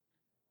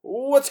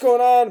What's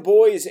going on,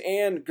 boys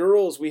and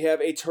girls? We have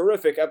a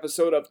terrific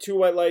episode of Two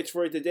White Lights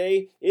for you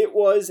today. It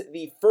was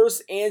the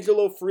first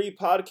Angelo-free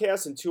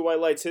podcast in Two White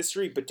Lights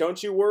history, but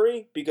don't you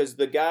worry, because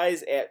the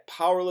guys at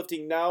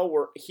Powerlifting Now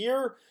were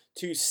here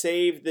to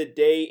save the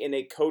day in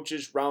a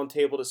coaches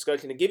roundtable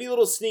discussion and give you a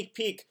little sneak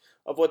peek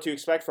of what to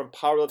expect from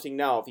Powerlifting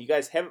Now. If you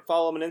guys haven't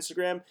followed them on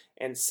Instagram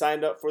and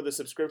signed up for the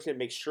subscription,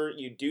 make sure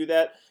you do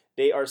that.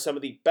 They are some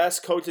of the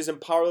best coaches in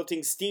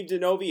powerlifting. Steve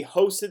DeNovi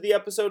hosted the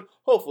episode.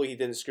 Hopefully he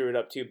didn't screw it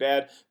up too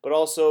bad. But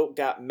also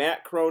got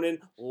Matt Cronin,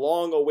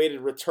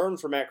 long-awaited return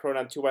for Matt Cronin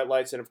on Two White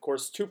Lights. And, of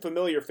course, two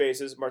familiar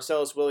faces,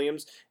 Marcellus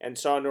Williams and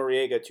Sean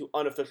Noriega, two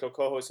unofficial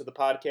co-hosts of the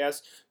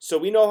podcast. So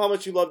we know how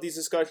much you love these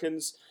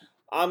discussions.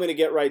 I'm going to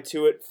get right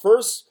to it.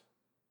 First,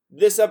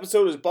 this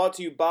episode is brought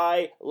to you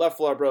by Left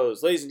Floor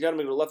Bros. Ladies and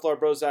gentlemen, go to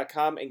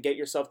leftfloorbros.com and get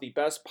yourself the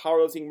best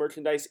powerlifting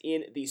merchandise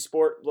in the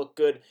sport. Look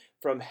good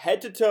from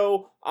head to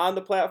toe, on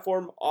the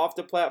platform, off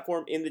the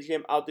platform, in the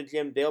gym, out the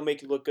gym. They'll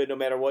make you look good no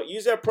matter what.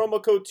 Use that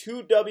promo code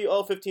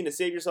 2WL15 to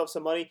save yourself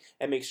some money,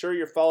 and make sure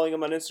you're following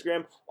them on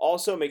Instagram.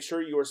 Also, make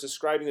sure you are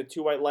subscribing to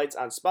Two White Lights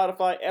on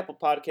Spotify, Apple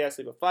Podcasts.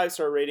 Leave a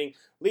 5-star rating.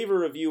 Leave a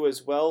review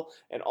as well.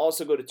 And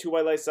also go to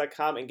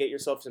twowhitelights.com and get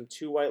yourself some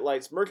Two White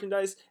Lights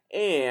merchandise.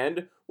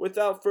 And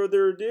without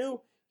further ado,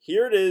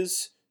 here it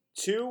is,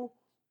 Two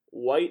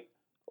White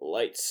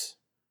Lights.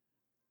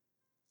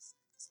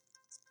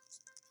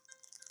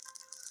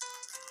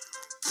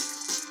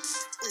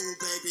 Ooh,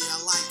 baby,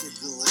 I like it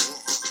raw.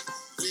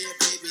 Yeah,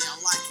 baby, I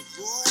like it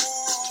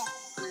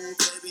raw. Ooh,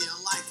 baby, I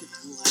like it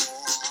raw.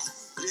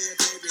 Yeah,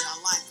 baby, I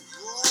like it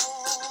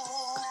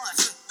raw.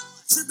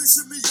 Shimmy,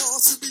 shimmy, y'all,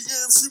 shimmy,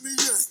 yam, shimmy,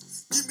 yeah.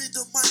 Give me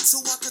the mic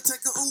so I can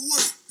take it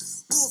away.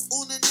 Off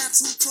on a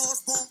natural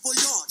charge, bon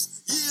voyage.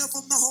 Yeah,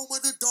 from the home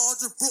of the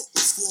Dodger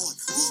Brooklyn squad.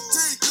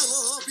 Wu-Tang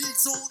Killer,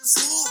 hubby's on the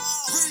swarm.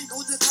 Rain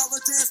on your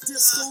college ass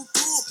disco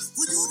dorm.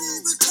 For you to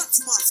even touch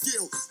my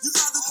skill, you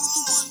gotta go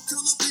to one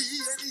killer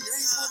bee, and he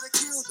ain't gonna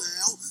kill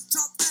now.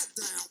 Chop that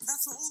down,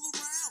 pass it all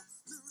around.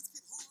 Lyrics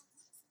get hard.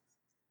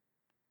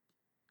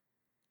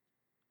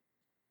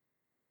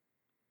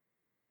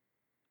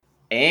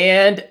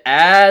 And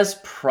as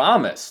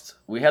promised,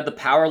 we have the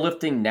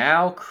Powerlifting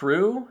Now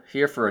crew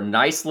here for a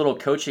nice little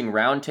coaching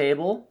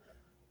roundtable.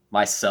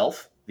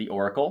 Myself, the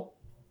Oracle,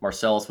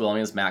 Marcellus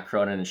Williams, Matt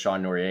Cronin, and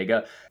Sean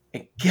Noriega.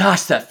 And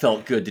gosh, that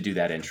felt good to do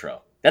that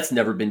intro. That's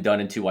never been done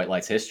in Two White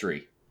Lights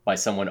history by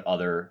someone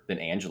other than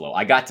Angelo.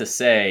 I got to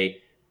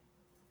say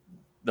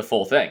the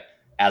full thing,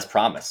 as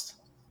promised.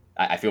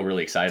 I feel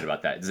really excited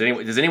about that.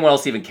 Does anyone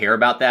else even care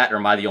about that? Or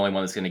am I the only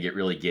one that's going to get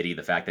really giddy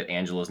the fact that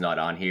Angelo's not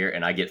on here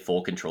and I get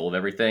full control of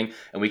everything?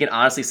 And we can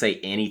honestly say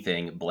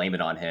anything, blame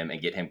it on him,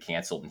 and get him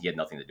canceled, and he had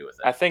nothing to do with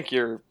it. I think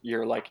your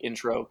like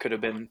intro could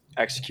have been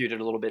executed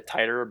a little bit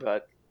tighter,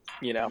 but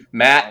you know,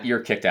 Matt,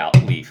 you're kicked out.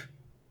 Leave.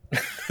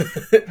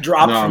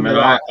 Drop No, from man,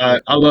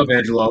 the I love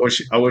Angelo.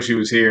 I wish he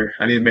was here.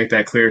 I need to make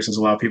that clear since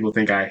a lot of people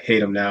think I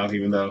hate him now,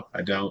 even though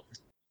I don't.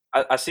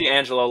 I see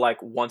Angelo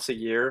like once a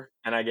year,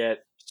 and I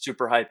get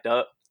super hyped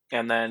up,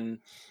 and then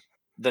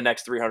the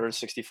next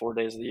 364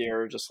 days of the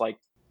year are just like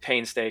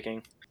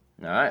painstaking.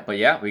 All right, but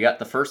yeah, we got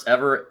the first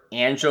ever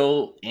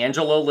Angelo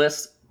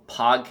List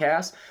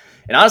podcast.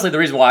 And honestly, the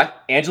reason why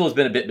Angelo's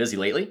been a bit busy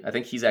lately, I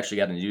think he's actually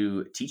got a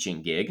new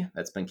teaching gig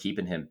that's been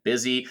keeping him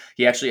busy.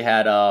 He actually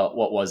had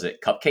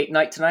cupcake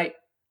night tonight.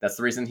 That's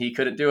the reason he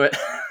couldn't do it.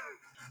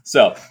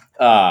 So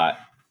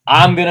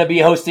I'm gonna be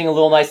hosting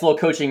a nice little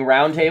coaching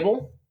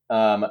roundtable.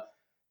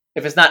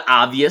 If it's not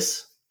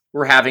obvious,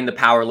 we're having the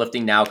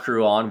Powerlifting Now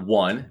crew on,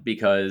 one,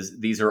 because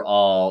these are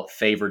all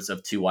favorites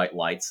of Two White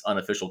Lights,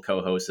 unofficial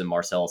co-hosts, and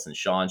Marcellus and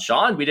Sean.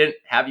 Sean, we didn't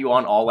have you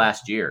on all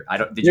last year.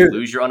 Did you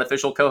lose your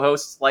unofficial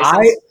co-host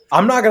license?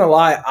 I'm not going to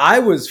lie. I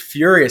was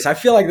furious. I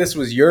feel like this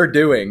was your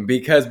doing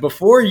because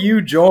before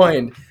you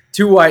joined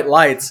Two White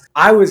Lights,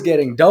 I was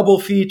getting double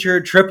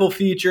featured, triple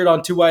featured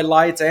on Two White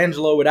Lights.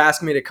 Angelo would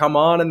ask me to come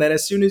on, and then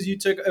as soon as you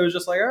took, it was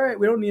just like, all right,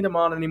 we don't need him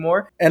on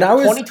anymore. And I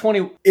was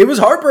 2020. It was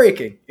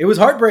heartbreaking. It was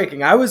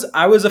heartbreaking. I was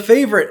a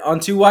favorite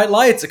on Two White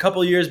Lights a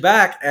couple years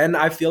back, and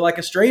I feel like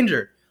a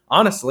stranger,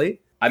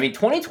 honestly. I mean,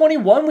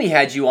 2021 we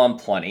had you on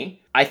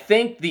plenty. I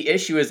think the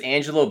issue is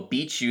Angelo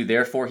beat you,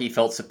 therefore he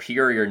felt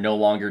superior, no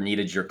longer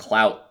needed your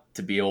clout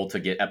to be able to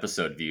get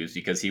episode views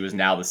because he was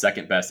now the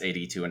second best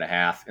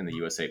 82.5 in the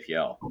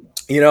USAPL.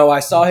 You know, I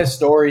saw his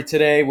story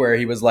today where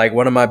he was like,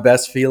 one of my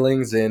best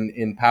feelings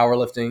in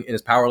powerlifting, in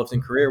his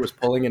powerlifting career, was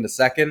pulling into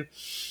second.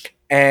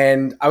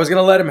 And I was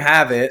going to let him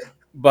have it,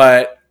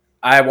 but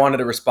I wanted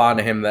to respond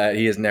to him that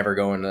he is never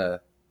going to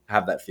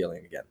have that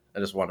feeling again. I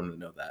just want him to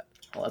know that.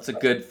 Well, that's a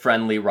good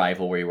friendly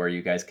rivalry where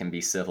you guys can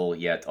be civil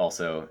yet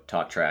also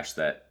talk trash.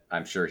 That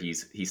I'm sure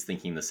he's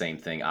thinking the same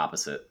thing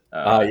opposite.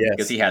 Yes.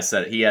 Because he has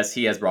said he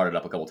has brought it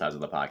up a couple times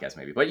on the podcast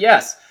maybe. But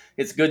yes,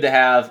 it's good to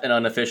have an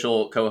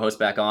unofficial co-host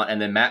back on.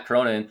 And then Matt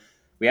Cronin,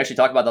 we actually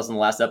talked about this in the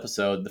last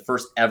episode. The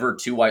first ever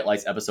Two White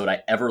Lights episode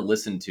I ever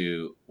listened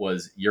to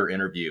was your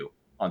interview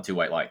on Two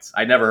White Lights.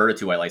 I'd never heard of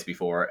Two White Lights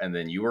before, and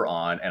then you were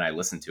on, and I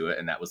listened to it,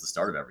 and that was the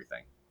start of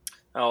everything.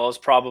 Oh, it's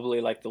probably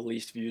like the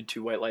least viewed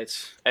Two White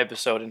Lights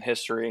episode in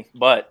history,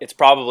 but it's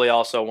probably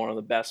also one of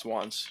the best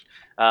ones.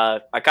 I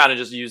kind of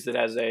just used it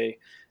as a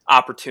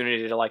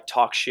opportunity to like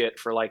talk shit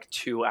for like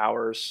 2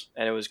 hours,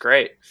 and it was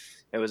great.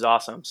 It was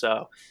awesome.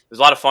 So it was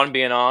a lot of fun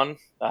being on.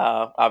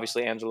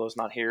 Obviously, Angelo's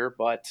not here,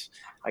 but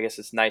I guess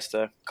it's nice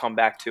to come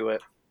back to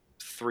it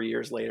 3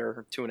 years later,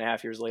 or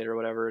 2.5 years later,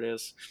 whatever it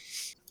is.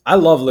 I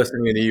love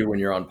listening to you when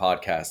you're on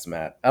podcasts,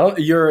 Matt.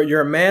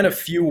 You're a man of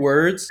few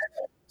words,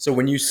 so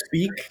when you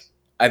speak,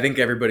 I think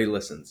everybody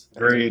listens.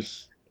 Great.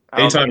 I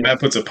don't Anytime think Matt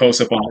puts a post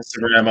up on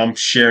Instagram, I'm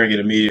sharing it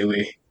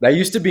immediately. That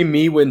used to be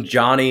me when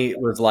Johnny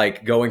was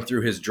like going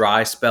through his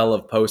dry spell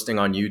of posting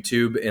on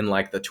YouTube in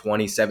like the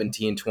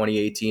 2017,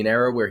 2018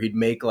 era, where he'd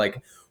make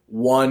like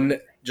one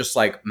just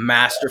like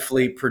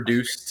masterfully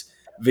produced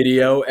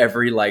video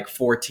every like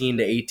 14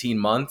 to 18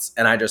 months.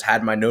 And I just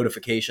had my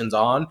notifications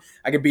on.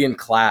 I could be in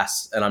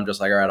class and I'm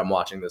just like, all right, I'm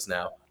watching this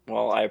now.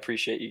 Well, I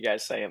appreciate you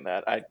guys saying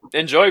that. I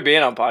enjoy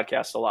being on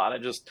podcasts a lot.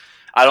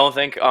 I don't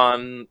think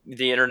on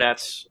the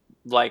internet's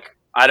like,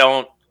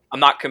 I'm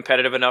not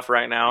competitive enough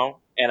right now,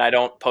 and I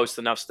don't post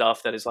enough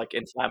stuff that is like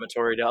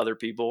inflammatory to other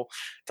people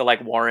to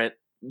like warrant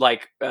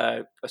like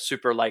a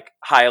super like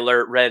high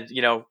alert red,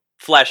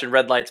 flash and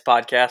red lights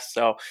podcast.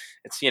 So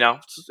it's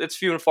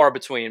few and far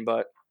between,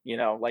 but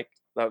like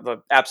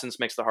the absence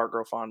makes the heart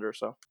grow fonder.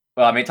 So.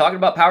 Well, I mean, talking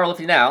about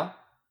powerlifting now,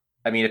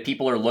 I mean, if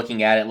people are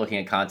looking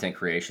at content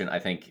creation, I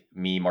think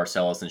me,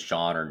 Marcellus, and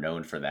Sean are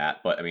known for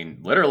that. But I mean,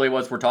 literally,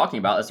 what we're talking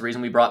about is the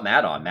reason we brought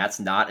Matt on. Matt's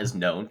not as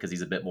known because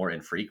he's a bit more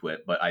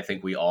infrequent, but I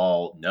think we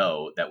all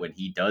know that when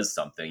he does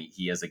something,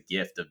 he has a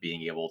gift of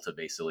being able to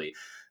basically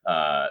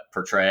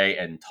portray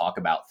and talk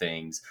about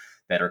things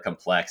that are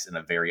complex in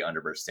a very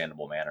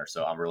understandable manner.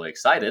 So I'm really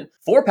excited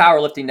for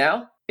powerlifting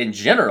now in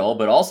general,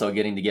 but also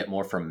getting to get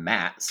more from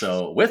Matt.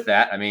 So with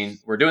that, I mean,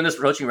 we're doing this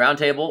coaching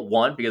roundtable,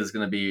 one, because it's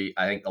going to be,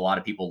 I think a lot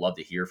of people love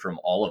to hear from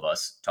all of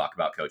us talk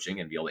about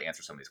coaching and be able to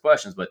answer some of these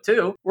questions. But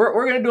two, we're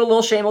going to do a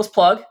little shameless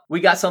plug. We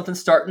got something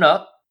starting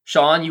up.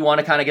 Sean, you want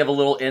to kind of give a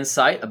little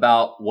insight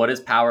about what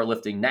is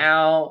powerlifting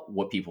now,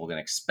 what people can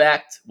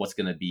expect, what's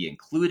going to be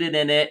included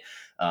in it.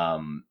 I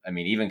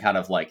mean, even kind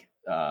of like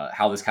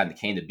how this kind of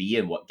came to be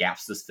and what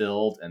gaps this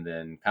filled, and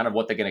then kind of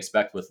what they can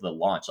expect with the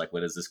launch. Like,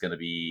 when is this going to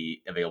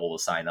be available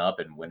to sign up,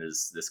 and when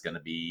is this going to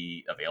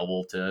be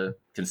available to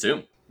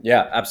consume?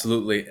 Yeah,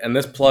 absolutely. And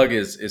this plug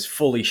is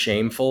fully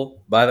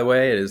shameful, by the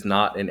way. It is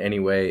not in any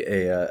way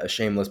a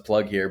shameless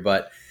plug here,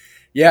 but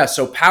yeah,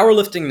 so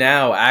Powerlifting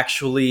Now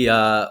actually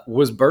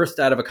was birthed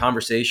out of a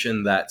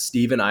conversation that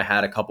Steve and I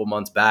had a couple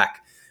months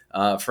back.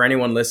 For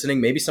anyone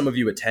listening, maybe some of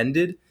you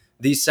attended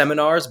these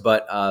seminars,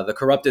 but the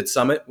Corrupted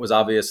Summit was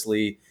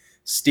obviously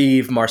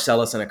Steve,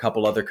 Marcellus, and a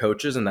couple other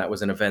coaches, and that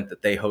was an event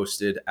that they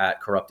hosted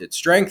at Corrupted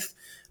Strength.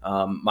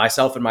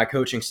 Myself and my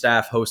coaching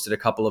staff hosted a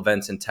couple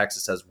events in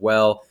Texas as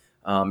well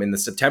in the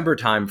September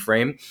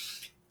timeframe.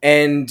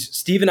 And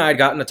Steve and I had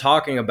gotten to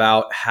talking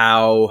about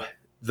how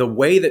the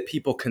way that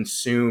people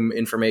consume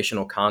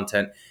informational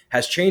content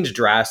has changed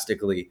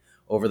drastically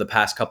over the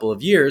past couple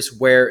of years,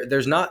 where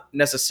there's not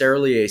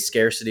necessarily a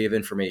scarcity of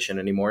information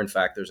anymore. In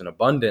fact, there's an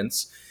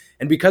abundance.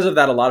 And because of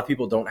that, a lot of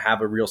people don't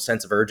have a real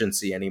sense of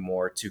urgency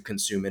anymore to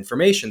consume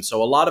information.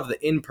 So a lot of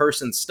the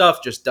in-person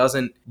stuff just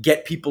doesn't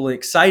get people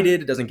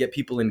excited, it doesn't get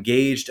people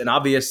engaged. And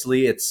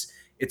obviously it's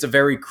a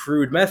very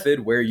crude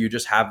method where you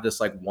just have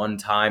this like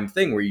one-time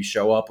thing where you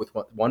show up with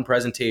one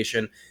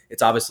presentation.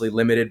 It's obviously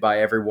limited by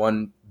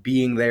everyone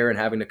being there and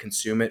having to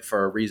consume it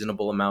for a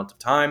reasonable amount of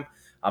time.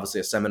 Obviously,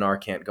 a seminar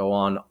can't go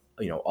on,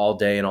 all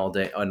day and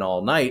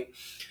all night.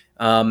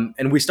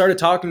 And we started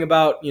talking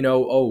about,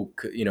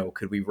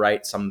 could we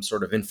write some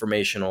sort of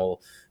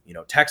informational,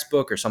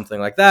 textbook or something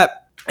like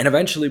that? And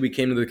eventually we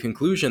came to the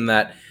conclusion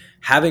that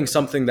having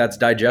something that's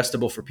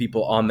digestible for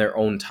people on their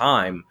own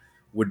time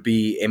would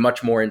be a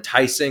much more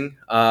enticing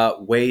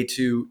way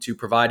to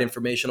provide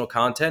informational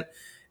content.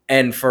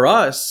 And for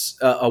us,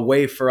 a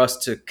way for us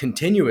to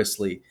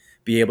continuously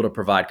be able to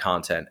provide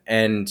content.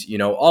 And,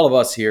 all of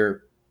us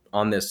here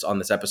on this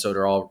episode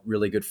are all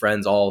really good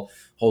friends, all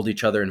hold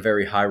each other in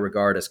very high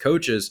regard as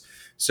coaches.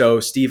 So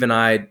Steve and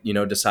I,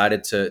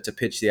 decided to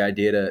pitch the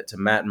idea to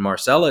Matt and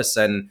Marcellus,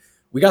 and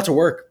we got to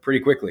work pretty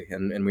quickly.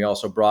 And we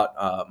also brought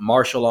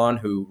Marshall on,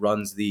 who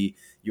runs the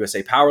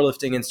USA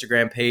Powerlifting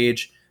Instagram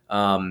page,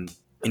 ran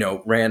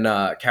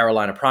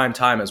Carolina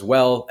Primetime as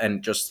well.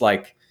 And just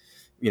like,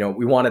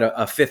 we wanted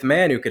a fifth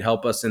man who could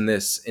help us in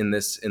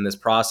this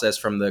process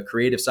from the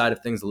creative side of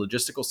things, the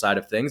logistical side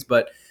of things.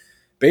 But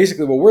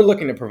basically, what we're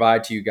looking to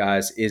provide to you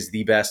guys is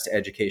the best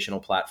educational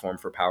platform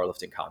for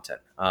powerlifting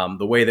content.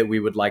 The way that we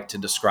would like to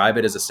describe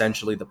it is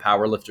essentially the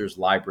powerlifter's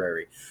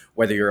library.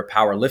 Whether you're a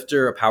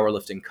powerlifter, a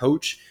powerlifting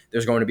coach,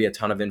 there's going to be a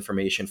ton of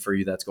information for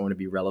you that's going to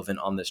be relevant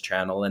on this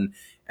channel.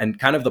 And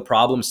kind of the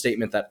problem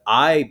statement that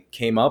I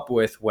came up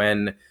with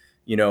when,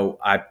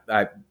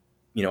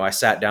 I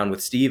sat down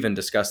with Steve and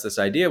discussed this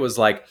idea was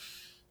like,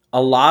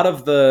 a lot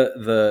of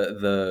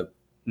the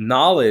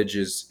knowledge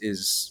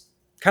is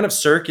kind of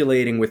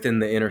circulating within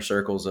the inner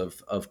circles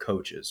of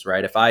coaches,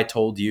 right? If I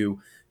told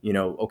you,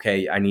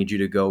 okay, I need you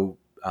to go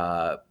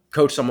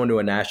coach someone to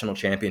a national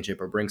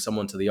championship or bring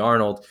someone to the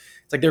Arnold.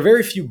 It's like there are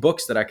very few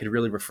books that I could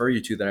really refer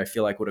you to that I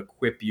feel like would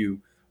equip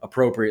you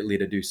appropriately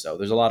to do so.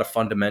 There's a lot of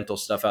fundamental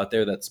stuff out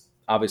there that's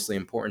obviously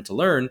important to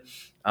learn,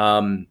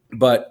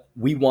 but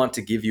we want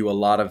to give you a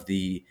lot of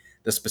the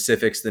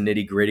specifics, the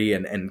nitty gritty,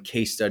 and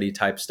case study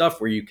type stuff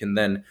where you can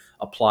then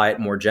apply it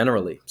more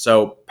generally.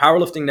 So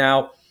Powerlifting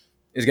Now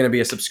is going to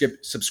be a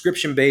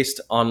subscription based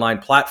online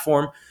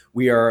platform.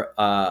 We are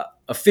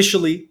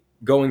officially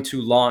going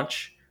to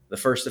launch the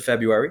 1st of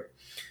February.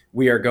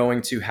 We are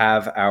going to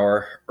have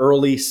our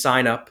early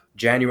sign up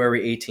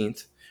January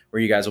 18th,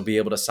 where you guys will be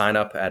able to sign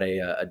up at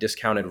a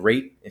discounted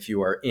rate if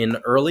you are in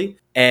early.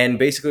 And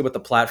basically what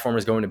the platform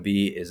is going to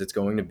be is it's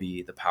going to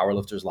be the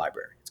Powerlifters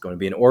Library. It's going to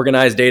be an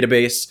organized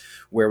database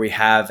where we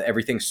have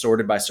everything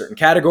sorted by certain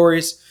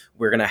categories.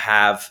 We're going to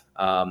have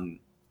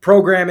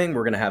programming,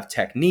 we're going to have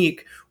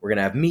technique, we're going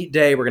to have meet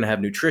day, we're going to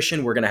have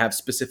nutrition, we're going to have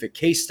specific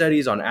case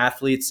studies on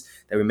athletes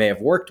that we may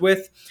have worked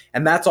with.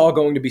 And that's all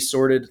going to be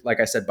sorted, like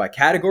I said, by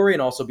category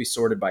and also be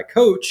sorted by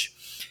coach.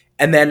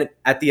 And then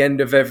at the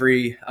end of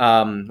every,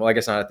 well, I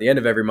guess not at the end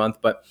of every month,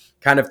 but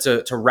kind of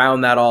to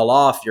round that all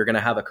off, you're going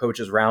to have a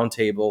coaches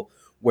roundtable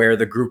where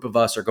the group of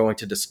us are going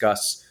to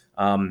discuss,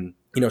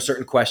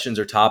 certain questions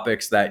or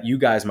topics that you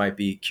guys might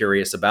be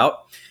curious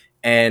about.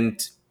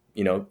 And,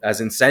 as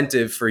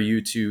incentive for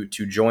you to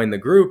join the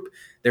group,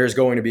 there's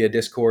going to be a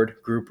Discord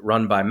group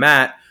run by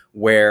Matt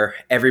where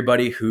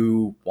everybody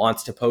who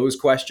wants to pose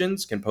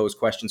questions can pose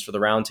questions for the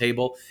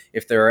roundtable.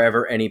 If there are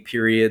ever any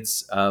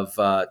periods of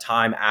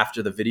time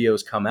after the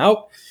videos come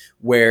out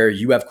where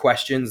you have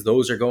questions,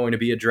 those are going to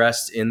be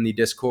addressed in the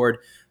Discord.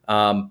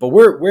 But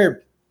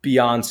we're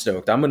beyond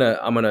stoked. I'm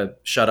gonna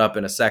shut up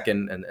in a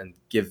second and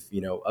give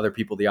other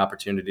people the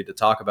opportunity to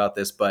talk about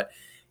this. But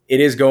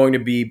it is going to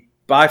be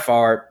by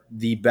far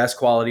the best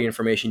quality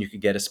information you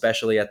could get,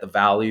 especially at the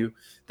value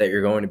that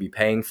you're going to be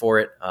paying for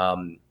it.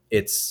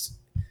 It's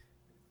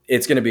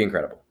going to be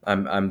incredible.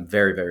 I'm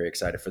very, very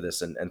excited for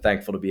this and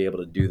thankful to be able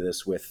to do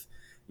this with,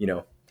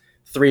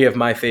 3 of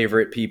my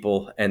favorite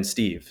people and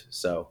Steve.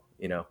 So,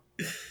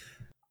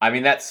 I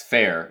mean, that's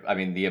fair. I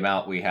mean, the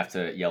amount we have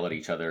to yell at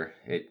each other,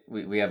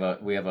 we have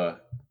a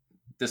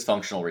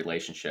dysfunctional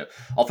relationship.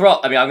 I'm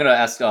going to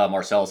ask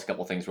Marcellus a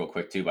couple things real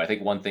quick too, but I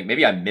think one thing,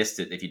 maybe I missed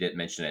it if you didn't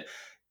mention it.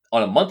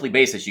 On a monthly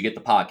basis, you get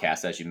the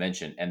podcast, as you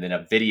mentioned, and then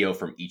a video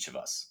from each of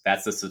us.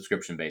 That's the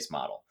subscription-based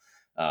model.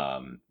 A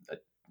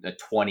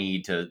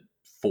 20 to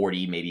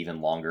 40, maybe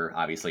even longer.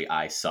 Obviously,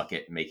 I suck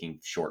at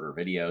making shorter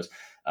videos,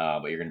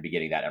 but you're going to be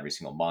getting that every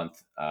single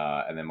month.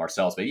 And then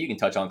Marcellus, maybe you can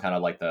touch on kind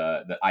of like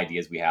the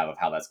ideas we have of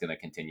how that's going to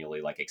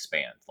continually like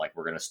expand. Like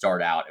we're going to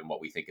start out in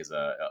what we think is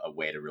a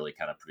way to really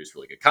kind of produce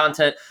really good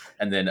content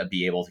and then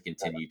be able to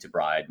continue to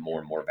provide more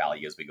and more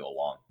value as we go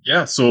along.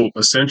 Yeah, so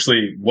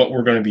essentially what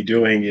we're going to be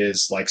doing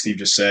is, like Steve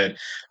just said,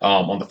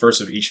 on the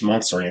 1st of each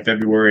month, starting in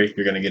February,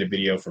 you're going to get a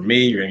video from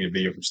me, you're going to get a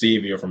video from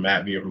Steve, video from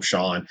Matt, video from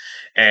Sean,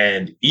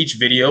 and each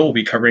video will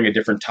be covering a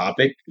different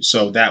topic.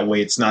 So that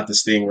way it's not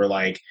this thing where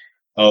like,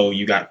 oh,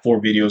 you got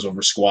 4 videos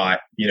over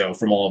squat,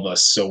 from all of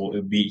us. So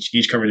it'll be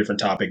each cover a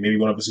different topic. Maybe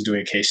one of us is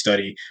doing a case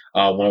study.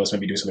 One of us might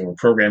be doing something over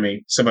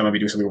programming. Somebody might be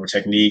doing something over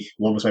technique.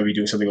 One of us might be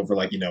doing something over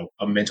like,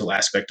 a mental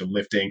aspect of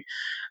lifting.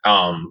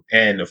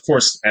 And of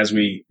course, as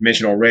we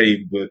mentioned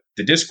already with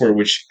the Discord,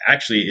 which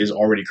actually is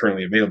already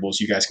currently available,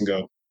 so you guys can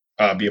go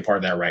be a part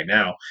of that right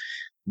now.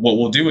 What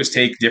we'll do is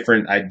take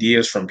different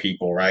ideas from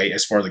people, right?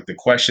 As far as like the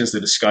questions, the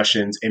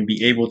discussions, and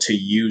be able to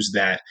use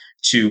that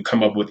to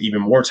come up with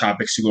even more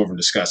topics to go over and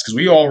discuss. Because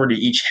we already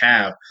each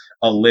have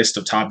a list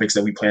of topics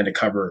that we plan to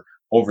cover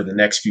over the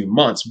next few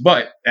months.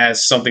 But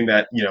as something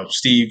that,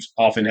 Steve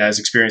often has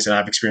experienced and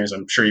I've experienced,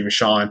 I'm sure even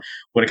Sean,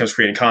 when it comes to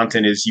creating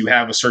content, is you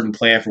have a certain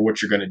plan for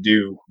what you're going to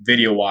do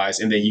video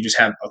wise. And then you just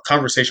have a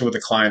conversation with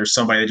a client or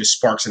somebody that just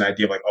sparks an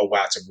idea of like, oh,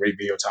 wow, it's a great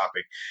video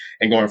topic,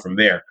 and going from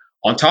there.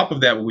 On top of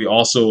that, what we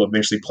also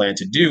eventually plan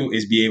to do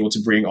is be able to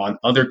bring on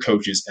other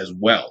coaches as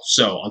well.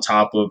 So on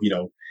top of,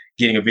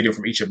 getting a video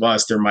from each of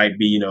us, there might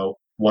be,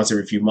 once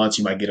every few months,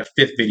 you might get a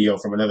 5th video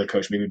from another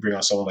coach. Maybe bring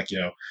on someone like,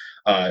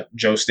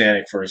 Joe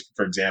Stanek, for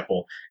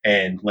example,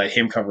 and let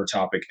him cover a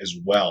topic as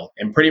well.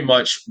 And pretty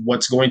much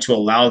what's going to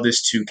allow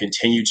this to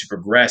continue to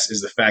progress is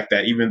the fact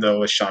that even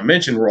though, as Sean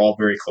mentioned, we're all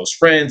very close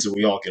friends and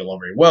we all get along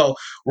very well,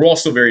 we're all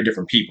still very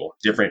different people,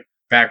 different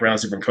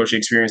backgrounds, different coaching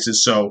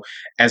experiences. So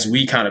as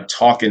we kind of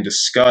talk and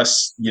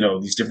discuss,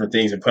 these different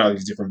things and put out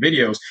these different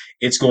videos,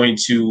 it's going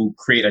to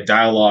create a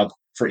dialogue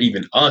for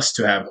even us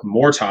to have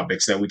more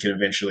topics that we can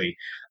eventually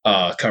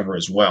cover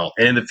as well.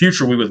 And in the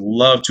future, we would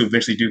love to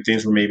eventually do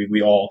things where maybe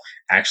we all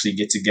actually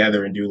get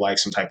together and do like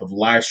some type of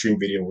live stream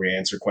video where we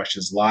answer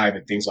questions live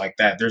and things like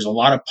that. There's a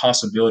lot of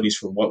possibilities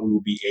for what we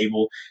will be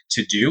able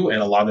to do. And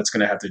a lot that's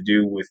going to have to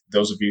do with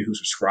those of you who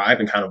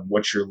subscribe and kind of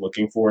what you're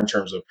looking for in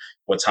terms of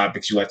what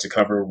topics you like to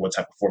cover, what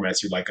type of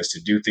formats you'd like us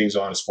to do things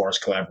on as far as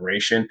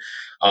collaboration.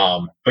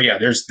 But yeah,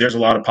 there's a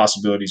lot of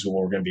possibilities with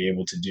what we're going to be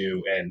able to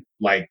do. And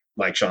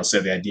like Sean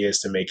said, the idea is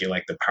to make it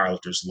like the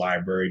Powerlifters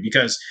Library,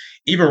 because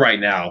even right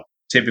now,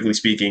 typically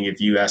speaking, if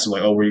you ask them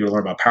like, oh, where are you going to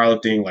learn about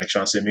powerlifting? Like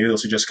Sean said, maybe they'll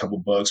suggest a couple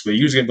books, but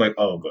you're usually going to be like,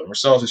 oh, go to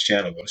Marcellus'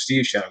 channel, go to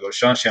Steve's channel, go to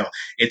Sean's channel.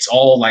 It's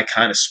all like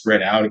kind of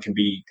spread out. It can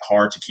be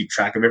hard to keep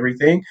track of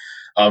everything.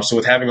 So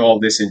with having all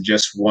of this in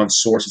just one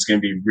source, it's going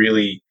to be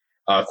really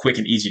quick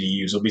and easy to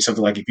use. It'll be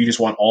something like if you just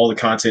want all the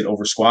content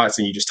over squats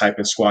and you just type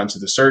in squat into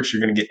the search,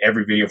 you're going to get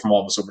every video from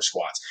all of us over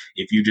squats.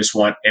 If you just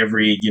want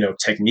every,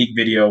 technique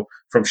video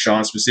from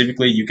Sean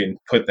specifically, you can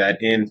put that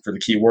in for the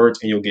keywords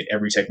and you'll get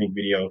every technique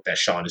video that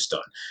Sean has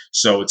done.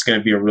 So it's going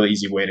to be a really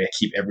easy way to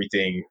keep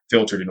everything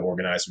filtered and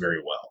organized very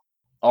well.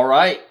 All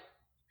right.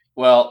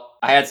 Well,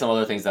 I had some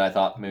other things that I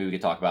thought maybe we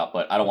could talk about,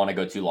 but I don't want to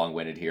go too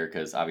long-winded here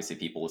because obviously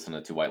people listen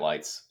to Two White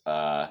Lights.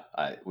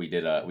 We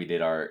did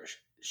our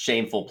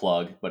shameful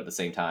plug, but at the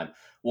same time,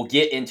 we'll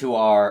get into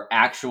our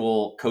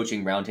actual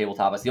coaching roundtable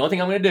topics. The only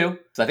thing I'm going to do,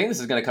 because I think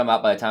this is going to come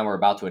out by the time we're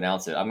about to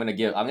announce it, I'm going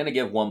to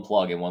give one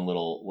plug and one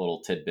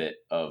little tidbit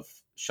of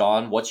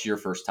Sean. What's your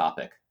first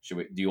topic? Do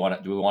we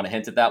want to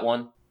hint at that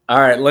one? All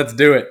right, let's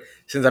do it.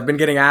 Since I've been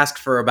getting asked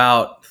for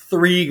about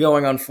 3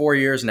 going on 4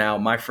 years now,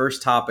 my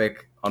first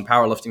topic on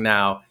Powerlifting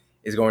Now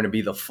is going to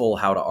be the full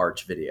How to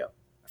Arch video.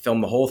 I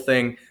filmed the whole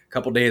thing a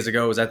couple days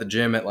ago. I was at the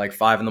gym at like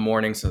 5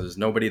 a.m, so there's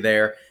nobody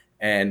there.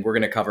 And we're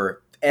going to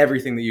cover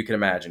everything that you can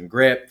imagine.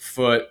 Grip,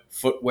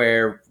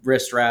 footwear,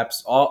 wrist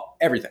wraps,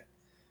 everything.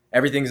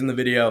 Everything's in the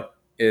video.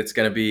 It's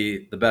going to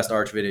be the best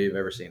arch video you've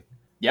ever seen.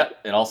 Yep.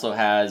 It also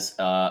has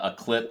a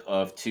clip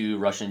of 2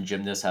 Russian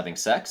gymnasts having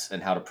sex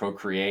and how to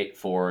procreate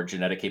for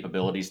genetic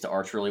capabilities to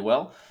arch really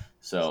well.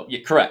 So,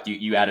 correct.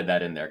 You added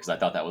that in there because I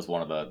thought that was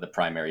one of the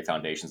primary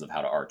foundations of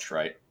how to arch,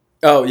 right?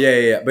 Oh,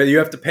 yeah. But you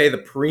have to pay the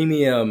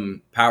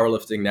premium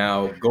Powerlifting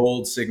Now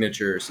Gold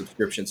Signature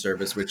subscription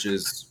service, which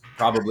is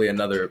probably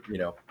another,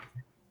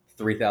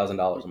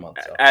 $3,000 a month.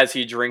 So. As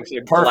he drinks a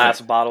glass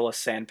bottle of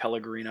San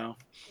Pellegrino.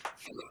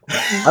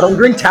 I don't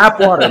drink tap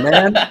water,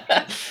 man.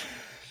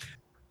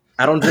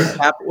 I don't drink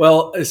tap.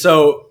 Well,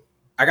 so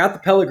I got the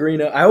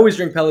Pellegrino. I always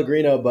drink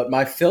Pellegrino, but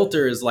my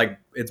filter is like,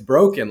 it's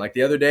broken. Like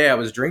the other day I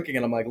was drinking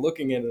and I'm like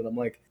looking at it and I'm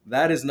like,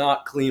 that is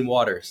not clean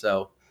water.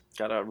 So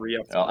gotta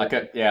re-up.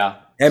 Yeah.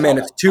 Hey man,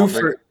 it's two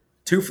for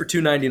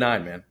 $2.99,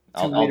 man.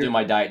 I'll do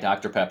my Diet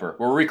Dr. Pepper.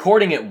 We're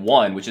recording at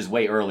 1, which is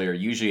way earlier.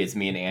 Usually it's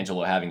me and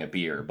Angelo having a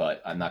beer,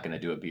 but I'm not going to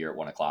do a beer at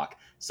 1 o'clock.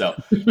 So,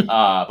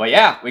 but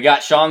yeah, we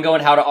got Sean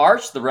going How to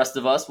Arch. The rest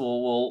of us,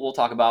 we'll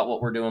talk about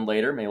what we're doing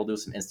later. Maybe we'll do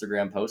some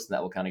Instagram posts and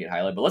that will kind of get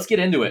highlighted. But let's get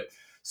into it.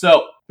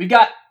 So we've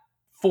got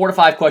 4 to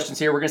 5 questions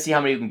here. We're going to see how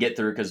many we can get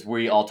through because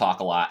we all talk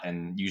a lot,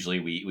 and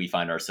usually we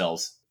find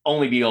ourselves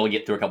only being able to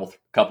get through a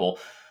couple.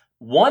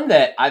 One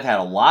that I've had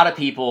a lot of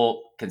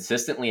people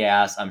consistently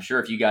ask, I'm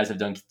sure if you guys have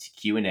done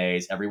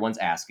Q&As, everyone's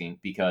asking,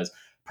 because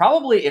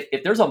probably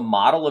if there's a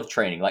model of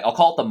training, like I'll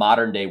call it the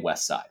modern day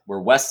West Side, where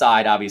West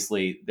Side,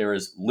 obviously there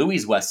is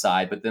Louis' West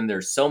Side, but then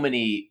there's so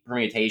many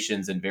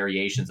permutations and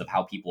variations of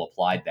how people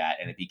applied that.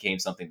 And it became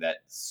something that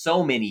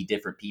so many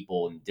different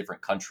people in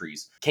different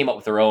countries came up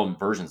with their own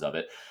versions of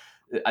it.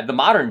 The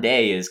modern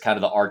day is kind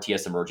of the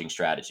RTS emerging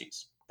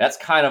strategies. That's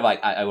kind of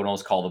like, I would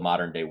almost call the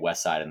modern day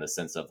West Side in the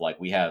sense of like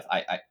we have,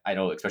 I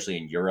know, especially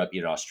in Europe,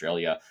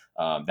 Australia,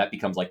 that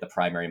becomes like the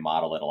primary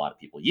model that a lot of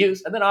people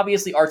use. And then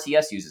obviously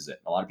RTS uses it.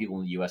 A lot of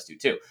people in the US do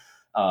too.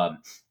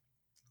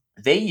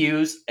 They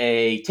use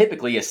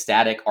typically a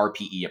static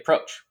RPE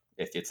approach.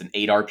 If it's an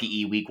 8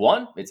 RPE week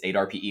 1, it's 8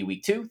 RPE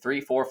week 2, 3,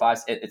 4, 5.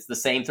 It's the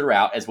same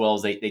throughout, as well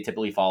as they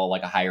typically follow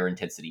like a higher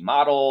intensity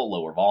model,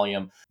 lower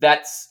volume.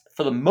 That's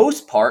for the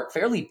most part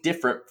fairly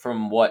different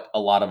from what a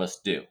lot of us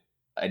do.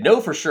 I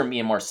know for sure me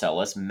and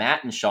Marcellus,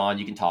 Matt and Sean,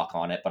 you can talk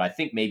on it, but I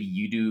think maybe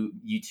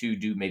you two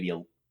do maybe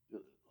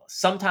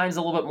sometimes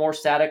a little bit more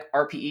static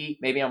RPE.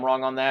 Maybe I'm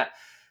wrong on that.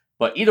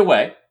 But either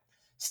way,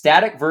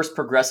 static versus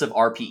progressive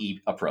RPE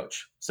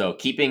approach. So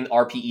keeping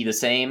RPE the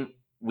same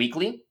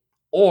weekly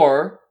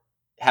or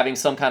having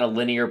some kind of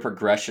linear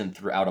progression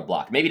throughout a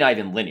block. Maybe not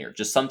even linear,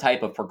 just some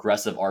type of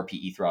progressive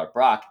RPE throughout a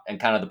block and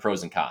kind of the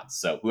pros and cons.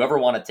 So whoever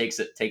takes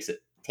it,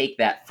 take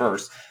that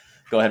first.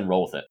 Go ahead and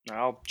roll with it.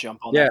 I'll jump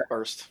on that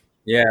first.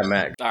 Yeah,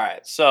 Matt. All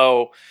right.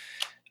 So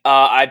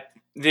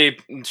the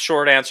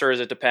short answer is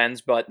it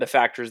depends, but the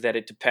factors that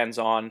it depends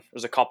on,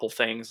 there's a couple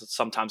things. It's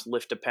sometimes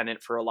lift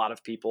dependent for a lot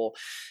of people.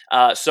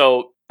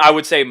 So I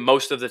would say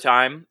most of the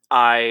time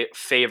I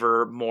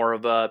favor more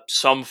of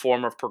some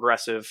form of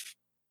progressive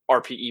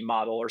RPE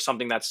model or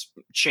something that's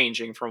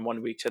changing from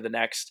 1 week to the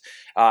next.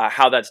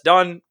 How that's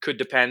done could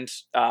depend.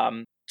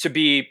 To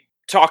be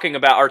talking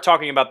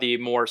about the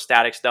more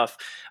static stuff,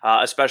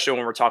 especially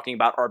when we're talking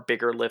about our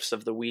bigger lifts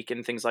of the week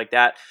and things like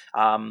that.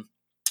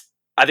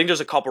 I think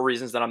there's a couple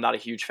reasons that I'm not a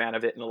huge fan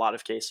of it in a lot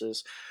of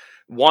cases.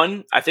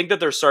 One, I think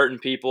that there's certain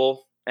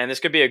people, and this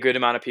could be a good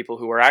amount of people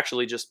who are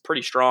actually just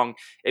pretty strong.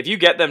 If you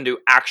get them to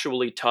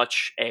actually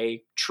touch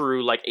a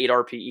true like 8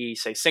 RPE,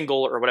 say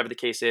single or whatever the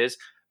case is,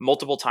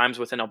 multiple times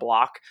within a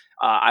block,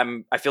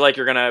 I feel like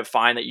you're going to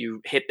find that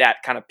you hit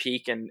that kind of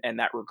peak and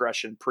that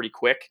regression pretty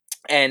quick.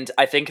 And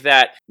I think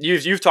that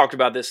you've talked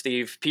about this,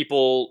 Steve.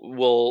 People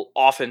will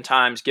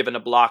oftentimes, given a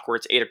block where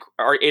it's 8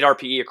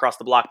 RPE across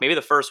the block, maybe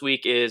the first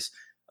week is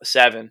a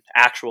 7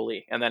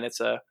 actually, and then it's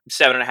a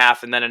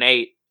 7.5, and then an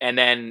 8, and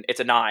then it's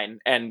a 9,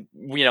 and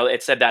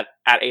it said that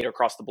at 8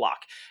 across the block,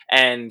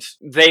 and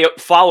they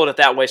followed it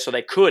that way so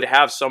they could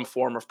have some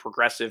form of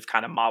progressive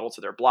kind of model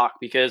to their block.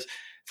 Because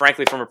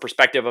frankly, from a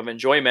perspective of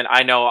enjoyment,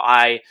 I know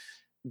I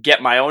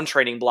get my own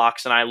training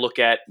blocks and I look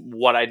at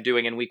what I'm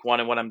doing in week 1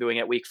 and what I'm doing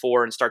at week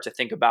 4 and start to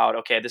think about,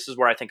 okay, this is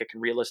where I think I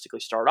can realistically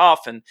start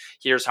off, and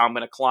here's how I'm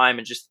going to climb.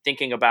 And just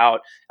thinking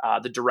about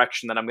the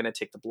direction that I'm going to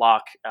take the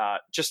block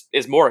just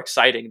is more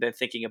exciting than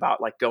thinking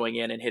about like going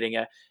in and hitting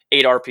a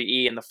 8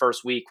 RPE in the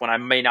first week when I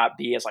may not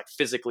be as like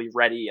physically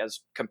ready as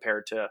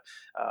compared to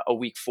a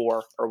week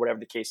 4 or whatever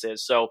the case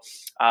is. So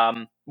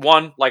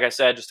one, like I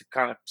said, just to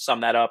kind of sum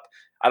that up,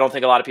 I don't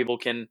think a lot of people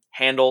can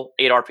handle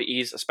 8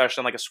 RPEs,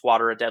 especially on like a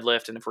squat or a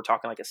deadlift. And if we're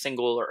talking like a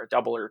single or a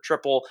double or a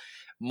triple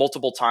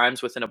multiple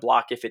times within a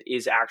block, if it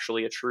is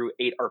actually a true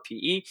 8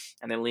 RPE,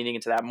 and then leaning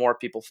into that more,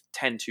 people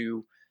tend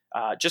to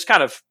just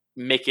kind of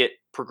make it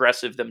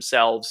progressive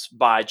themselves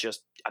by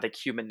just, I think,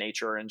 human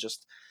nature and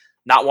just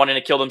not wanting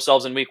to kill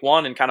themselves in week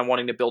 1 and kind of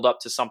wanting to build up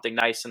to something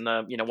nice in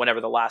the,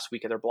 whenever the last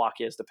week of their block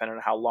is, depending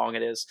on how long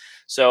it is.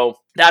 So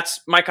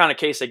that's my kind of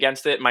case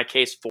against it, my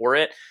case for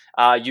it.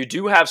 You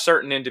do have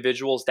certain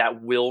individuals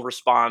that will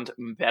respond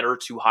better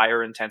to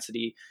higher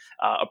intensity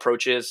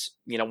approaches.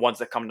 Ones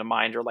that come to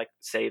mind are like,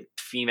 say,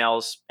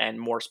 females, and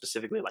more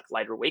specifically like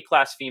lighter weight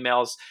class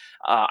females.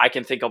 I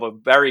can think of a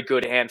very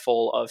good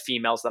handful of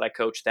females that I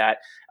coach that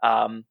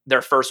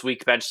their first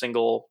week bench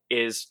single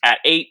is at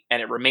 8,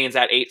 and it remains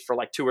at 8 for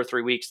like 2 or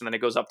 3 weeks, and then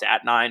it goes up to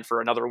at 9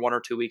 for another 1 or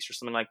 2 weeks or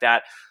something like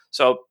that.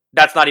 So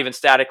that's not even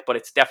static, but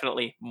it's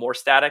definitely more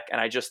static. And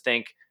I just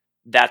think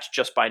that's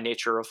just by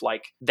nature of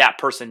like that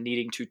person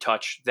needing to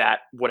touch that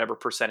whatever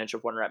percentage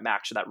of 1 rep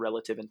max or that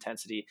relative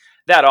intensity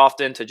that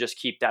often to just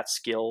keep that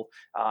skill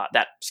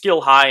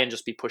high and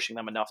just be pushing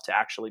them enough to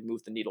actually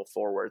move the needle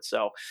forward.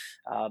 So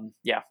I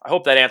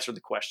hope that answered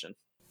the question.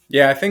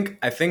 Yeah, I think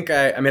I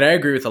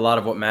agree with a lot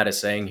of what Matt is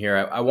saying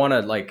here. I want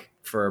to, like,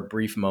 for a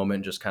brief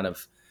moment, just kind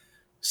of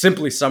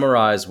simply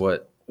summarize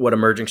what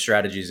emerging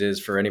strategies is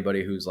for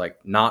anybody who's like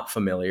not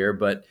familiar.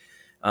 But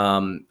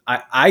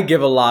I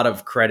give a lot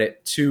of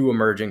credit to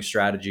emerging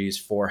strategies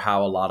for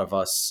how a lot of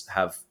us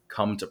have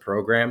come to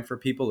program for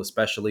people,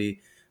 especially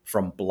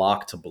from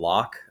block to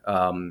block.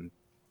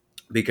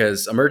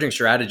 Because emerging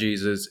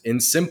strategies is, in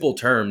simple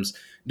terms,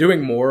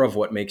 doing more of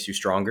what makes you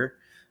stronger.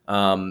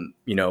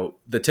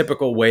 The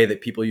typical way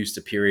that people used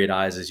to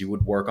periodize is you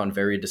would work on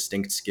very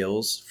distinct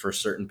skills for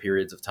certain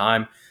periods of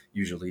time,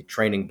 usually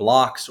training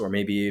blocks, or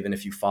maybe even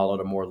if you followed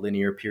a more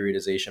linear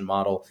periodization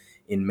model,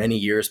 in many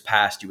years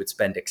past, you would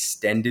spend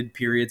extended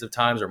periods of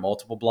times or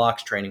multiple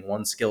blocks training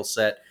one skill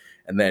set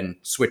and then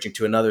switching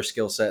to another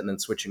skill set and then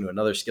switching to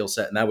another skill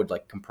set. And that would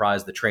like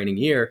comprise the training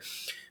year.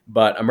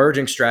 But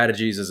emerging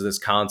strategies is this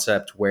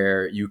concept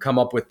where you come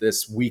up with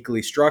this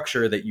weekly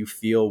structure that you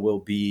feel will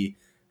be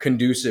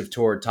conducive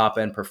toward top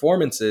end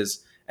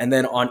performances. And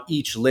then on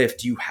each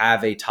lift, you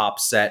have a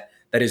top set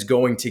that is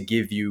going to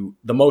give you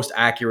the most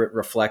accurate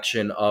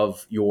reflection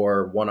of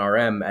your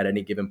 1RM at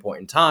any given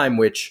point in time,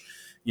 which,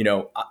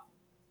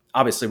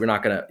 obviously we're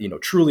not going to,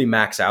 truly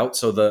max out.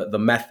 So the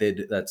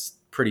method that's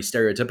pretty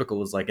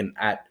stereotypical is like an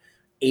at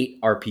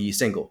 8 RPE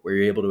single, where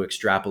you're able to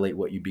extrapolate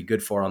what you'd be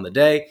good for on the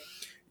day.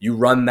 You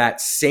run that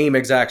same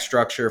exact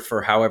structure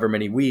for however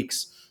many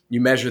weeks,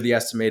 you measure the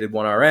estimated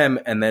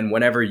 1RM, and then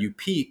whenever you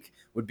peak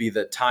would be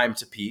the time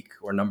to peak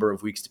or number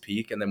of weeks to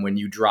peak. And then when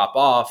you drop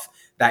off,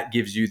 that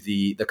gives you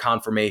the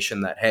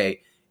confirmation that,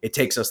 hey, it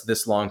takes us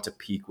this long to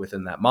peak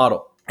within that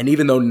model. And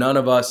even though none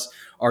of us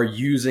are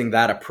using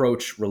that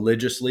approach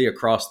religiously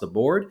across the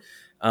board,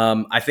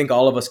 I think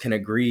all of us can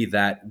agree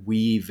that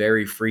we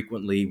very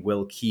frequently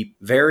will keep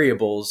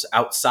variables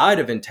outside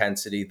of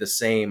intensity the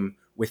same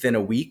within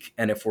a week.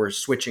 And if we're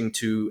switching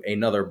to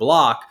another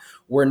block,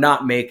 we're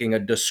not making a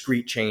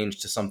discrete change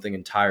to something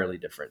entirely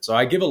different. So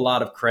I give a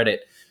lot of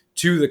credit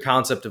to the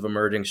concept of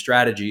emerging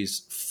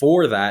strategies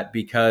for that,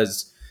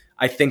 because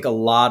I think a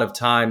lot of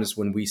times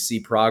when we see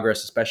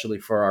progress, especially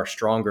for our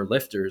stronger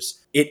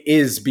lifters, it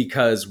is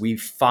because we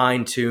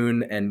fine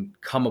tune and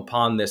come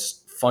upon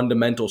this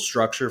fundamental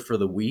structure for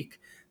the week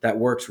that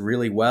works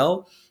really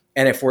well.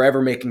 And if we're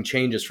ever making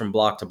changes from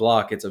block to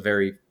block, it's a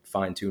very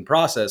fine tuned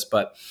process.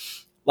 But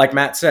like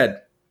Matt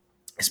said,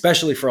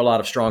 especially for a lot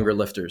of stronger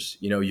lifters,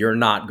 you're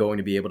not going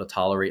to be able to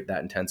tolerate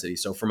that intensity.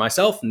 So for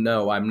myself,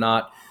 no, I'm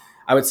not.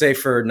 I would say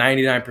for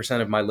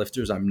 99% of my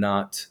lifters, I'm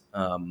not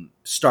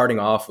starting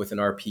off with an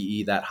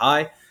RPE that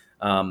high.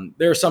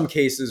 There are some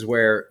cases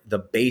where the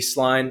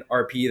baseline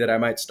RPE that I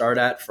might start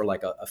at for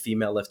like a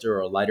female lifter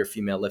or a lighter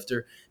female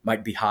lifter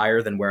might be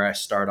higher than where I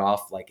start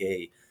off like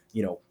a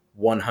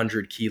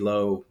 100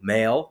 kilo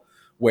male,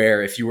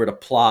 where if you were to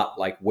plot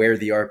like where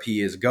the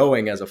RPE is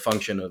going as a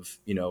function of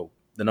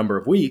the number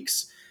of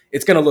weeks,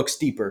 it's going to look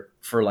steeper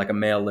for like a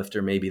male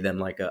lifter maybe than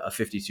like a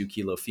 52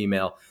 kilo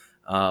female.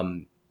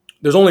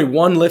 There's only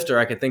one lifter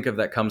I could think of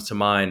that comes to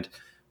mind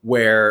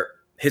where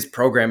his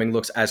programming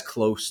looks as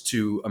close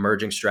to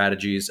emerging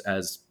strategies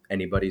as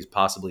anybody's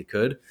possibly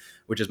could,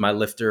 which is my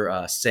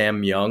lifter,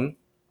 Sam Young.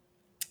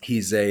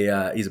 He's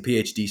a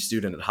PhD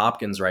student at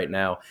Hopkins right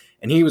now,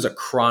 and he was a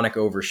chronic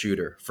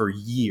overshooter for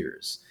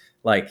years.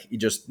 Like he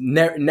just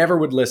never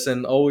would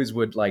listen, always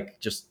would like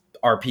just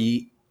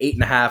RP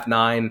 8.5,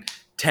 9,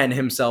 10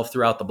 himself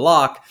throughout the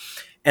block.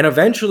 And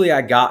eventually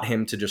I got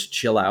him to just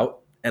chill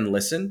out and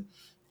listen,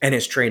 and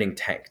his training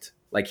tanked.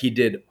 Like he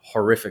did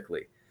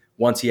horrifically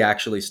once he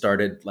actually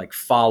started like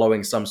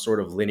following some sort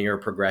of linear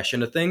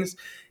progression of things.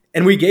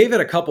 And we gave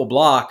it a couple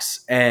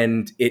blocks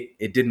and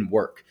it didn't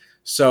work.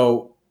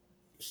 So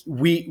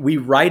we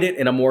write it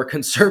in a more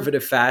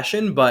conservative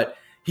fashion, but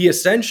he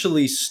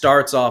essentially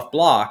starts off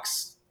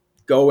blocks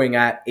going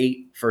at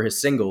 8 for his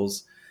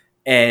singles,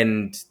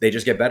 and they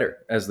just get better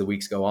as the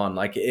weeks go on.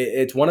 Like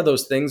it's one of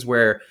those things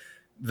where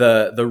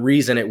the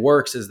reason it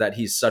works is that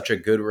he's such a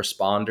good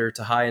responder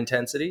to high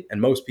intensity, and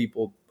most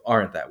people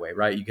aren't that way,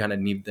 right? You kind of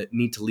need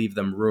to leave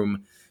them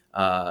room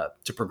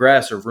to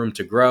progress or room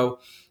to grow.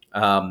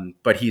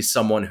 But he's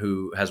someone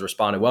who has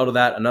responded well to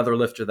that. Another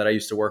lifter that I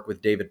used to work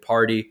with, David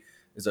Party,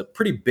 is a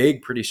pretty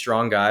big, pretty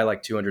strong guy,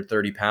 like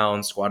 230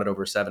 pounds, squatted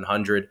over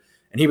 700.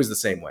 And he was the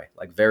same way,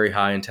 like very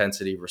high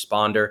intensity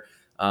responder.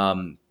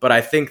 But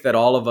I think that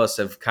all of us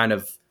have kind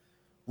of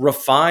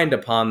refined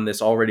upon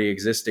this already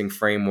existing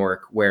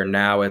framework where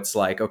now it's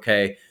like,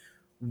 okay,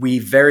 we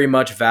very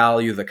much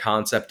value the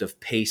concept of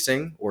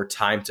pacing or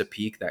time to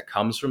peak that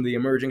comes from the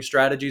emerging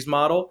strategies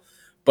model.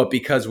 But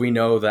because we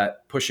know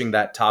that pushing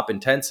that top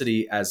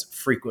intensity as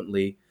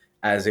frequently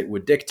as it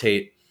would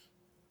dictate,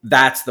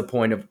 that's the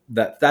point of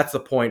that. That's the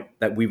point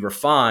that we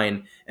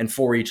refine. And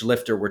for each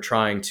lifter, we're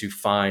trying to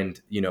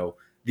find,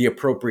 the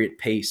appropriate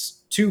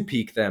pace to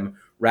peak them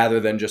rather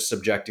than just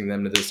subjecting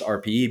them to this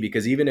RPE.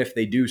 Because even if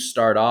they do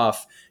start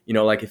off,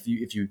 like if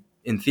you,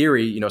 in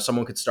theory,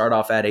 someone could start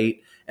off at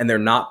 8 and they're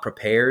not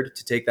prepared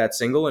to take that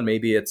single, and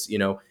maybe it's,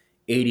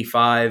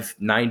 85,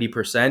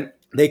 90%,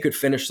 they could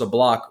finish the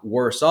block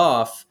worse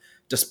off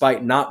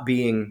despite not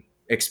being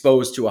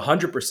exposed to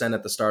 100%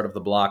 at the start of the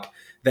block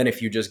than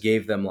if you just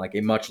gave them like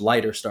a much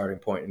lighter starting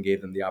point and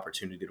gave them the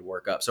opportunity to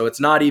work up. So it's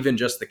not even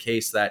just the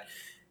case that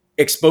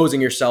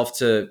exposing yourself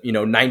to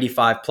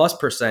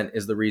 95+%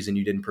 is the reason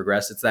you didn't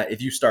progress. It's that if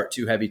you start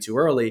too heavy too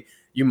early,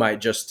 you might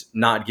just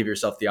not give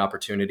yourself the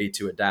opportunity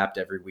to adapt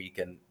every week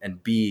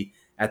and be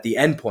at the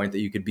end point that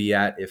you could be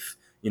at if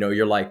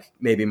you're like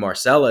maybe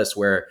Marcellus,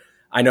 where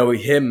I know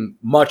him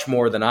much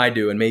more than I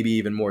do, and maybe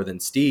even more than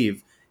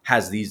Steve,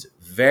 has these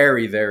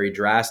very, very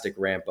drastic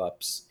ramp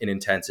ups in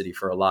intensity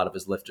for a lot of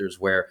his lifters,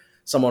 where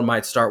someone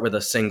might start with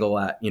a single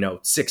at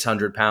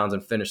 600 pounds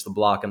and finish the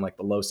block in like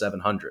the low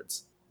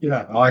 700s.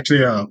 Yeah, I'll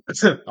actually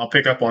I'll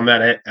pick up on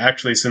that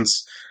actually,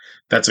 since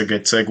that's a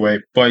good segue.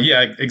 But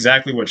yeah,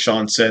 exactly what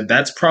Sean said.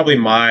 That's probably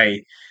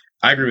I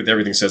agree with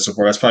everything said so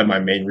far. That's probably my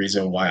main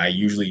reason why I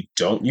usually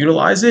don't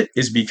utilize it,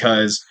 is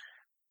because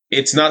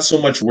it's not so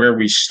much where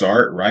we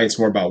start, right? It's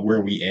more about where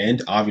we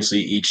end. Obviously,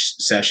 each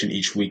session,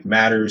 each week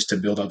matters to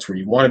build up to where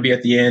you want to be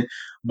at the end.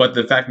 But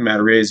the fact of the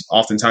matter is,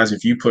 oftentimes,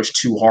 if you push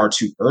too hard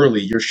too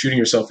early, you're shooting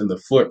yourself in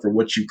the foot for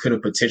what you could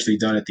have potentially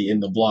done at the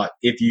end of the block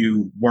if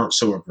you weren't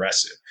so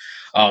aggressive.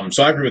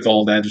 So I agree with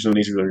all that. There's no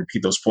need to really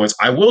repeat those points.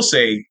 I will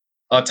say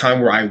a time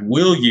where I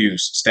will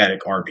use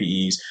static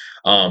RPEs,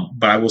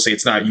 but I will say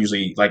it's not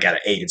usually like at an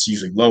 8, it's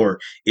usually lower,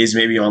 is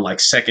maybe on like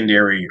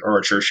secondary or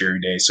a tertiary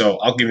day. So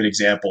I'll give an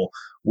example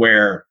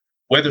where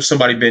whether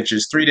somebody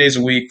benches 3 days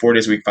a week, 4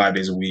 days a week, 5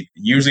 days a week,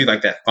 usually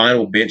like that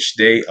final bench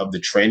day of the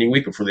training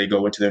week before they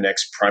go into their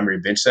next primary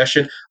bench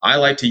session, I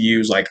like to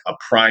use like a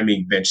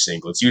priming bench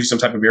single. It's usually some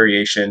type of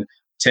variation,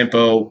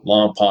 tempo,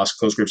 long pause,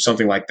 close grip,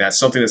 something like that,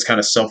 something that's kind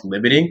of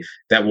self-limiting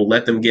that will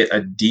let them get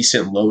a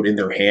decent load in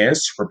their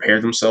hands to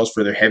prepare themselves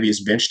for their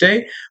heaviest bench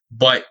day,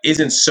 but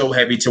isn't so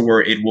heavy to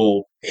where it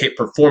will hit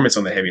performance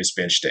on the heaviest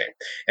bench day.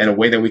 And a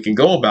way that we can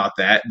go about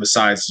that,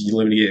 besides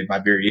limiting it by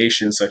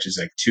variations such as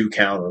like 2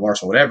 count or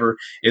Larson, whatever,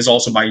 is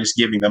also by just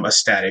giving them a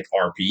static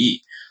RPE.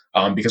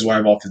 Because what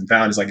I've often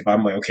found is like, if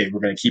I'm like, okay, we're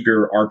going to keep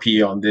your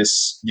RP on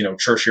this,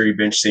 tertiary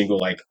bench single,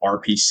 like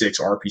RP6,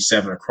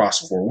 RP7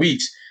 across 4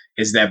 weeks,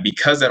 is that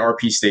because that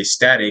RP stays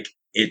static,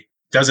 it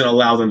doesn't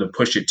allow them to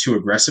push it too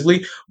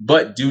aggressively.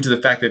 But due to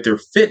the fact that their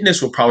fitness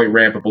will probably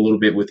ramp up a little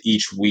bit with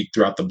each week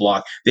throughout the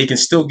block, they can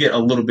still get a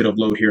little bit of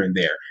load here and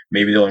there.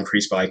 Maybe they'll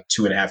increase by like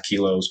 2.5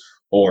 kilos,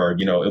 or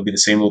it'll be the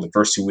same load the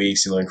first 2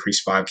 weeks, and they'll increase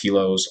 5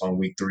 kilos on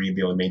week 3 and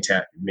be able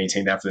to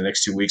maintain that for the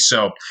next 2 weeks.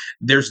 So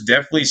there's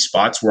definitely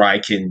spots where I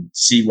can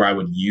see where I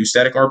would use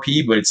static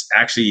RP, but it's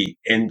actually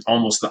in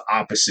almost the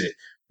opposite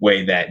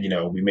way that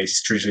we may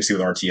traditionally see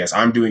with RTS.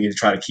 I'm doing it to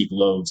try to keep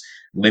loads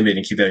limited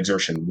and keep that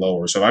exertion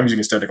lower. So if I'm using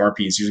a static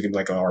RP, it's usually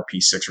like an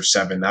RP6 or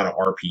 7, not an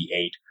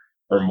RP8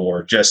 or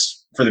more,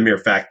 just for the mere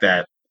fact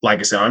that, like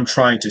I said, I'm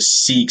trying to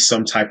seek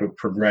some type of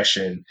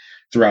progression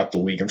throughout the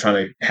week. I'm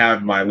trying to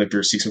have my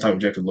lifters seek some type of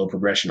objective load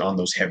progression on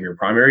those heavier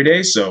primary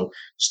days. So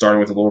starting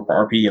with a lower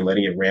RP and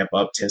letting it ramp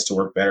up tends to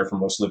work better for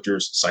most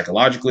lifters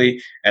psychologically,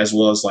 as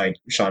well as, like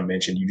Sean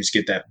mentioned, you just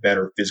get that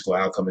better physical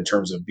outcome in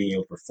terms of being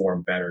able to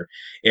perform better.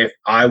 If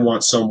I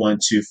want someone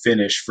to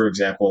finish, for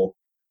example,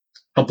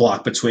 a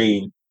block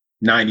between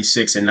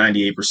 96 and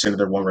 98% of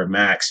their 1 rep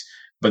max,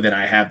 but then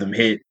I have them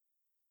hit,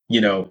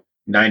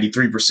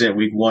 93%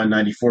 week 1,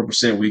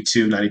 94% week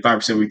 2,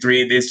 95% week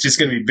 3. It's just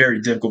going to be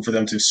very difficult for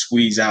them to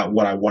squeeze out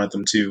what I wanted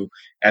them to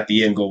at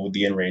the end goal with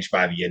the end range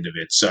by the end of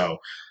it. So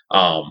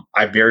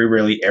I very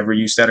rarely ever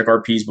use static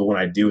RPs, but when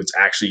I do, it's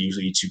actually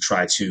usually to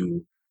try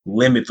to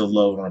limit the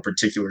load on a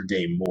particular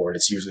day more. And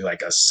it's usually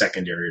like a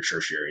secondary or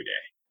tertiary day.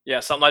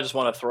 Yeah, something I just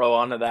want to throw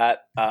onto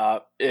that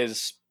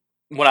is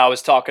when I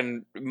was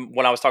talking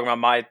about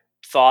my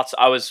thoughts,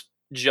 I was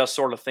just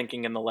sort of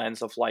thinking in the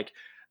lens of like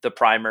the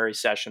primary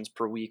sessions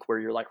per week where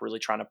you're like really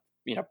trying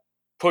to,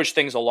 push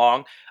things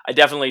along. I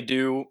definitely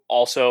do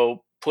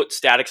also put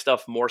static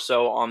stuff more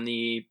so on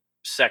the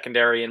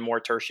secondary and more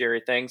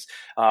tertiary things.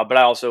 But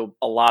I also,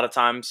 a lot of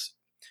times,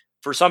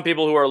 for some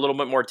people who are a little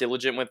bit more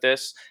diligent with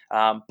this,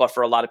 but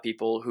for a lot of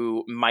people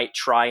who might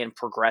try and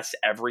progress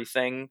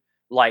everything,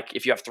 like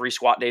if you have 3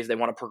 squat days, they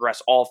want to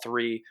progress all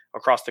 3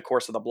 across the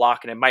course of the block,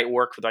 and it might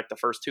work for like the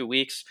first 2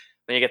 weeks.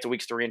 Then you get to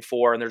weeks 3 and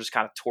 4, and they're just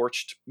kind of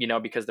torched,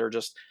 because they're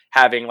just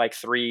having like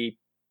 3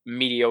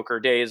 mediocre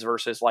days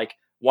versus like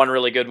one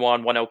really good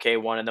one okay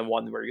one, and then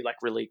one where you like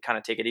really kind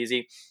of take it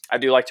easy. I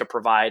do like to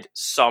provide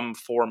some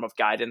form of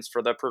guidance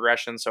for the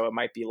progression, so it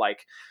might be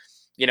like,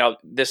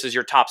 this is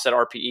your top set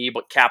RPE,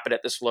 but cap it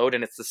at this load,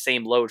 and it's the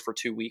same load for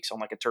 2 weeks on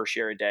like a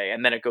tertiary day,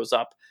 and then it goes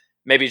up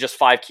maybe just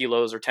 5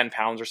 kilos or 10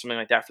 pounds or something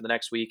like that for the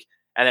next week,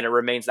 and then it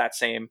remains that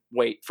same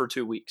weight for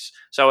 2 weeks.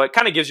 So it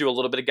kind of gives you a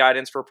little bit of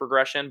guidance for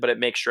progression, but it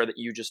makes sure that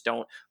you just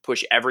don't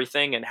push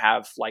everything and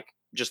have like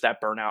just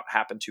that burnout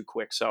happen too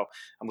quick. So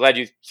I'm glad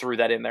you threw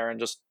that in there and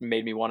just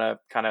made me want to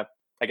kind of,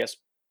 I guess,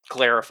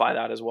 clarify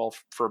that as well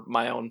for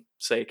my own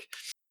sake.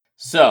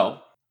 So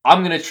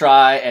I'm going to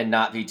try and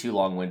not be too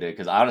long-winded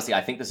because honestly,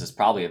 I think this is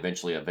probably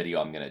eventually a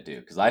video I'm going to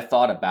do because I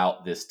thought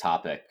about this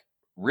topic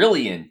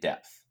really in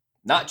depth.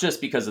 Not just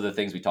because of the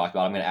things we talked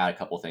about. I'm going to add a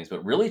couple of things,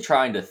 but really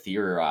trying to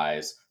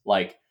theorize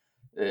like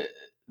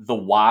the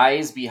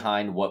whys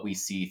behind what we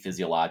see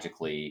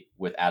physiologically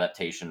with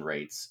adaptation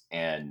rates.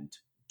 And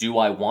do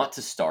I want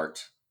to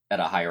start at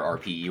a higher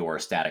RPE or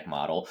a static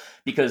model?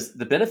 Because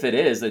the benefit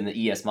is in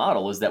the ES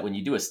model is that when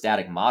you do a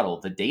static model,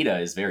 the data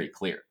is very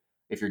clear.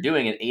 If you're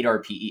doing an 8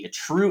 RPE, a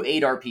true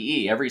 8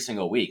 RPE every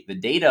single week, the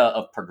data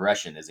of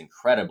progression is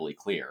incredibly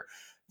clear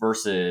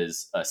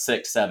versus a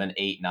 6, 7,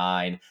 8,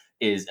 9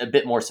 is a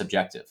bit more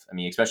subjective. I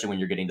mean, especially when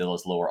you're getting to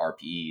those lower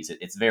RPEs,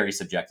 it's very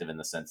subjective in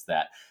the sense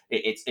that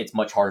it's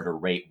much harder to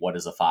rate what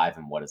is a 5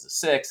 and what is a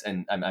 6.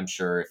 And I'm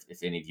sure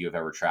if any of you have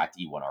ever tracked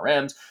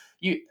E1RMs,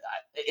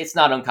 it's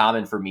not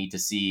uncommon for me to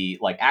see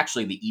like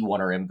actually the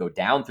E1RM go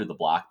down through the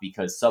block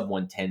because sub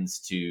 1 tends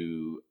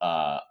to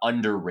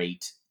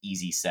underrate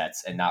easy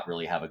sets and not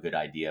really have a good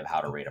idea of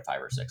how to rate a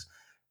 5 or 6.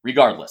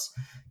 Regardless,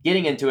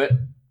 getting into it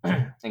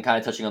and kind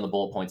of touching on the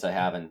bullet points I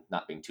have and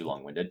not being too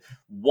long-winded.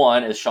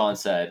 One, as Sean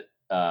said,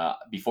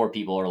 before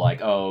people are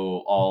like,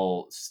 oh,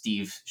 all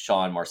Steve,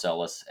 Sean,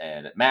 Marcellus,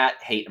 and Matt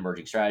hate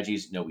emerging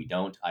strategies. No, we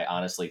don't. I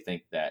honestly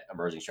think that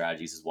emerging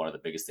strategies is one of the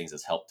biggest things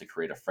that's helped to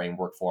create a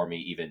framework for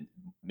me,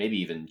 maybe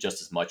even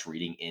just as much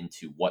reading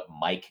into what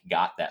Mike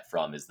got that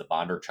from is the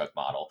Bondarchuk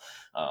model.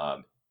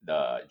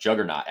 The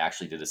Juggernaut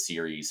actually did a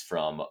series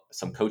from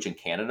some coach in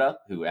Canada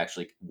who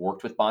actually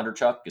worked with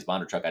Bondarchuk because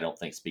Bondarchuk, I don't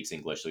think, speaks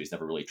English, so he's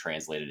never really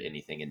translated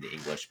anything into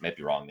English. Might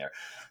be wrong there.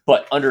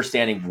 But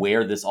understanding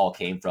where this all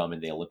came from in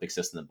the Olympic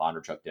system that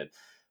Bondarchuk did,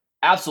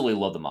 absolutely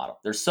love the model.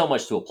 There's so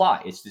much to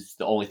apply. It's just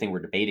the only thing we're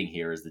debating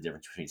here is the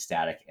difference between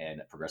static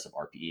and progressive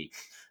RPE.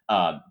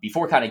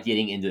 Before kind of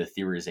getting into the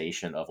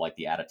theorization of like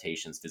the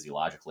adaptations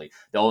physiologically,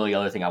 the only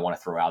other thing I want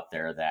to throw out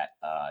there that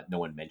no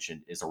one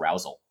mentioned is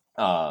arousal.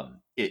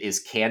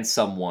 Can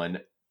someone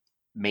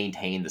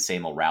maintain the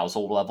same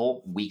arousal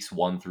level weeks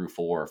 1 through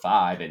 4 or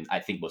 5? And I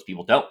think most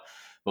people don't.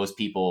 Most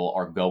people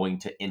are going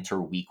to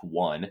enter week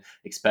 1,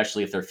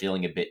 especially if they're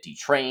feeling a bit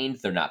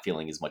detrained. They're not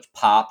feeling as much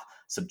pop.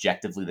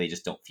 Subjectively, they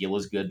just don't feel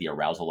as good. The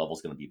arousal level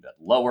is going to be a bit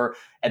lower,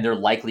 and they're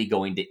likely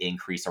going to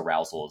increase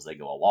arousal as they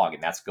go along.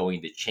 And that's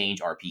going to change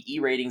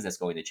RPE ratings. That's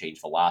going to change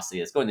velocity.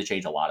 That's going to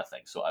change a lot of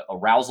things. So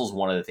arousal is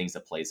one of the things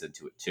that plays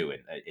into it too. And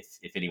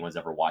if anyone's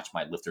ever watched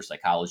my lifter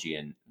psychology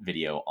and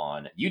video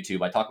on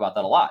YouTube, I talk about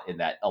that a lot, in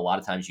that a lot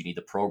of times you need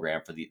to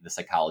program for the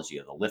psychology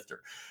of the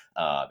lifter.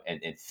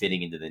 And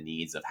fitting into the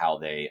needs of how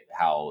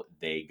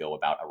they go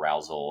about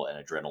arousal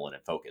and adrenaline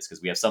and focus.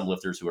 Because we have some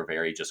lifters who are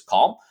very just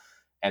calm,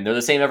 and they're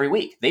the same every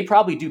week. They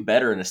probably do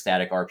better in a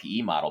static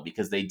RPE model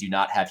because they do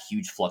not have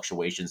huge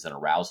fluctuations in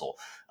arousal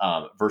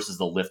versus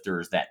the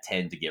lifters that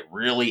tend to get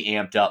really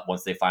amped up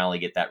once they finally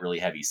get that really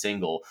heavy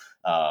single.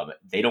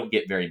 They don't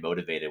get very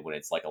motivated when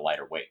it's like a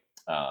lighter weight.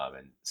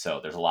 And so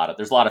there's a lot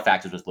of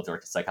factors with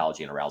lifter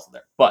psychology and arousal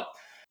there. But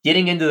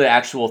getting into the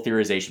actual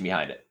theorization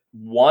behind it.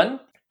 One,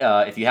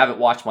 if you haven't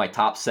watched my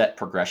top set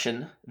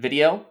progression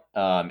video,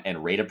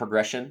 and rate of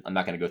progression. I'm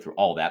not going to go through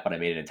all that, but I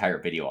made an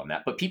entire video on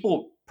that. But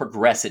people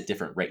progress at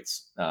different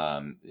rates.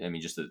 I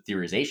mean, just the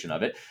theorization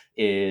of it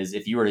is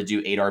if you were to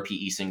do 8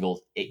 RPE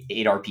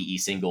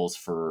singles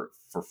for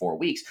 4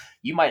 weeks,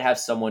 you might have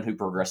someone who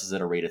progresses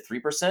at a rate of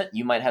 3%.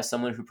 You might have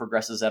someone who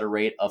progresses at a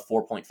rate of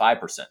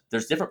 4.5%.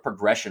 There's different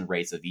progression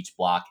rates of each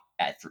block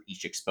for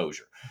each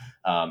exposure.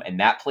 And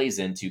that plays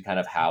into kind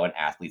of how an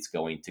athlete's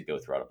going to go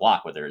throughout a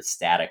block, whether it's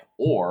static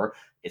or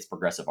it's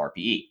progressive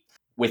RPE.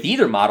 With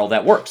either model,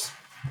 that works.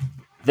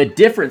 The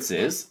difference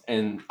is,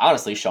 and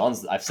honestly,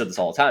 I've said this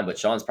all the time, but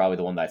Sean's probably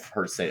the one that I've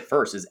heard say it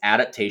first, is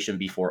adaptation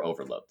before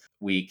overload.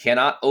 We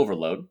cannot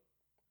overload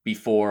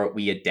before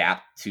we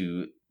adapt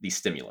to the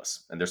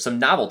stimulus. And there's some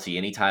novelty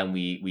anytime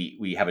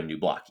we have a new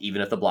block.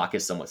 Even if the block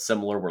is somewhat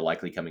similar, we're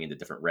likely coming into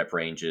different rep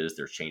ranges.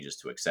 There's changes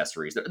to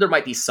accessories. There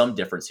might be some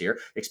difference here,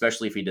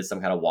 especially if we did some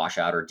kind of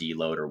washout or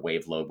deload or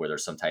wave load where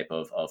there's some type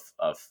of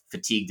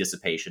fatigue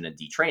dissipation and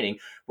detraining.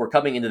 We're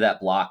coming into that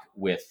block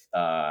with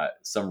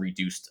some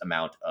reduced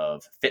amount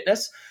of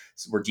fitness.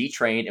 So we're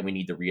detrained and we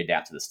need to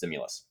readapt to the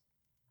stimulus.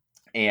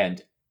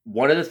 And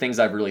one of the things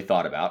I've really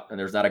thought about, and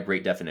there's not a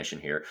great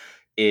definition here,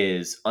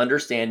 is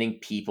understanding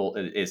people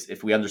is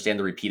if we understand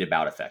the repeat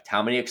about effect.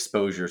 How many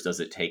exposures does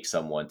it take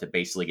someone to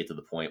basically get to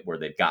the point where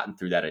they've gotten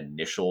through that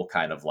initial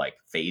kind of like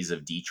phase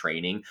of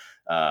detraining?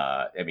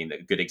 I mean,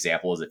 a good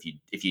example is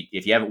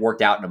if you haven't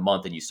worked out in a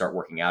month and you start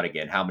working out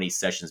again, how many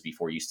sessions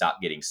before you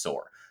stop getting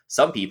sore?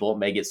 Some people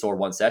may get sore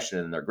one session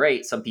and they're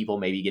great. Some people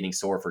may be getting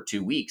sore for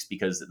 2 weeks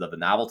because of the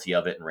novelty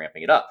of it and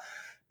ramping it up.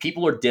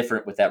 People are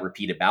different with that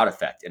repeat about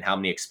effect and how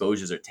many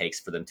exposures it takes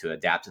for them to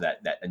adapt to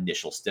that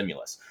initial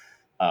stimulus.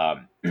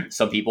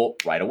 Some people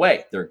right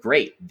away, they're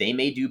great. They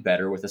may do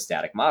better with a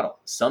static model.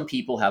 Some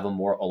people have a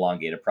more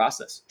elongated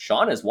process.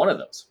 Sean is one of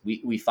those.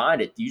 We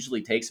find it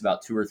usually takes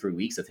about 2 or 3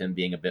 weeks of him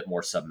being a bit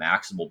more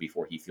submaximal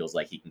before he feels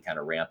like he can kind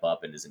of ramp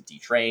up and isn't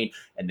detrained.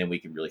 And then we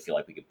can really feel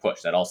like we can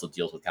push. That also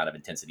deals with kind of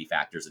intensity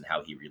factors and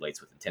how he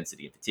relates with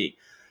intensity and fatigue.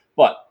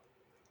 But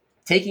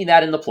taking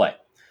that into play,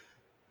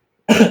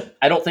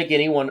 I don't think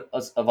anyone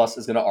of us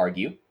is going to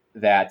argue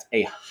that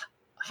a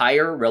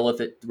higher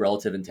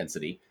relative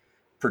intensity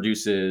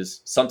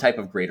produces some type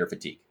of greater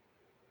fatigue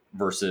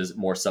versus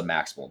more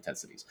submaximal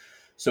intensities.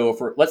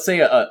 So let's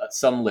say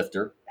some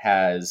lifter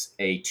has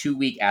a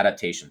 2-week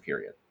adaptation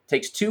period. It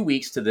takes 2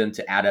 weeks to them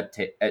to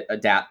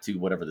adapt to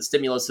whatever the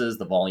stimulus is,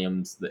 the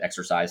volumes, the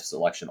exercise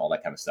selection, all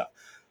that kind of stuff.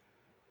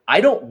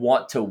 I don't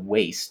want to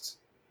waste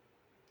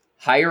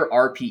higher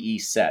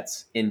RPE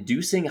sets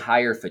inducing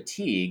higher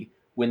fatigue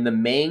when the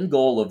main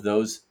goal of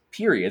those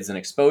periods and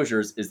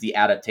exposures is the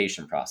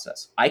adaptation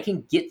process. I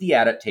can get the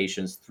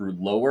adaptations through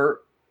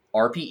lower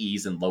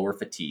RPEs and lower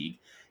fatigue,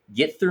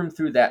 get them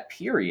through that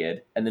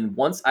period, and then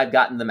once I've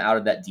gotten them out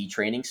of that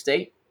detraining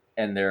state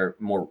and their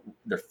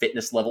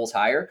fitness levels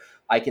higher,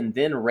 I can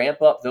then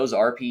ramp up those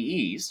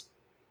RPEs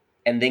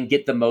and then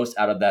get the most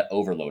out of that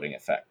overloading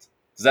effect.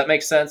 Does that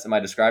make sense? Am I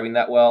describing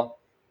that well?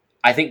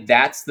 I think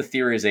that's the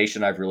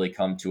theorization I've really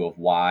come to of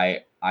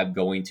why I'm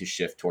going to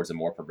shift towards a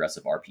more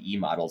progressive RPE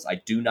models.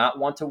 I do not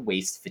want to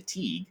waste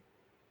fatigue,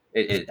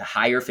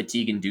 higher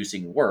fatigue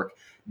inducing work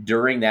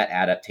during that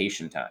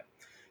adaptation time.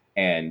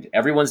 And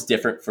everyone's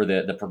different for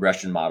the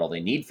progression model they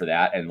need for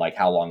that and like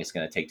how long it's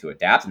going to take to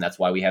adapt. And that's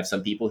why we have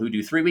some people who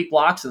do 3-week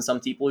blocks and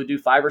some people who do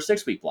 5 or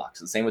 6 week blocks.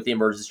 The same with the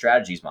emergent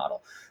strategies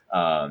model.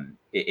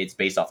 It's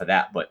based off of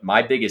that. But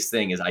my biggest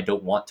thing is I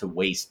don't want to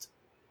waste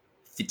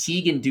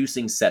fatigue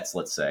inducing sets,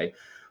 let's say,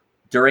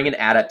 during an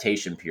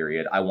adaptation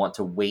period. I want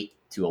to wait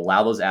to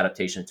allow those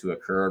adaptations to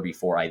occur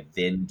before I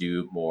then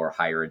do more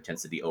higher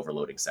intensity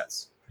overloading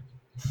sets.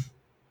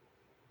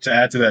 To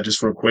add to that,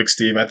 just real quick,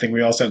 Steve, I think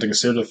we also have to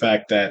consider the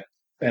fact that,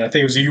 and I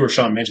think it was you or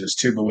Sean mentioned this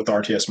too, but with the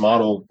RTS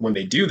model, when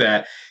they do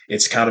that,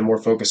 it's kind of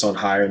more focused on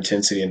higher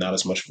intensity and not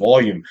as much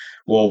volume.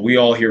 Well, we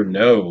all here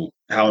know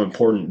how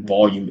important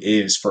volume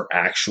is for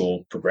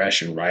actual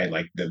progression, right?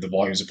 Like the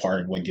volume is a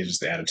part of what gives us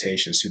the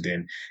adaptations to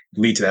then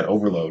lead to that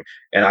overload.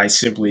 And I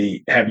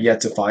simply have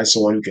yet to find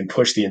someone who can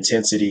push the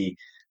intensity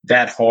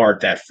that hard,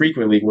 that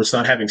frequently, where it's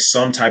not having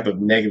some type of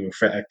negative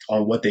effect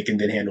on what they can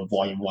then handle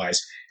volume wise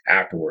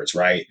afterwards,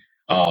 right?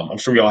 I'm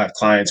sure we all have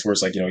clients where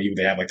it's like, even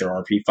they have like their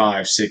RP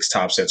 5, 6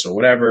 top sets or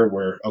whatever,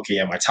 where, okay,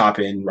 yeah, my top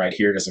end right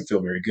here doesn't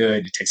feel very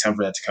good. It takes time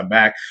for that to come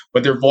back,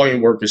 but their volume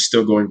work is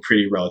still going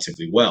pretty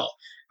relatively well.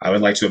 I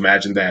would like to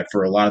imagine that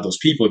for a lot of those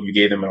people, if you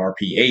gave them an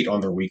RP 8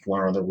 on their week 1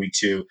 or on their week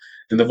 2,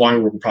 then the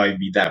volume work would probably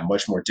be that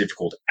much more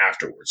difficult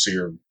afterwards. So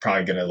you're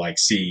probably going to like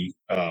see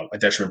a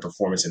detriment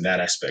performance in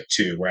that aspect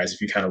too. Whereas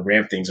if you kind of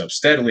ramp things up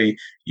steadily,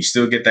 you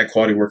still get that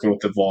quality working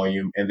with the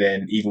volume. And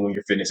then even when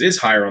your fitness is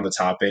higher on the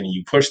top end and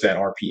you push that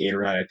RP 8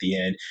 around at the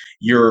end,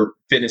 your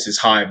fitness is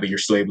high, but you're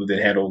still able to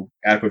then handle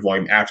adequate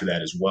volume after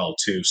that as well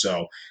too.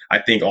 So I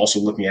think also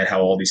looking at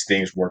how all these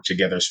things work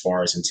together as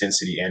far as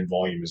intensity and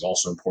volume is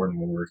also important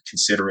when we're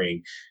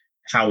considering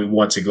how we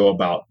want to go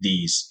about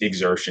these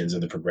exertions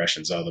and the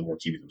progressions of them or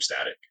keeping them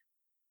static.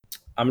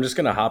 I'm just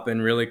going to hop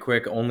in really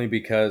quick only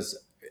because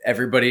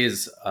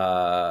everybody's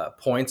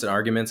points and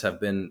arguments have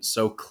been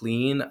so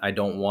clean. I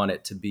don't want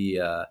it to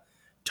be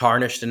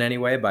tarnished in any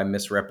way by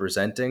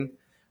misrepresenting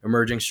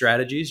emerging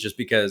strategies, just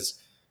because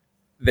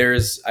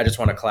I just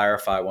want to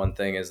clarify one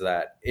thing, is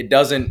that it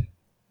doesn't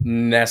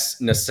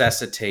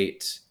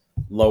necessitate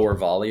lower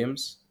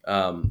volumes.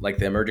 Like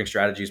the emerging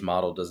strategies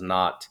model does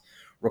not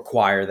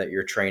require that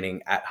you're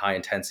training at high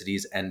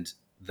intensities and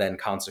then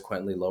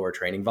consequently lower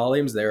training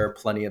volumes. There are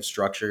plenty of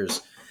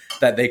structures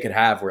that they could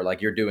have where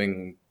like you're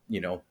doing,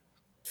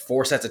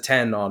 4 sets of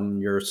 10 on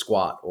your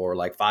squat, or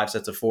like 5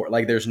 sets of 4.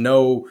 Like there's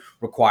no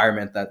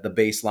requirement that the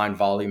baseline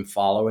volume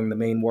following the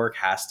main work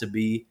has to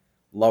be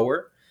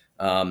lower.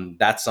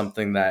 That's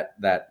something that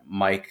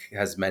Mike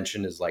has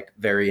mentioned is like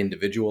very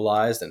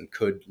individualized and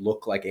could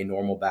look like a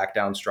normal back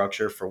down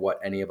structure for what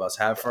any of us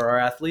have for our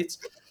athletes.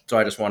 So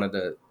I just wanted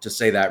to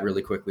say that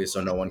really quickly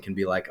so no one can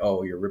be like,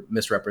 oh, you're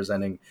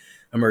misrepresenting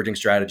emerging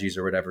strategies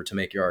or whatever to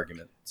make your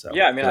argument. So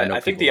yeah, I mean, I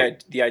think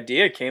the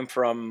idea came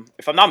from,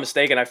 if I'm not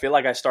mistaken, I feel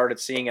like I started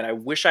seeing it. I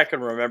wish I could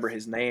remember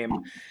his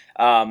name.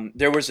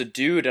 There was a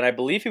dude, and I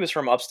believe he was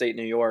from upstate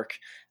New York.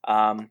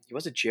 He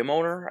was a gym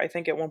owner, I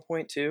think, at one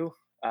point too.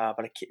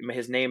 But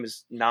his name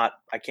is not,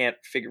 I can't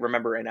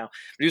remember right now.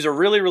 But he was a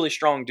really, really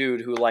strong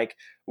dude who like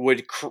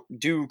would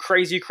do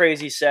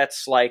crazy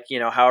sets, like,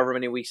 however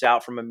many weeks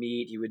out from a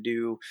meet. He would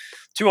do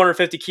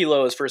 250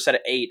 kilos for a set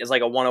of 8 as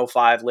like a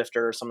 105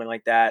 lifter or something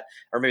like that,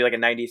 or maybe like a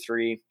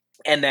 93.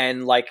 And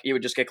then like he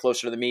would just get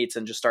closer to the meets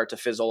and just start to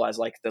fizzle as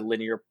like the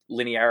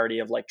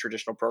linearity of like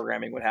traditional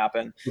programming would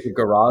happen.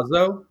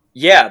 Garrazzo?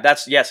 Yeah,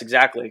 yes,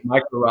 exactly.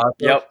 Mike Garrazzo?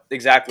 Yep,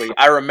 exactly.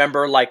 I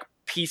remember like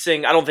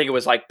piecing, I don't think it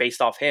was like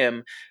based off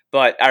him,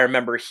 but I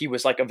remember he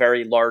was like a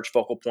very large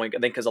focal point. I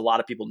think because a lot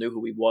of people knew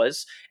who he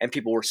was and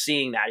people were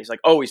seeing that. He's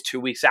like, oh, he's 2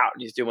 weeks out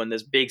and he's doing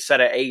this big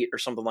set of 8 or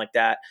something like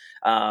that.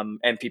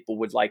 And people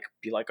would like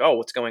be like, oh,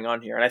 what's going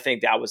on here? And I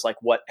think that was like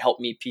what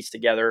helped me piece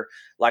together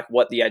like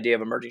what the idea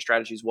of emerging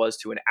strategies was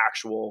to an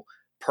actual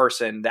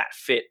person that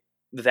fit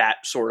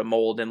that sort of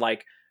mold and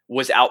like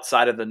was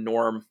outside of the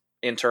norm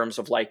in terms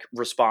of like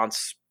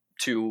response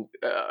to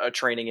a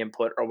training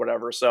input or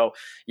whatever. So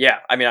yeah,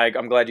 I mean,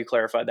 I'm glad you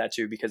clarified that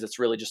too, because it's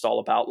really just all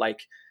about like,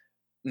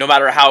 no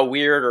matter how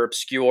weird or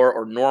obscure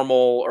or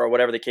normal or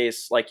whatever the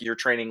case, like your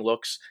training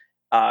looks,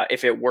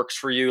 if it works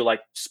for you,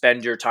 like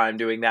spend your time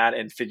doing that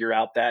and figure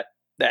out that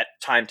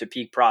time to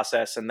peak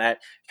process and that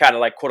kind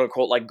of like quote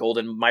unquote like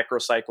golden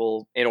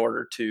microcycle in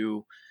order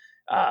to,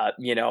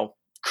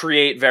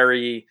 create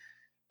very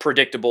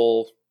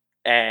predictable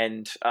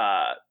and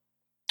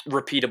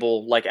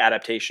repeatable like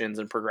adaptations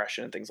and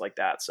progression and things like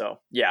that. So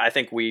yeah, I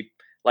think we,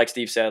 like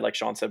Steve said, like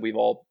Sean said, we've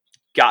all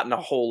gotten a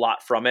whole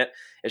lot from it.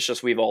 It's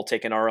just we've all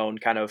taken our own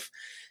kind of,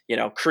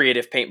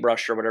 creative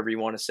paintbrush or whatever you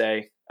want to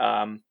say,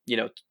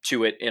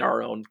 to it in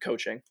our own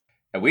coaching.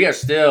 And we are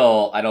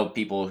still, I know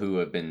people who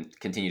have been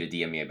continue to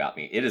DM me about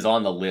me. It is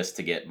on the list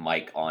to get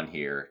Mike on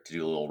here to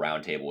do a little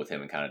roundtable with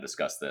him and kind of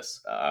discuss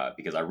this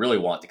because I really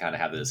want to kind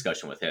of have the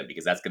discussion with him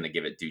because that's going to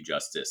give it due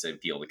justice and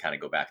be able to kind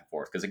of go back and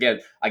forth. Because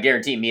again, I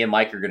guarantee me and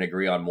Mike are going to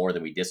agree on more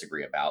than we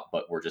disagree about,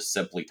 but we're just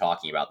simply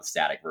talking about the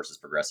static versus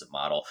progressive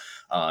model.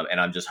 And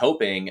I'm just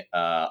hoping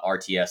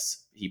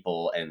RTS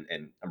people and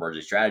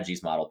emerging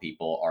strategies model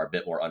people are a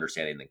bit more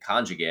understanding than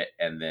conjugate,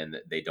 and then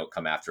they don't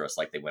come after us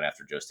like they went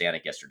after Joe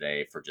Stanek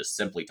yesterday for just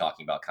simply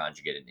talking about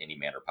conjugate in any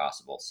manner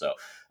possible. So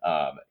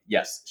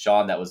yes,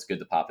 Sean, that was good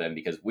to pop in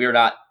because we're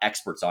not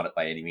experts on it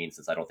by any means,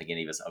 since I don't think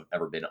any of us have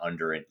ever been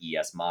under an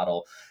ES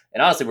model.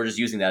 And honestly, we're just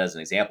using that as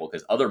an example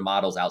because other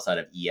models outside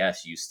of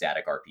ES use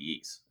static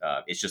RPEs.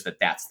 It's just that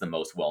that's the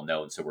most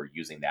well-known. So we're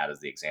using that as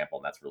the example.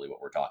 And that's really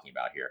what we're talking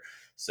about here.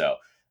 So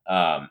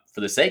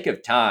for the sake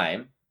of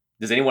time,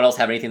 does anyone else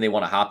have anything they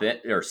want to hop in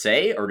or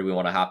say, or do we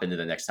want to hop into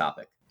the next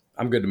topic?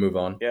 I'm good to move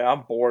on. Yeah,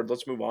 I'm bored.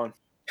 Let's move on.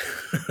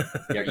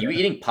 Are you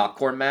eating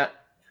popcorn, Matt?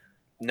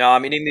 No,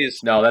 I'm eating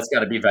these. No, that's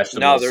got to be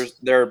vegetables.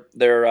 No,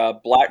 they're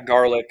black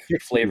garlic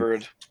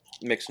flavored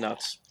mixed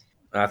nuts.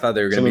 I thought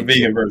they were going So to the be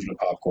vegan version of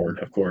popcorn,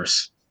 of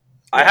course.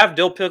 I have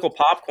dill pickle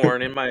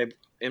popcorn in my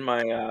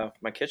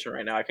my kitchen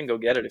right now. I can go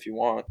get it if you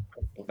want.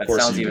 That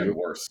course sounds you even do.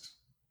 worse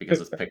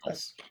because it's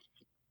pickles.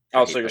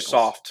 Oh, I so hate you're pickles.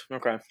 soft.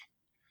 Okay.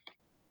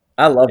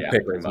 I love Yeah,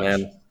 pickles, pretty much.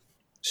 man.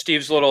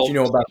 Steve's little. Do you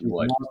know about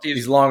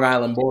these Long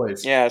Island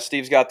boys? Yeah,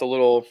 Steve's got the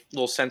little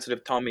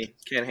sensitive tummy.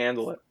 Can't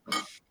handle it.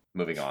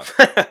 Moving on.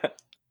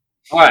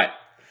 All right.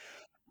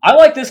 I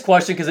like this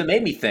question because it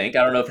made me think.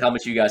 I don't know how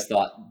much you guys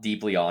thought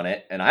deeply on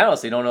it, and I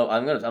honestly don't know.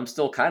 I'm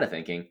still kind of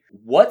thinking.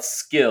 What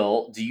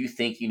skill do you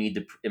think you need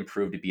to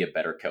improve to be a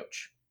better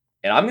coach?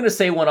 And I'm going to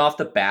say one off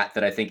the bat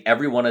that I think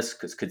everyone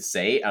could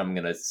say. I'm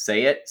going to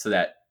say it so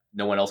that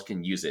no one else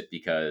can use it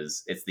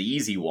because it's the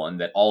easy one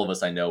that all of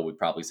us I know would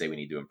probably say we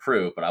need to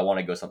improve. But I want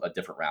to go a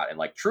different route and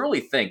like truly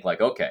think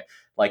like, okay,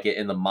 like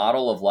in the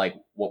model of like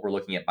what we're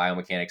looking at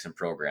biomechanics and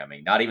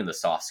programming, not even the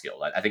soft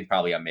skills. I think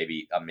probably I'm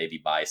maybe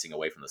biasing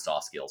away from the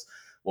soft skills,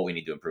 what we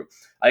need to improve.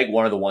 I think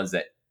one of the ones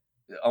that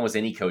almost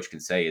any coach can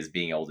say is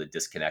being able to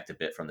disconnect a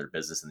bit from their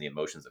business and the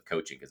emotions of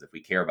coaching. Because if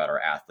we care about our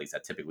athletes,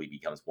 that typically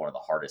becomes one of the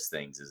hardest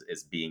things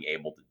is being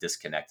able to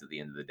disconnect at the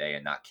end of the day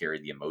and not carry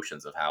the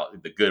emotions of how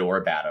the good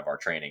or bad of our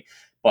training.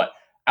 But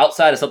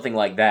outside of something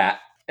like that,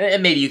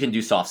 and maybe you can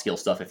do soft skill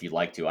stuff if you'd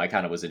like to. I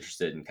kind of was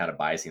interested in kind of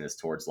biasing this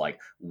towards like,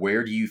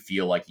 where do you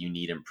feel like you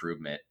need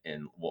improvement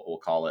in what we'll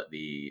call it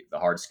the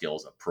hard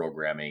skills of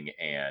programming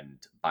and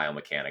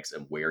biomechanics,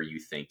 and where you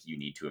think you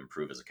need to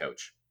improve as a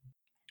coach?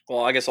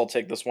 Well, I guess I'll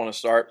take this one to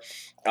start.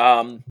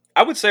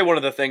 I would say one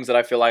of the things that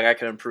I feel like I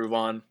can improve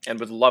on and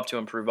would love to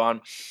improve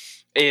on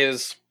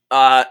is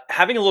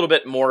having a little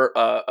bit more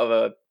of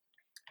a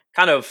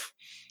kind of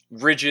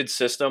rigid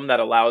system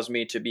that allows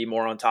me to be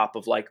more on top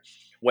of like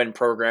when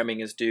programming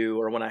is due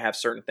or when I have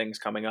certain things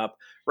coming up.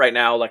 Right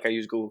now, like I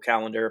use Google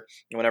Calendar,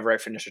 and whenever I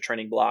finish a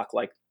training block,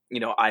 like,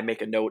 I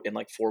make a note in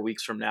like 4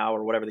 weeks from now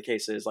or whatever the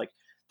case is, like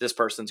this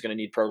person's going to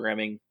need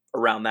programming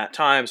around that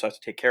time, so I have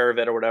to take care of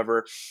it or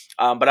whatever.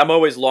 But I'm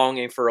always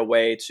longing for a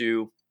way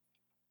to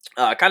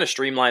kind of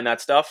streamline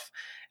that stuff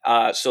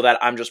so that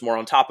I'm just more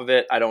on top of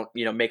it. I don't,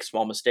 make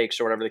small mistakes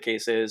or whatever the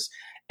case is,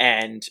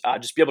 and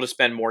just be able to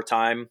spend more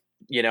time,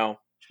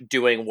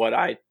 doing what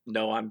I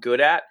know I'm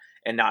good at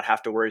and not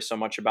have to worry so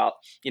much about,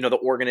 the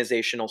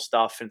organizational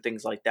stuff and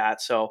things like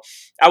that. So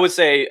I would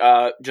say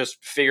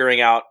just figuring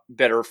out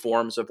better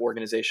forms of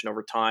organization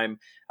over time.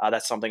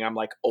 That's something I'm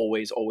like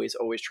always, always,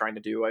 always trying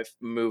to do. I've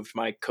moved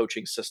my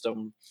coaching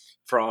system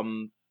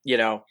from,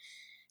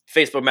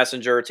 Facebook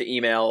Messenger to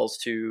emails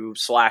to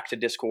Slack to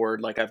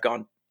Discord. Like I've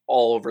gone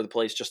all over the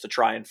place just to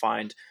try and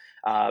find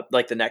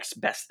like the next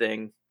best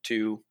thing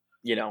to,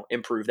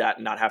 improve that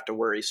and not have to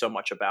worry so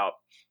much about,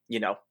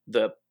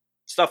 the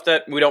stuff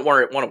that we don't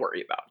want to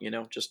worry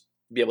about, just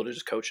be able to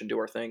just coach and do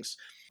our things.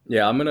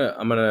 Yeah, I'm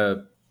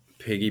gonna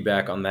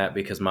piggyback on that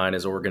because mine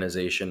is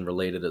organization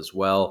related as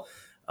well,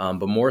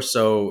 but more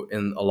so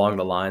in along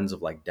the lines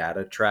of like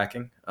data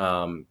tracking.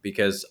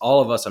 Because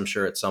all of us, I'm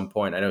sure, at some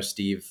point, I know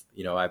Steve.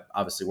 I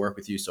obviously work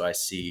with you, so I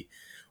see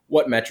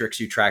what metrics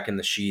you track in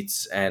the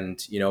sheets,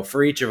 and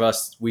for each of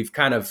us, we've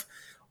kind of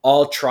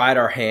all tried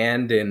our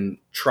hand in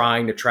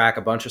trying to track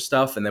a bunch of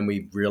stuff, and then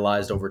we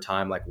realized over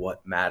time like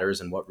what matters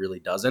and what really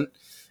doesn't.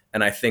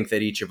 And I think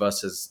that each of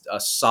us has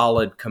a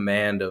solid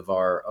command of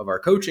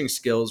our coaching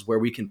skills where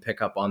we can pick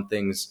up on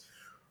things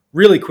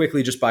really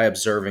quickly just by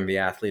observing the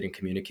athlete and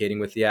communicating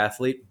with the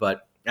athlete.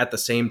 But at the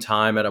same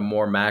time, at a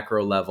more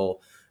macro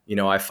level,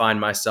 I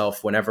find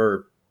myself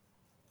whenever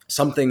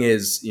something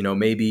is,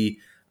 maybe,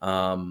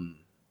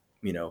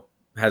 you know,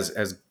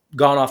 has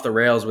gone off the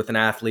rails with an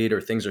athlete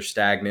or things are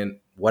stagnant,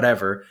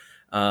 whatever,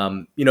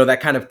 that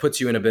kind of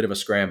puts you in a bit of a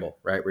scramble,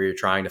 right? Where you're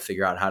trying to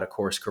figure out how to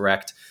course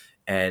correct.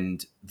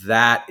 And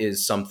that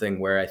is something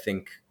where I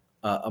think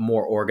a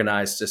more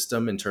organized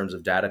system in terms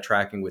of data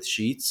tracking with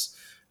sheets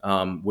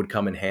would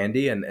come in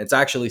handy. And it's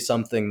actually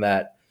something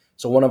that,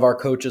 so one of our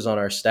coaches on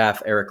our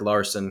staff, Eric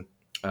Larson,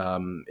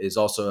 is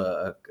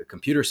also a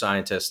computer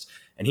scientist,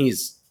 and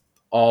he's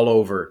all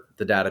over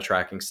the data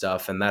tracking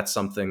stuff. And that's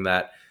something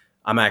that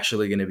I'm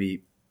actually going to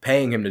be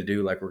paying him to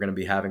do. Like, we're going to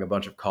be having a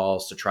bunch of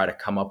calls to try to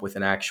come up with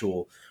an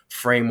actual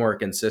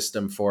framework and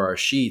system for our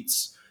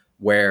sheets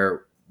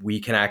where we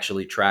can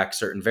actually track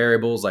certain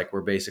variables. Like,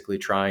 we're basically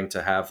trying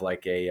to have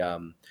like a,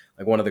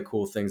 like one of the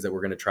cool things that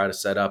we're going to try to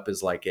set up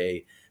is like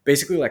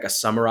basically like a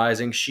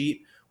summarizing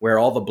sheet where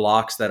all the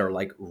blocks that are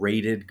like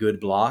rated good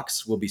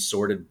blocks will be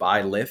sorted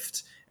by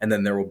lift. And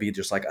then there will be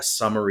just like a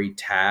summary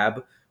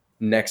tab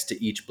next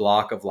to each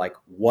block of like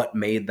what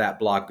made that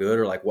block good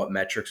or like what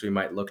metrics we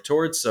might look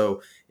towards.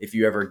 So if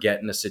you ever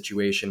get in a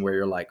situation where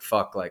you're like,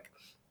 fuck, like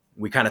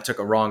we kind of took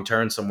a wrong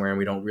turn somewhere and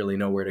we don't really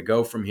know where to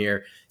go from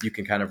here, you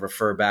can kind of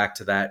refer back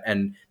to that.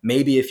 And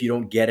maybe if you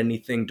don't get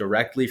anything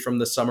directly from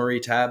the summary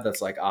tab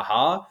that's like,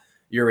 aha,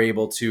 you're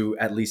able to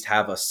at least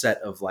have a set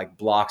of like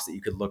blocks that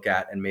you could look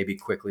at and maybe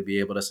quickly be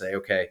able to say,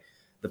 okay,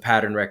 the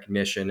pattern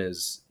recognition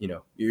is,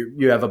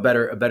 you have a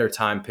better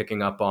time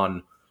picking up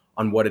on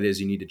what it is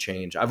you need to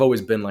change. I've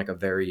always been like a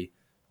very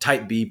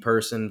type B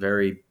person,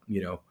 very,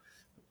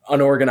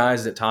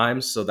 unorganized at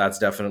times. So that's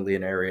definitely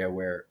an area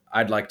where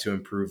I'd like to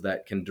improve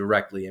that can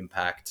directly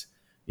impact,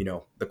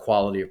 the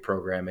quality of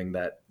programming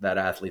that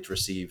athletes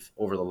receive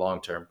over the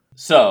long term.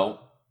 So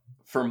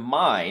for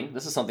mine,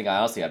 this is something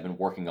honestly I've been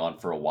working on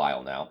for a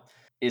while now,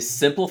 is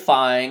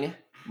simplifying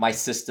my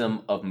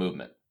system of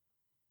movement.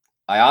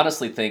 I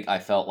honestly think I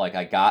felt like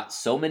I got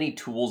so many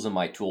tools in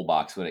my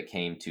toolbox when it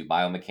came to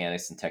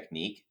biomechanics and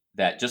technique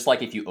that just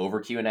like if you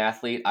overcue an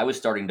athlete, I was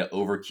starting to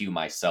overcue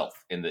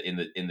myself in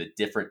the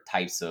different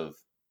types of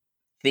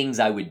things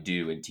I would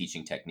do in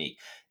teaching technique.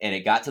 And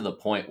it got to the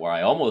point where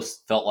I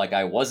almost felt like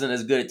I wasn't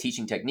as good at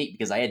teaching technique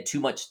because I had too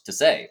much to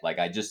say. Like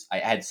I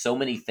had so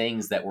many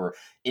things that were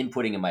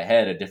inputting in my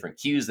head of different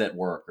cues that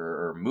work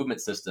or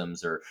movement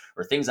systems or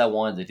things I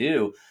wanted to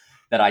do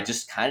that I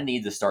just kind of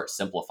need to start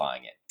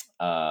simplifying it.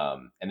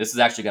 And this is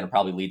actually going to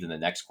probably lead to the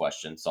next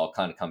question. So I'll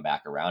kind of come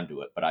back around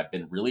to it, but I've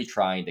been really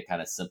trying to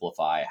kind of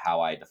simplify how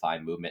I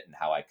define movement and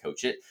how I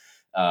coach it,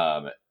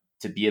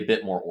 to be a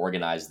bit more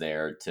organized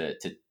there, to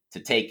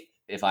take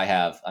if I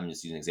have, I'm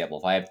just using an example,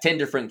 if I have 10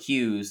 different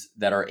cues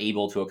that are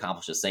able to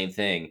accomplish the same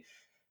thing,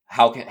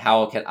 how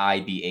can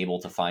I be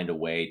able to find a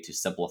way to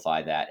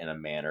simplify that in a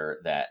manner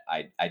that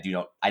I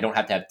don't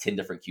have to have 10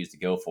 different cues to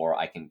go for.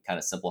 I can kind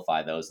of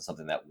simplify those in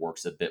something that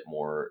works a bit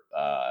more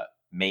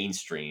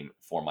mainstream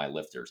for my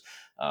lifters,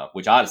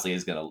 which obviously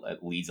is going to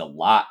leads a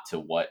lot to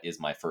what is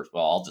my first.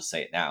 Well, I'll just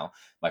say it now.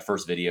 My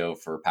first video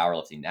for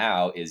powerlifting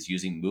now is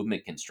using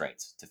movement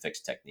constraints to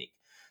fix technique.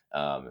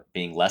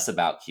 Being less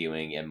about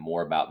cueing and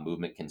more about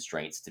movement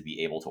constraints to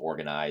be able to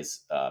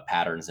organize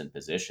patterns and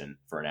position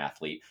for an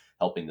athlete,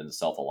 helping them to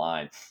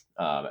self-align.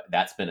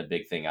 That's been a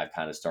big thing I've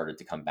kind of started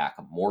to come back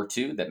more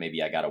to that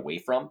maybe I got away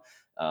from.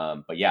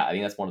 But yeah, I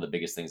think that's one of the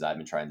biggest things I've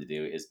been trying to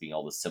do is being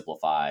able to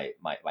simplify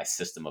my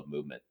system of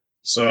movement.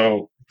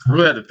 So I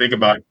really had to think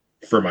about it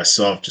for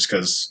myself, just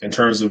because in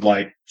terms of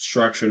like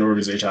structure and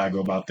organization, how I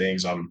go about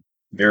things, I'm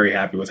very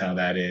happy with how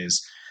that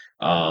is.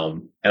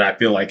 And I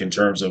feel like in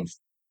terms of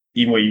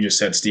even what you just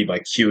said, Steve,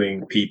 like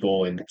queuing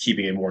people and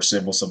keeping it more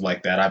simple, stuff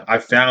like that,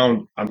 I've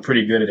found I'm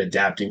pretty good at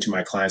adapting to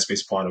my clients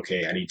based upon,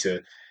 okay, I need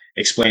to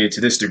explain it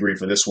to this degree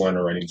for this one,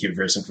 or I need to keep it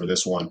very simple for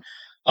this one.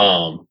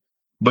 Um,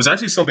 but it's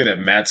actually something that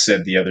Matt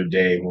said the other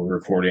day when we were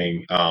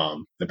recording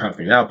the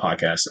Powerlifting Now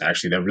podcast,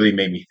 actually, that really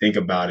made me think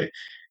about it.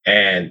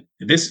 And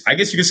this, I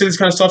guess you could say this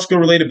kind of soft skill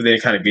related, but then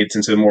it kind of gets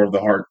into more of the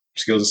hard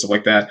skills and stuff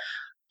like that.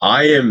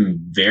 I am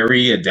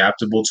very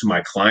adaptable to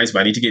my clients, but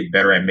I need to get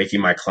better at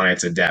making my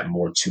clients adapt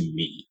more to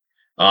me.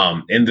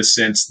 In the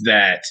sense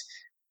that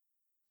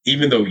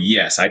even though,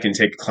 yes, I can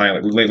take a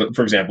client,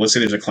 for example, let's say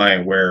there's a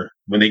client where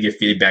when they give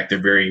feedback,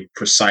 they're very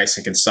precise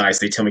and concise.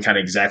 They tell me kind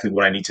of exactly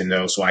what I need to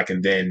know so I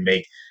can then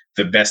make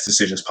the best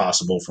decisions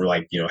possible for,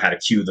 like, how to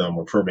cue them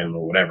or program them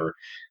or whatever.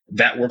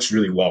 That works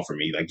really well for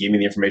me. Like, give me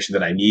the information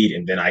that I need,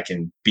 and then I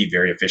can be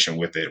very efficient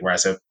with it.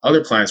 Whereas I have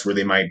other clients where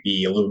they might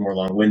be a little bit more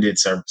long-winded,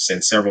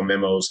 send several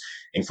memos,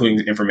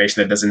 including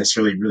information that doesn't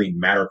necessarily really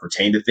matter or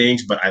pertain to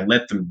things, but I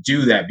let them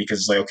do that because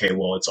it's like, okay,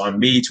 well, it's on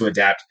me to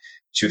adapt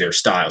to their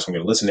style. So I'm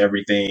going to listen to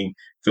everything,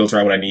 filter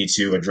out what I need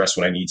to, address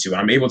what I need to.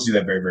 And I'm able to do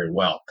that very, very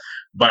well.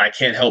 But I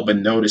can't help but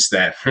notice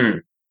that,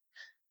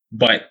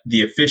 but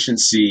the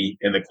efficiency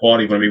and the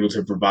quality of what I'm able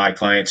to provide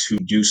clients who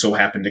do so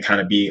happen to kind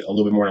of be a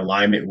little bit more in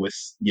alignment with,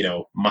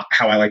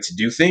 how I like to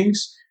do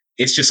things,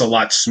 it's just a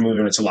lot smoother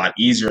and it's a lot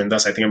easier. And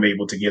thus, I think I'm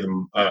able to give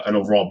them an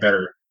overall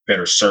better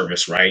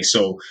service, right?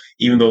 So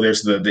even though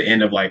there's the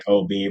end of like,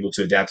 oh, being able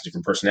to adapt to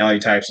different personality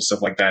types and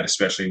stuff like that,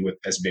 especially with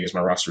as big as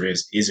my roster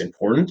is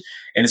important.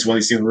 And it's one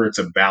of these things where it's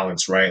a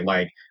balance, right?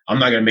 Like, I'm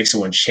not going to make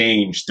someone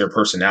change their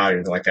personality or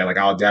anything like that. Like,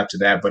 I'll adapt to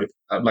that. But if,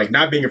 like,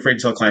 not being afraid to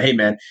tell a client, hey,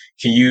 man,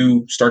 can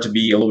you start to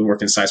be a little bit more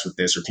concise with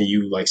this? Or can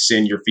you like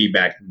send your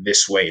feedback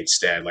this way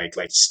instead? Like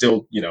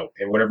still,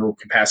 in whatever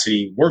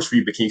capacity works for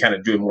you, but can you kind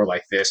of do it more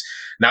like this?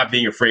 Not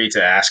being afraid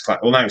to ask,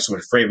 well, not even so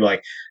much afraid, but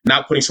like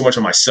not putting so much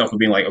on myself and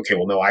being like, okay,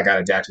 well, no, I got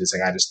to adapt to this.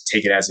 Like, I just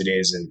take it as it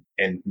is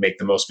and make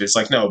the most of it. It's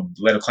like, no,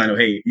 let a client know,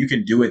 hey, you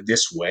can do it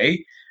this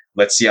way.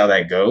 Let's see how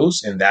that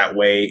goes. And that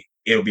way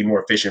it'll be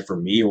more efficient for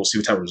me. We'll see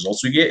what type of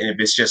results we get. And if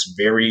it's just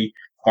very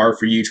hard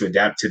for you to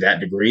adapt to that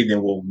degree,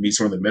 then we'll meet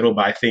somewhere in the middle.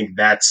 But I think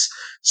that's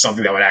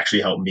something that would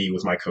actually help me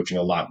with my coaching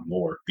a lot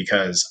more,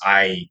 because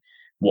I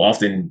will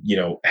often,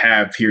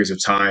 have periods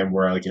of time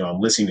where, like, I'm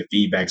listening to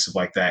feedback, stuff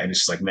like that. And it's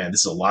just like, man,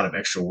 this is a lot of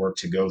extra work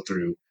to go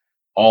through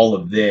all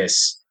of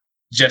this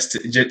just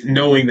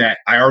knowing that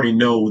I already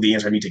know the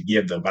answer I need to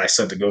give them, but I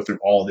still have to go through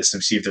all this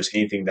to see if there's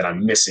anything that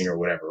I'm missing or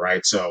whatever.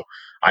 Right. So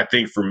I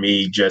think for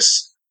me,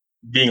 just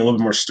being a little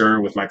bit more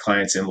stern with my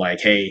clients and like,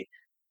 hey,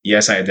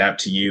 yes, I adapt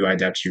to you, I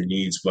adapt to your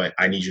needs, but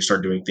I need you to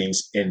start doing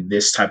things in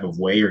this type of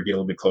way or get a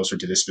little bit closer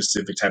to this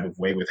specific type of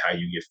way with how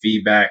you give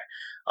feedback.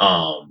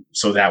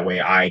 So that way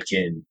I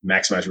can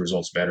maximize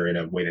results better in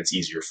a way that's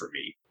easier for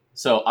me.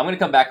 So I'm going to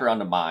come back around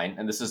to mine,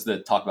 and this is the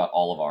talk about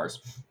all of ours,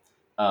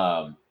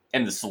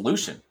 and the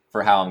solution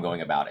for how I'm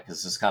going about it,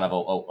 because this is kind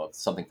of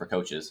something for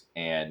coaches,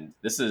 and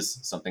this is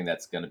something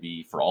that's going to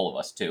be for all of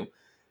us too.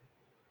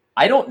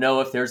 I don't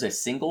know if there's a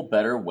single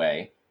better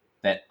way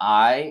that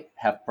I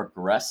have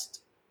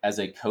progressed as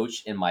a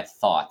coach in my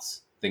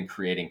thoughts than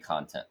creating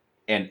content.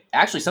 And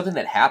actually something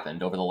that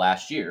happened over the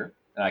last year,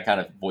 and I kind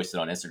of voiced it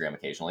on Instagram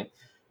occasionally.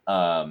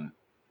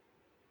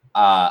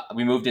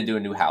 We moved into a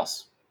new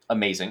house.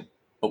 Amazing.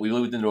 But we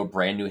moved into a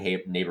brand new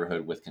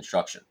neighborhood with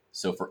construction.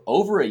 So for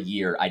over a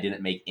year, I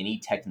didn't make any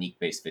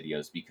technique-based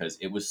videos because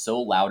it was so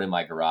loud in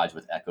my garage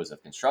with echoes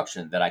of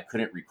construction that I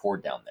couldn't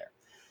record down there.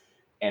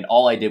 And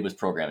all I did was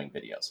programming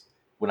videos.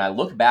 When I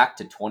look back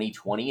to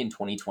 2020 and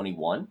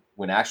 2021,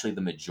 when actually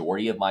the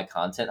majority of my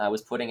content I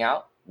was putting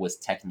out was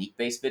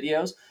technique-based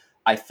videos,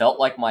 I felt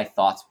like my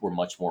thoughts were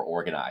much more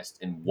organized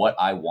in what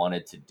I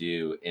wanted to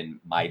do in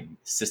my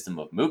system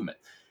of movement.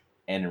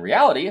 And in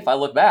reality, if I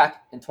look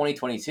back in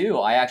 2022,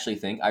 I actually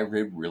think I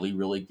did really,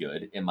 really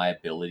good in my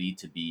ability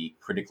to be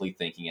critically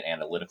thinking and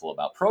analytical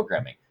about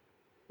programming.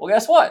 Well,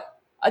 guess what?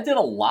 I did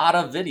a lot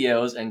of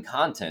videos and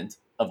content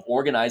of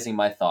organizing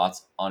my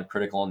thoughts on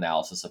critical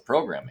analysis of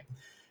programming.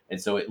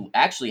 And so it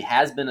actually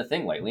has been a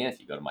thing lately. And if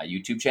you go to my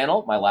YouTube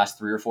channel, my last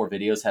 3 or 4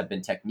 videos have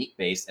been technique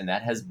based. And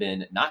that has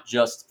been not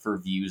just for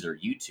views or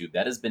YouTube,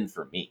 that has been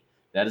for me.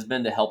 That has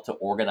been to help to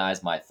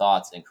organize my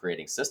thoughts and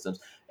creating systems.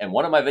 And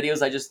one of my videos,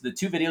 the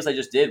 2 videos I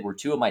just did were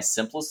 2 of my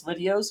simplest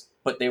videos,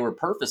 but they were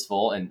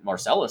purposeful. And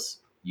Marcellus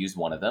used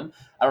one of them.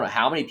 I don't know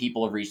how many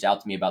people have reached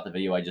out to me about the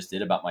video I just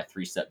did about my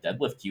 3-step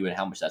deadlift cue and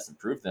how much that's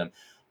improved them.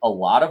 A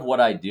lot of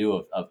what I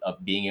do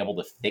of being able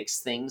to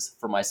fix things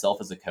for myself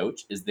as a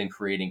coach is then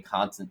creating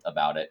content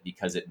about it,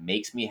 because it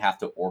makes me have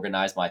to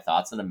organize my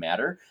thoughts in a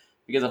manner.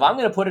 Because if I'm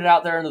going to put it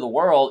out there into the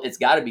world, it's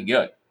got to be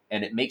good.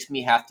 And it makes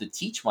me have to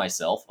teach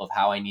myself of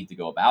how I need to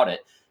go about it.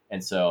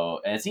 And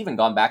it's even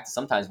gone back to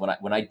sometimes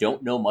when I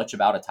don't know much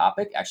about a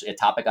topic, actually a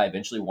topic I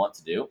eventually want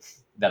to do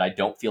that I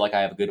don't feel like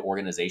I have a good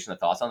organization of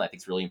thoughts on, that I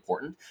think is really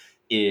important,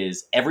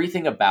 is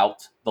everything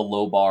about the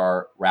low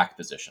bar rack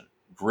position,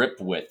 grip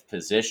width,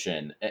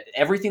 position,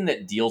 everything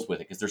that deals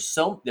with it. Because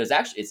there's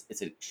actually,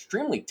 it's an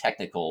extremely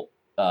technical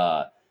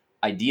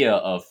idea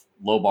of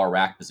low bar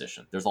rack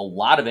position. There's a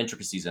lot of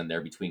intricacies in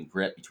there between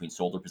grip, between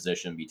shoulder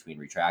position, between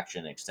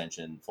retraction,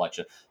 extension,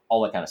 flexion,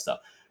 all that kind of stuff.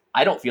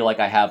 I don't feel like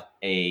I have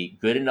a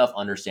good enough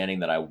understanding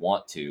that I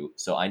want to.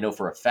 So I know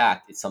for a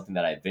fact it's something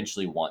that I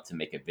eventually want to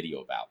make a video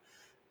about,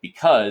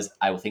 because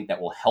I would think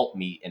that will help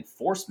me and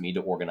force me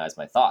to organize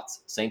my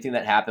thoughts. Same thing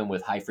that happened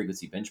with high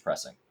frequency bench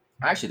pressing.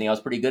 I actually think I was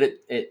pretty good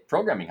at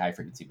programming high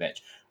frequency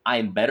bench. I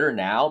am better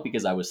now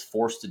because I was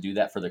forced to do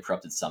that for the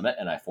Corrupted Summit,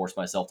 and I forced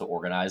myself to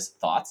organize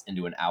thoughts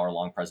into an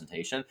hour-long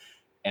presentation.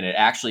 And it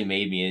actually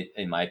made me,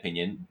 in my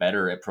opinion,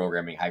 better at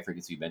programming high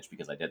frequency bench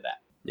because I did that.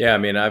 Yeah, I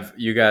mean,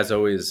 you guys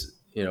always,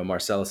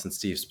 Marcellus and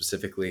Steve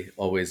specifically,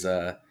 always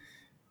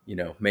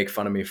make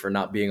fun of me for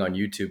not being on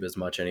YouTube as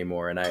much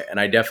anymore, and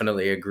I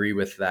definitely agree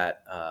with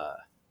that.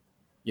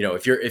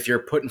 If you're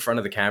put in front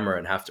of the camera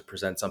and have to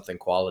present something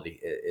quality,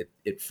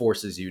 it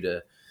forces you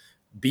to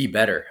be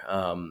better.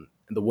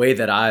 The way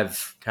that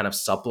I've kind of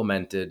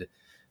supplemented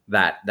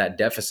that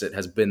deficit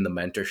has been the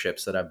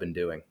mentorships that I've been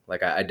doing.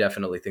 Like I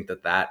definitely think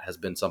that has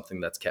been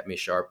something that's kept me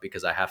sharp,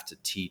 because I have to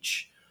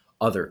teach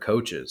other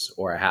coaches,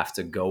 or I have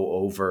to go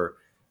over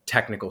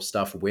technical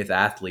stuff with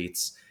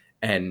athletes.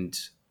 And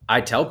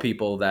I tell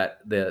people that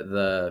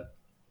the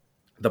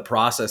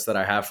process that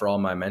I have for all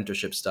my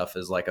mentorship stuff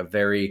is like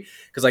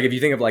because like if you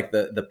think of like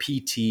the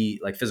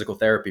PT, like physical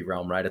therapy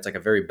realm, right? It's like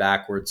a very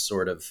backwards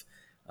sort of,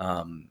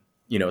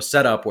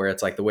 setup, where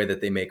it's like the way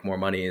that they make more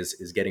money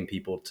is getting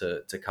people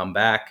to come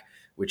back,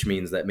 which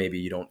means that maybe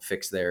you don't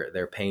fix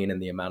their pain in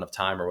the amount of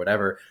time or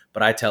whatever.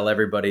 But I tell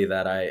everybody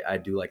that I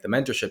do like the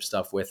mentorship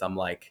stuff with, I'm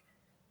like,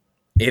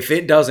 if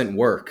it doesn't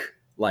work,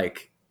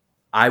 like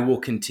I will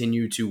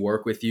continue to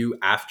work with you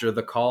after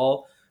the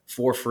call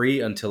for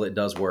free until it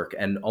does work.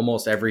 And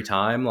almost every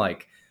time,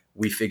 like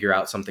we figure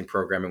out something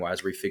programming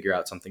wise, we figure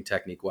out something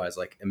technique wise,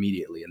 like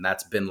immediately. And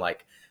that's been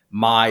like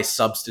my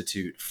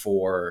substitute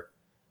for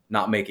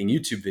not making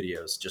YouTube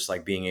videos, just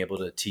like being able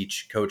to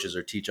teach coaches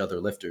or teach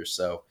other lifters.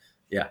 So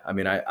yeah, I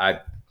mean, I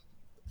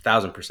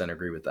 1,000%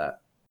 agree with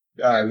that.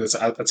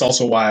 That's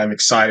also why I'm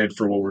excited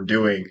for what we're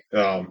doing.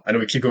 I know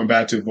we keep going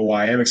back to it, but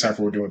why I am excited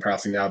for what we're doing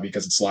powerlifting now,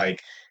 because it's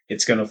like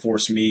it's going to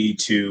force me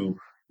to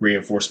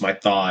reinforce my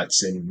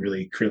thoughts and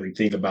really clearly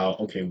think about,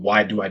 okay,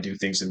 why do I do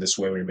things in this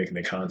way when you're making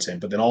the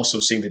content? But then also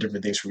seeing the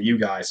different things from you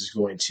guys is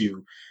going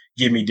to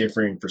give me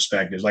different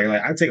perspectives. Like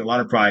I take a lot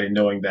of pride in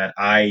knowing that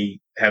I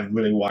have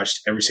really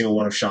watched every single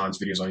one of Sean's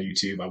videos on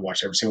YouTube. I've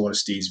watched every single one of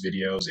Steve's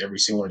videos, every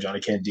single one of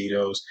Johnny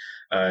Candido's,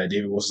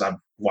 David Wilson's. I've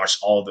watched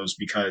all of those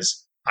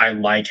because I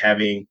like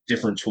having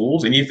different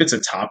tools. And if it's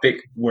a topic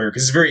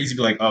because it's very easy to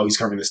be like, oh, he's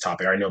covering this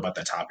topic, I already know about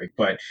that topic.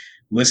 But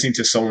listening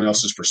to someone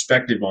else's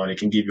perspective on it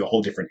can give you a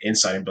whole different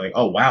insight and be like,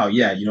 oh, wow,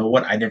 yeah, you know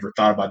what? I never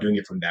thought about doing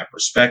it from that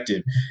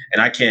perspective.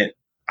 And I can't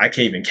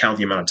even count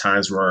the amount of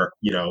times where,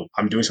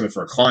 I'm doing something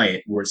for a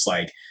client where it's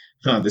like,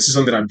 this is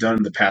something I've done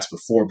in the past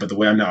before, but the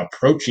way I'm now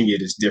approaching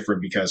it is different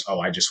because,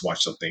 I just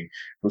watched something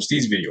from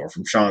Steve's video or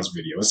from Sean's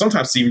video. And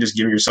sometimes even just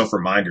giving yourself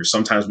reminders.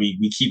 Sometimes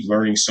we keep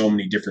learning so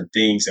many different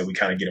things that we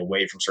kind of get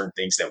away from certain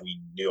things that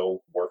we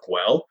know work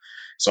well.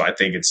 So I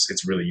think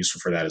it's really useful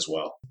for that as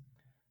well.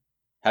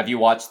 Have you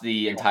watched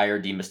the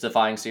entire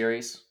Demystifying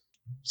series?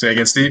 Say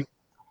again, Steve?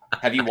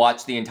 Have you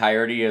watched the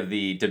entirety of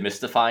the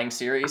Demystifying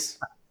series?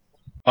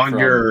 On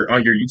your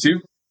YouTube?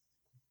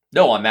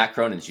 No, on Matt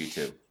Cronin's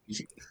YouTube.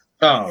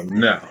 Oh,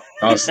 no.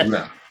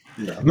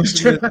 No.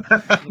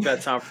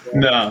 Got time for that.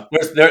 No.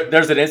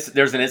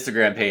 There's an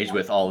Instagram page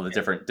with all of the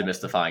different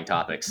demystifying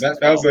topics. That's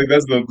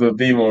the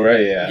BMO,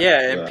 right? Yeah.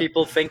 Yeah, and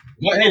people think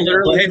Matt,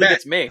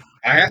 it's me.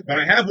 I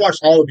have watched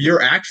all of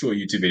your actual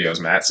YouTube videos,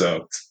 Matt.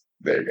 So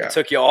there you go. It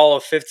took you all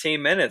of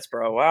 15 minutes,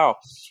 bro. Wow.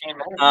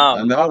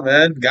 I know,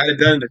 man. Got it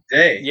done in a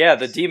day. Yeah,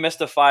 the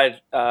demystifying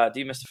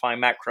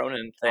Matt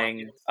Cronin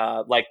thing.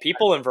 Like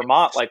people in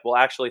Vermont, like will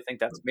actually think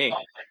that's me.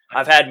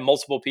 I've had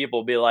multiple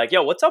people be like,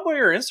 "Yo, what's up with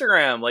your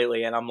Instagram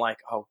lately?" And I'm like,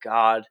 "Oh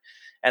God."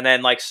 And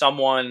then like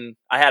I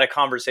had a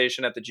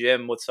conversation at the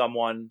gym with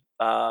someone,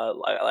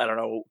 I don't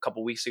know, a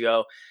couple weeks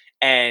ago,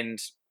 and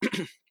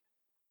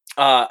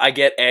I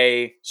get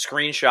a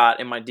screenshot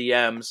in my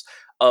DMs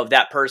of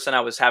that person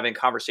I was having a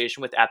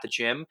conversation with at the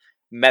gym,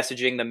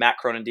 messaging the Matt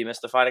Cronin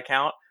Demystified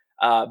account,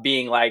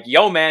 being like,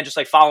 yo, man, just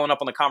like following up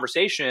on the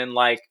conversation,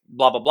 like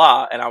blah, blah,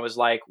 blah. And I was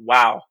like,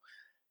 wow,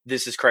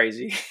 this is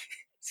crazy.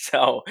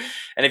 So,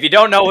 and if you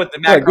don't know what the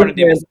Matt Cronin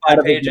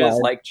Demystified page is,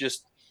 like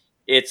just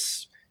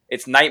it's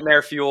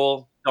nightmare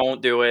fuel.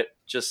 Don't do it.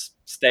 Just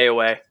stay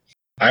away.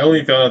 I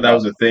only found out that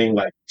was a thing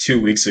like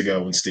 2 weeks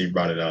ago when Steve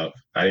brought it up.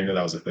 I didn't know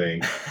that was a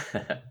thing.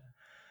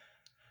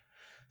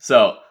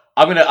 So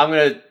I'm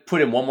gonna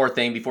put in one more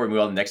thing before we move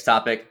on to the next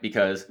topic,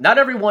 because not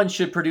everyone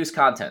should produce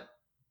content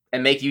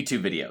and make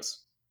YouTube videos.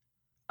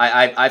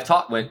 I've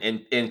taught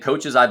in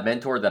coaches I've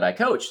mentored that I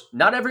coach,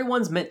 not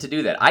everyone's meant to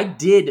do that.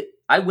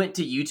 I went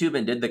to YouTube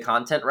and did the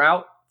content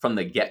route from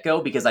the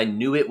get-go because I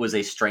knew it was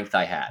a strength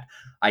I had.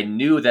 I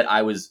knew that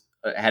I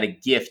had a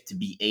gift to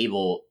be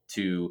able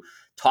to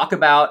talk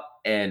about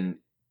and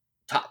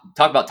talk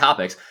about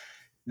topics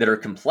that are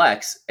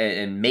complex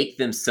and make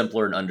them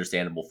simpler and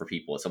understandable for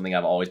people. It's something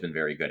I've always been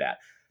very good at.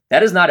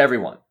 That is not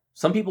everyone.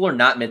 Some people are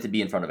not meant to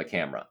be in front of a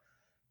camera.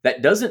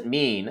 That doesn't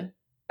mean,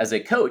 as a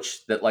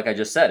coach, that, like I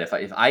just said,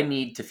 if I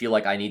need to feel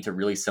like I need to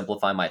really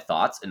simplify my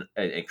thoughts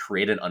and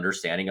create an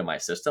understanding of my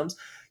systems,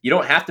 you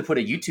don't have to put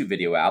a YouTube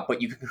video out,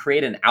 but you can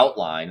create an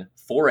outline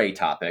for a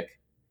topic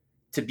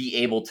to be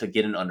able to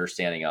get an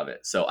understanding of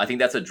it. So I think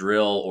that's a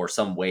drill, or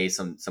some way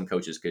some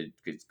coaches could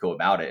go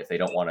about it. If they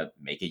don't want to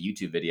make a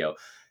YouTube video,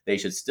 they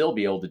should still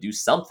be able to do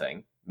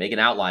something, make an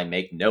outline,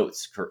 make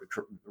notes,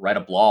 write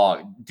a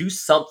blog, do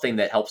something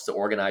that helps to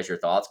organize your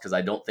thoughts. Because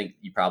I don't think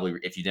you probably,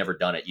 if you've never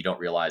done it, you don't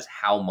realize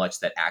how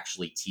much that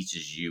actually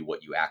teaches you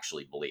what you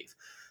actually believe,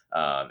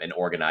 and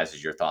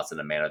organizes your thoughts in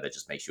a manner that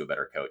just makes you a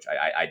better coach.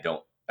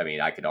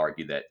 I could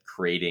argue that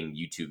creating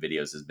YouTube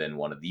videos has been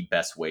one of the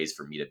best ways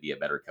for me to be a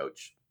better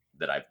coach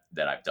that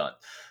I've done.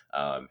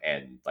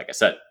 And like I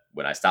said,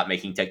 when I stopped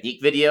making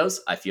technique videos,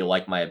 I feel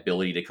like my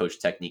ability to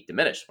coach technique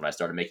diminished. When I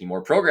started making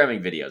more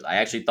programming videos, I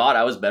actually thought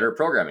I was better at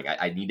programming.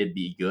 I needed to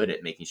be good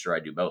at making sure I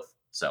do both.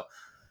 So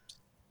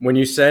when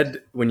you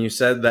said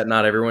that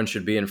not everyone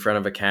should be in front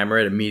of a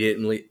camera, it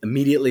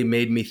immediately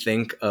made me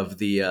think of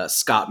the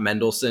Scott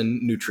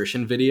Mendelson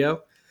nutrition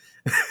video.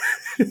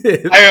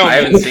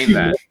 I haven't seen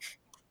that.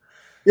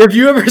 Have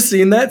you ever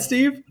seen that,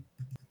 Steve?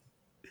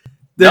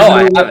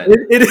 I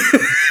haven't.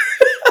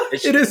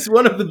 It is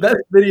one of the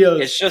best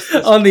videos It's just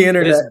on the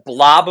internet. This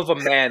blob of a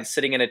man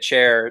sitting in a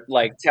chair,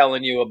 like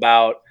telling you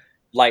about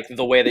like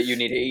the way that you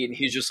need to eat, and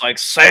he's just like,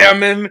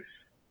 salmon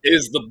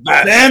is the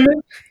best.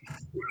 Salmon.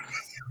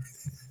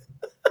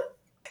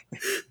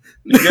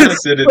 You gotta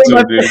send it to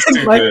him, dude. It's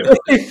too good.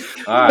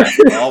 All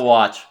right, I'll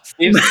watch.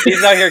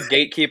 Steve's out here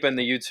gatekeeping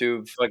the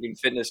YouTube fucking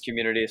fitness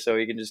community so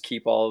he can just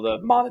keep all the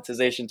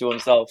monetization to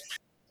himself.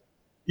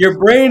 Your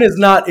brain is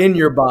not in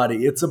your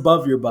body; it's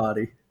above your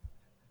body.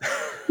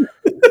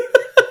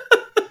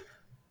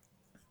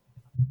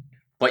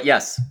 But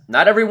yes,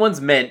 not everyone's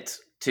meant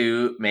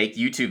to make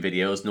YouTube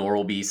videos, nor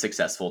will be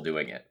successful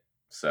doing it.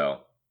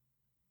 So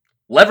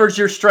leverage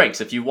your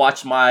strengths. If you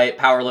watch my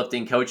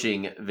powerlifting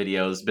coaching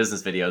videos,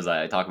 business videos,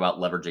 I talk about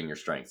leveraging your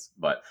strengths.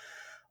 But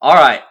all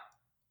right.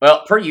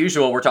 Well, per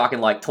usual, we're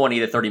talking like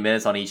 20 to 30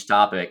 minutes on each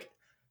topic.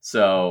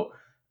 So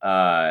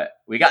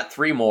we got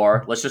 3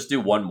 more. Let's just do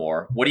 1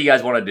 more. What do you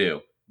guys want to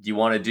do? Do you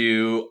want to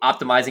do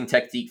optimizing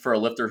technique for a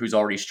lifter who's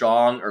already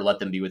strong, or let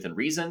them be within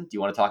reason? Do you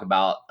want to talk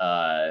about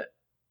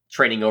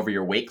training over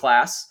your weight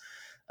class?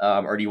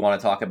 Or do you want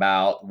to talk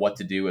about what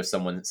to do if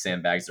someone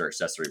sandbags their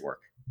accessory work?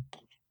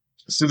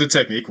 Let's do the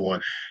technique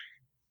one.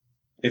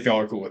 If y'all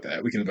are cool with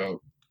that, we can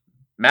vote.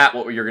 Matt,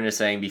 what were you going to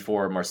say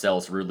before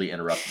Marcellus rudely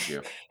interrupted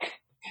you?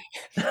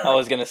 I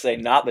was going to say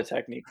not the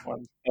technique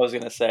one. I was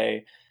going to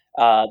say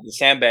the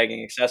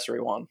sandbagging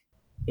accessory one.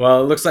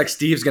 Well, it looks like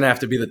Steve's going to have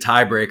to be the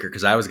tiebreaker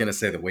because I was going to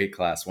say the weight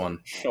class one.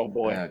 Oh,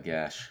 boy. Oh,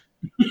 gosh.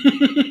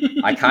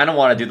 I kind of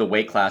want to do the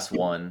weight class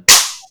one.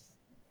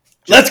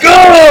 Let's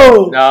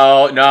go!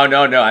 No.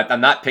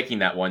 I'm not picking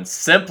that one.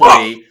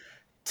 Simply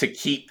to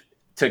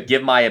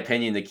give my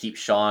opinion to keep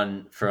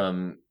Sean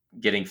from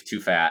getting too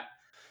fat.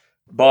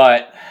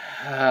 But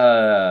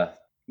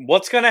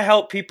what's going to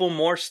help people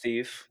more,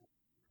 Steve?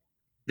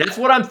 That's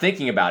what I'm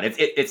thinking about.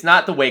 It's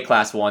not the weight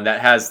class one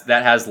that has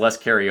less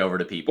carryover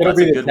to people. It'll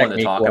That's a good one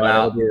to talk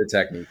about. It'll be the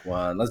technique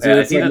one. Let's do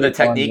it's either the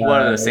technique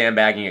one or the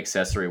sandbagging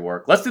accessory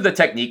work. Let's do the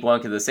technique one,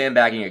 because the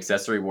sandbagging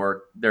accessory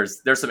work,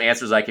 there's some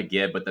answers I could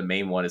give, but the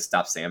main one is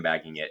stop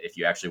sandbagging it if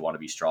you actually want to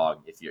be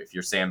strong. If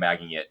you're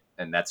sandbagging it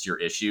and that's your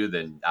issue,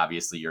 then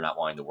obviously you're not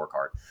wanting to work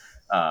hard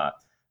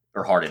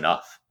or hard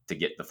enough to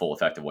get the full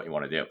effect of what you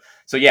want to do.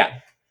 So yeah,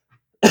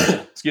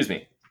 excuse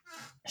me.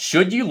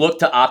 Should you look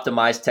to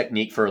optimize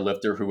technique for a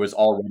lifter who is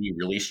already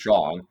really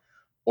strong,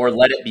 or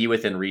let it be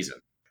within reason?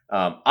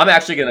 I'm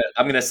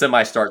gonna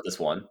semi-start this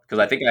one because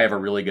I think I have a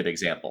really good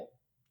example.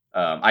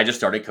 I just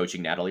started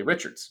coaching Natalie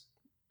Richards,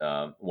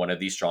 one of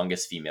the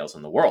strongest females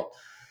in the world.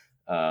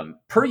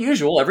 Per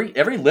usual,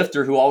 every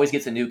lifter who always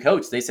gets a new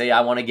coach, they say, I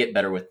want to get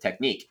better with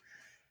technique.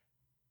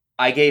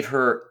 I gave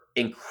her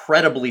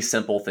incredibly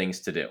simple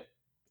things to do.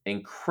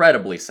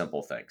 incredibly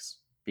simple things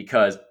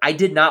because I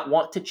did not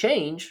want to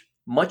change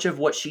much of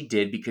what she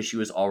did because she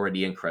was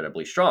already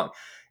incredibly strong.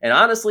 And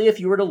honestly, if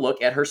you were to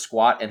look at her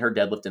squat and her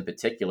deadlift in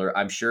particular,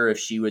 I'm sure if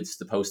she was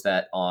to post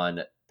that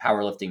on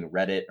powerlifting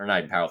Reddit, or not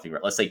even powerlifting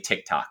Reddit, let's say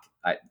TikTok.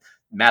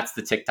 Matt's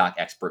the TikTok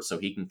expert, so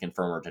he can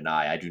confirm or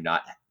deny. I do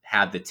not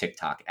have the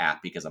TikTok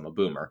app because I'm a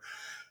boomer.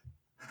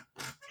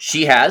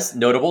 She has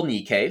notable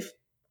knee cave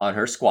on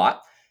her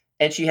squat,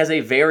 and she has a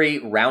very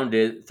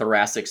rounded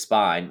thoracic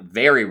spine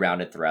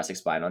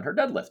on her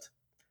deadlift.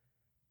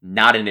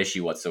 Not an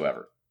issue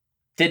whatsoever.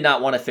 Did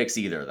not want to fix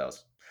either of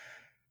those.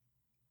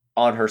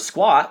 On her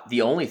squat,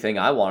 the only thing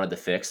I wanted to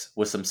fix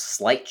was some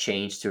slight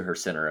change to her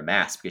center of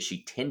mass because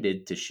she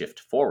tended to shift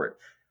forward.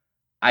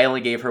 I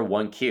only gave her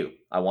one cue.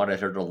 I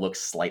wanted her to look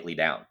slightly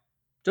down.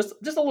 Just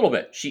a little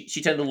bit. She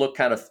tended to look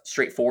kind of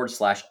straightforward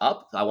 /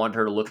 up. I wanted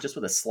her to look just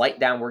with a slight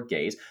downward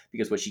gaze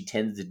because what she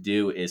tends to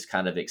do is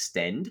kind of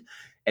extend.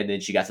 And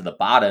then she got to the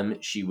bottom,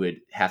 she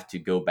would have to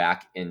go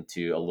back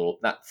into a little,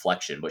 not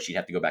flexion, but she'd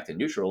have to go back to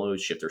neutral and it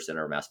would shift her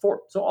center of mass forward.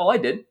 So all I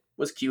did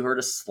was cue her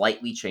to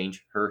slightly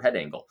change her head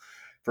angle.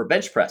 For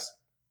bench press,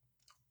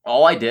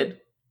 all I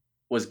did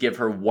was give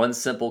her one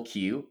simple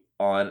cue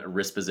on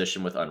wrist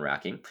position with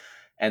unracking.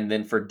 And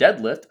then for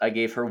deadlift, I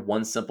gave her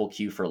one simple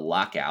cue for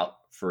lockout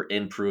for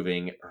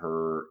improving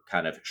her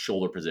kind of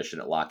shoulder position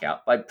at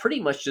lockout by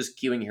pretty much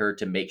just cueing her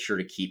to make sure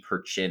to keep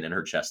her chin and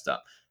her chest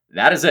up.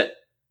 That is it.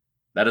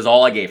 That is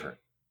all I gave her.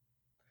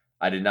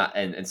 I did not,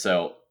 and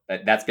so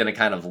that's going to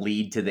kind of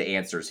lead to the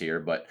answers here,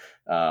 but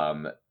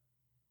I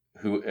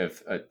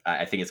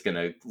think it's going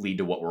to lead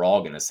to what we're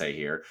all going to say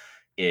here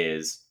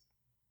is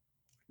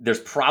there's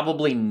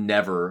probably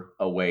never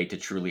a way to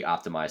truly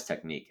optimize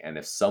technique. And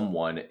if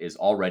someone is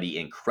already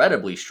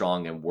incredibly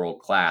strong and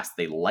world-class,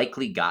 they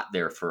likely got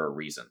there for a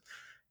reason.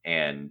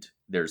 And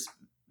there's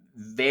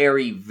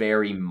very,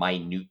 very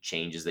minute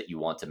changes that you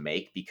want to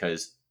make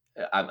because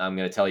I'm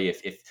going to tell you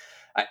if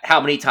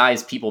how many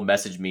times people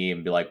message me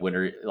and be like,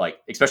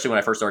 especially when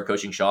I first started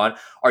coaching Sean,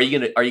 are you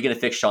gonna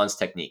fix Sean's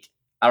technique?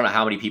 I don't know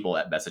how many people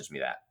that messaged me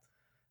that.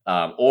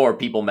 Or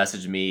people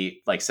message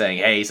me like saying,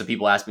 hey, some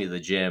people ask me at the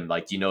gym,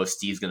 like, do you know if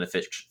Steve's gonna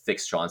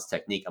fix Sean's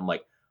technique? I'm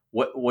like,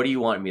 what do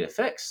you want me to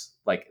fix?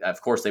 Like, of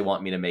course they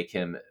want me to make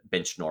him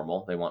bench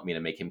normal. They want me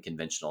to make him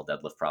conventional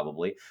deadlift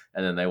probably.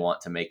 And then they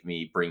want to make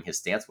me bring his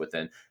stance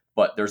within.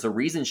 But there's a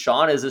reason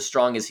Sean is as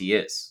strong as he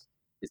is.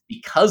 It's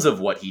because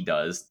of what he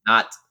does,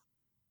 not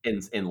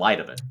in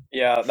light of it.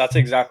 Yeah, that's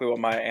exactly what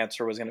my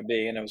answer was going to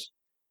be. And it was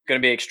going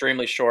to be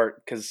extremely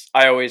short because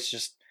I always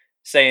just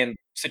say in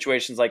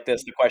situations like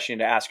this, the question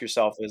to ask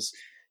yourself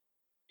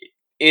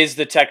is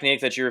the technique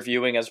that you're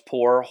viewing as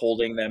poor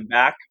holding them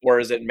back, or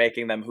is it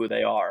making them who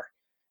they are?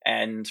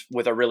 And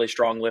with a really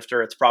strong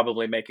lifter, it's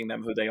probably making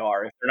them who they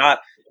are. If they're not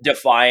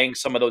defying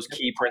some of those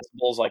key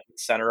principles like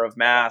center of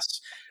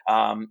mass,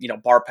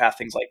 bar path,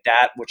 things like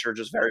that, which are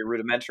just very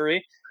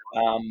rudimentary,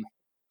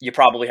 you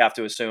probably have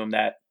to assume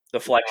that the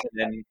flexion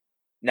in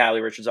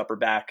Natalie Richards' upper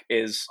back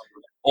is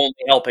only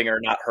helping her,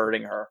 not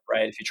hurting her,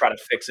 right? If you try to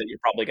fix it, you're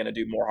probably going to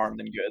do more harm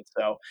than good.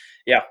 So,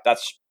 yeah,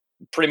 that's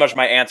pretty much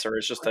my answer.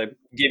 Is just to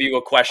give you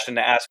a question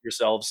to ask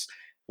yourselves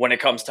when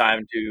it comes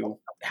time to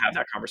have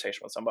that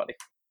conversation with somebody.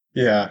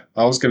 Yeah,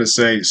 I was gonna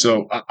say.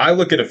 So I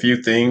look at a few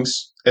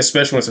things,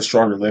 especially when it's a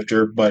stronger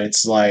lifter. But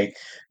it's like,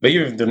 but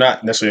even if they're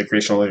not necessarily a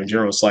creational lifter in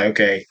general, it's like,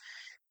 okay,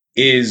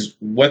 is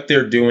what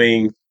they're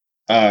doing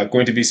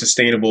going to be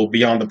sustainable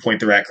beyond the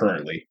point they're at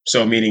currently?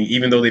 So, meaning,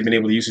 even though they've been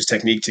able to use this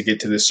technique to get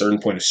to this certain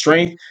point of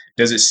strength,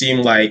 does it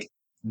seem like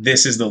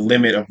this is the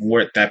limit of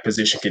what that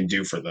position can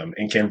do for them?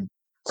 And can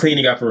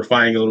cleaning up and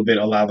refining a little bit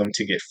allow them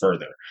to get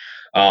further?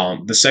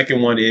 The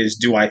second one is,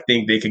 do I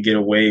think they could get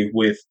away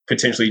with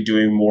potentially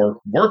doing more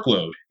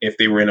workload if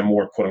they were in a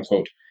more quote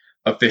unquote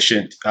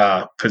efficient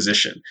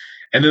position?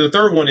 And then the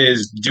third one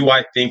is, do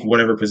I think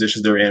whatever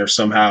positions they're in are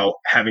somehow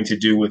having to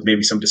do with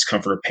maybe some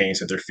discomfort or pains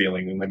that they're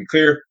feeling? And let me be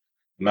clear,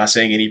 I'm not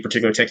saying any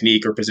particular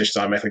technique or position is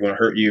automatically going to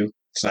hurt you.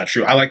 It's not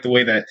true. I like the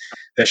way that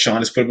Sean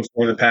has put it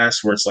before in the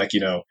past, where it's like,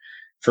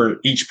 for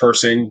each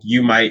person,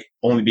 you might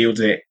only be able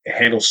to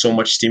handle so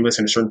much stimulus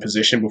in a certain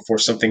position before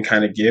something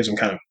kind of gives. I'm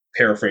kind of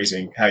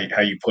paraphrasing how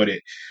you put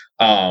it.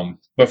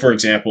 But for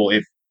example,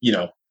 if,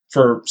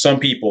 for some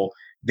people,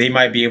 they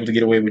might be able to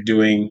get away with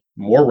doing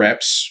more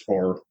reps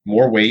or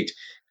more weight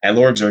at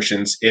lower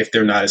exertions if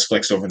they're not as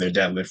flexed over their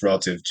deadlift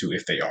relative to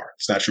if they are.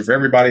 It's not true for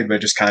everybody, but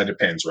it just kind of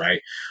depends, right?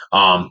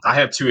 I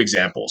have two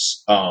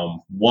examples.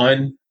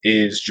 One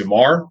is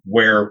Jamar,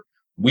 where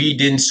we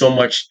didn't so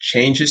much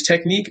change his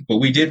technique, but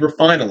we did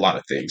refine a lot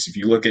of things. If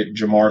you look at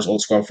Jamar's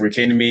old squad before he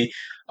came to me,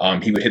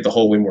 he would hit the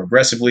hole way more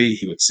aggressively.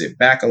 He would sit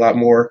back a lot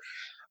more,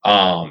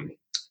 and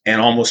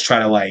almost try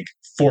to like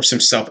force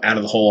himself out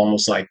of the hole,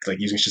 almost like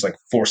using just like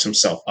force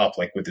himself up,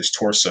 like with his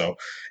torso.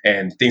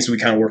 And things we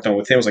kind of worked on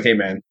with him was like, hey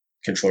man,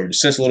 control your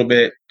distance a little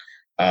bit.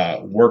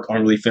 work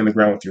on really feeling the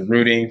ground with your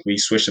rooting. We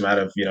switched him out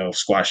of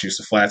squat shoes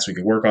to flats so we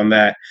could work on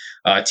that.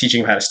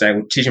 Teaching him how to stack,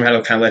 teaching him how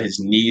to kind of let his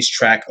knees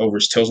track over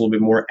his toes a little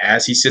bit more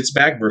as he sits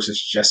back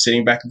versus just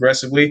sitting back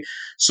aggressively.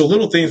 So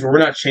little things where we're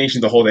not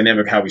changing the whole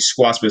dynamic of how he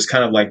squats, but it's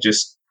kind of like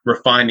just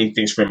refining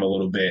things for him a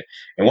little bit.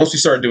 And once we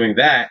started doing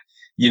that,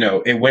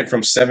 it went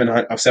from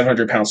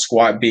 700-pound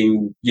squat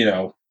being,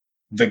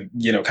 the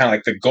kind of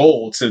like the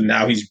goal to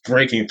now he's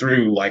breaking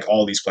through like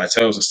all these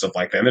plateaus and stuff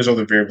like that. And there's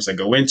other variables that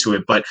go into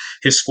it, but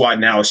his squat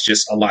now is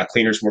just a lot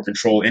cleaner, it's more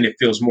controlled, and it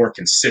feels more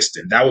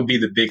consistent. That would be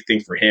the big thing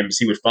for him, is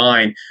he would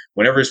find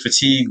whenever his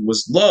fatigue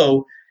was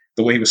low,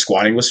 the way he was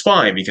squatting was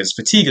fine because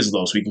fatigue is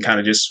low. So he can kind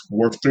of just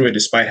work through it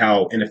despite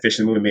how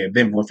inefficient the movement may have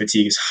been. But when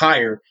fatigue is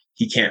higher,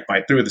 he can't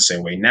fight through it the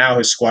same way. Now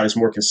his squat is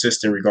more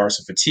consistent in regards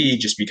to fatigue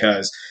just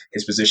because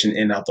his position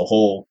in and out the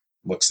hole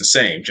looks the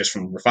same just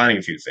from refining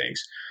a few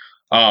things.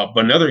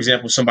 But another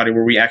example of somebody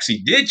where we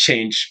actually did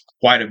change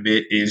quite a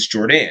bit is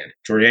Jordan.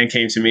 Jordan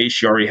came to me.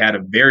 She already had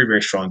a very,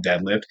 very strong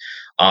deadlift,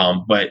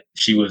 but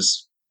she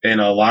was in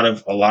a lot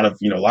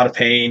of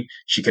pain.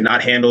 She could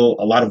not handle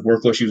a lot of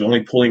workload. She was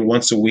only pulling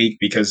once a week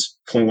because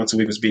pulling once a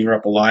week was beating her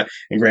up a lot.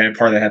 And granted,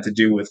 part of that had to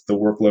do with the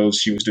workloads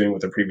she was doing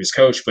with her previous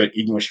coach. But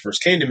even when she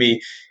first came to me,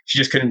 she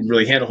just couldn't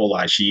really handle a whole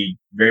lot. She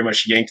very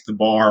much yanked the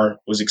bar,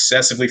 was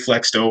excessively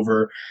flexed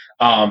over.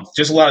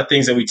 Just a lot of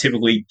things that we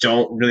typically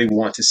don't really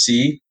want to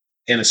see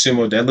in a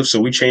sumo deadlift. So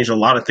we changed a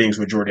lot of things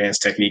with Jordan's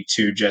technique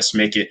to just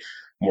make it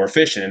more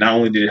efficient. And not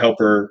only did it help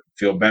her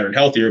feel better and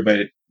healthier, but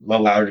it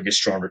allowed her to get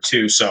stronger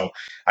too. So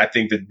I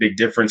think the big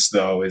difference,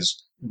 though,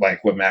 is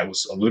like what Matt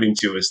was alluding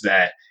to, is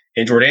that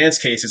in Jordan's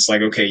case, it's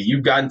like, okay,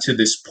 you've gotten to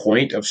this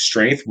point of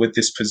strength with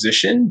this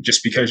position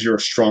just because you're a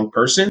strong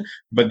person,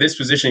 but this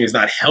positioning is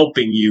not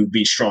helping you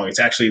be strong. It's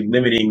actually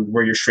limiting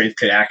where your strength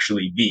could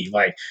actually be.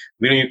 Like,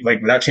 we don't even,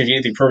 like, without changing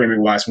anything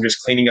programming wise, I'm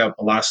just cleaning up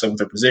a lot of stuff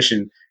with her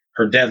position.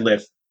 Her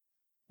deadlift,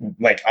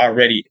 like,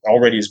 already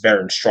is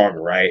better and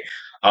stronger, right?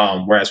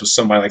 Whereas with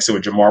somebody like, say,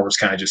 with Jamar, was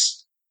kind of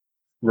just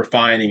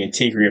refining and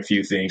tinkering a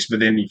few things. But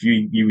then if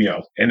you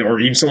and or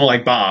even someone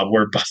like Bob,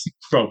 where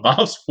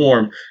Bob's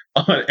form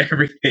on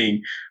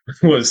everything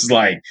was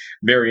like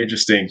very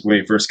interesting when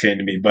he first came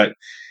to me. But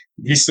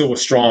he still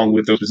was strong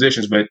with those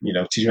positions, but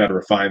teaching how to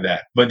refine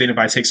that. But then if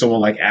I take someone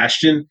like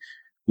Ashton,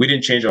 we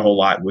didn't change a whole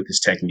lot with his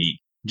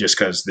technique just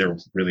because there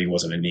really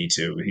wasn't a need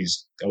to.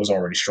 I was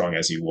already strong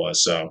as he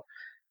was. So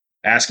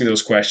asking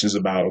those questions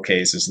about,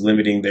 okay, is this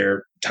limiting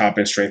their top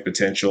end strength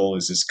potential?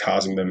 Is this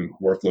causing them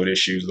workload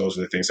issues? Those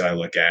are the things that I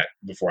look at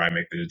before I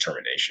make the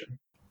determination.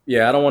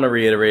 Yeah, I don't want to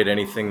reiterate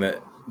anything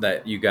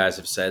that you guys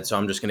have said, so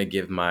I'm just going to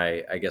give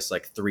my, I guess,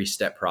 like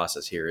 3-step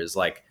process here. Is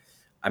like,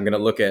 I'm going to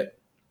look at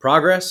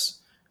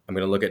progress, I'm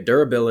going to look at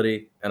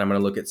durability, and I'm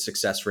going to look at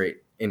success rate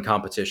in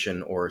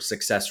competition, or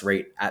success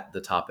rate at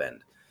the top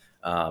end.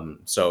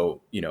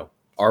 So,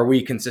 are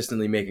we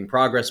consistently making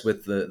progress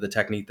with the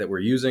technique that we're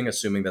using,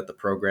 assuming that the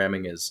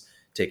programming is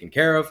taken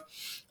care of?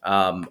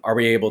 Are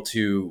we able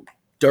to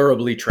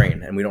durably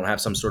train and we don't have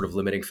some sort of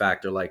limiting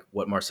factor like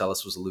what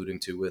Marcellus was alluding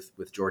to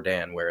with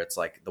Jordan, where it's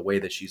like the way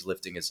that she's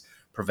lifting is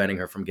preventing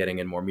her from getting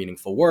in more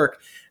meaningful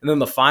work? And then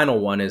the final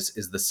one is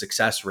the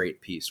success rate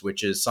piece,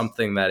 which is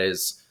something that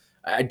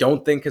I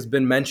don't think has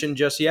been mentioned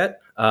just yet,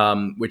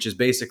 which is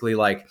basically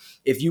like,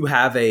 if you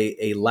have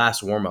a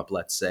last warm-up,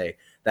 let's say,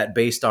 that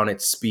based on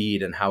its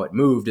speed and how it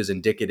moved is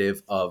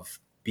indicative of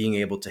being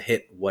able to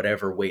hit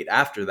whatever weight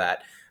after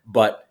that,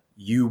 but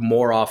you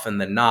more often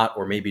than not,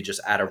 or maybe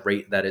just at a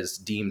rate that is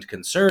deemed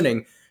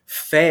concerning,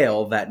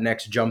 fail that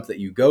next jump that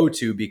you go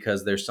to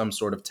because there's some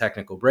sort of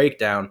technical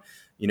breakdown.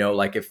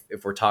 Like if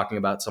we're talking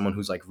about someone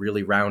who's like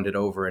really rounded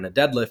over in a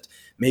deadlift,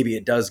 maybe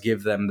it does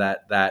give them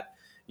that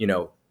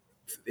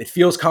it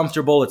feels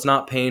comfortable, it's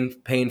not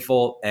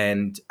painful,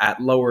 and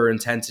at lower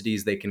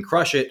intensities they can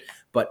crush it.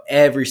 But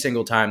every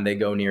single time they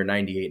go near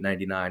 98,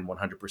 99,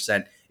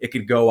 100%, it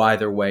could go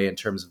either way in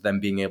terms of them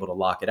being able to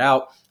lock it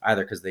out,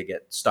 either because they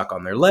get stuck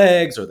on their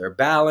legs or their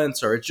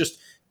balance, or it's just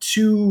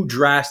too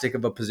drastic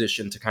of a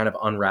position to kind of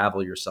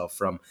unravel yourself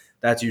from.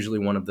 That's usually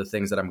one of the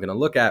things that I'm going to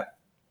look at.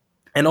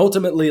 And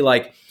ultimately,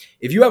 like,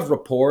 if you have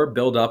rapport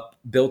built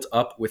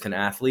up with an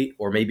athlete,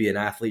 or maybe an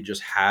athlete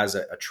just has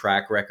a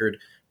track record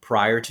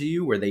prior to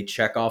you where they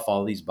check off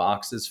all these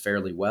boxes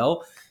fairly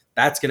well,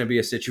 that's going to be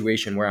a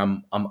situation where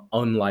I'm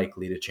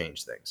unlikely to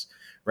change things,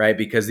 right?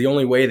 Because the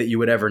only way that you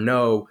would ever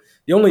know,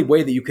 the only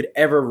way that you could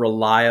ever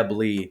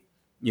reliably,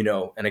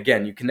 and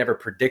again, you can never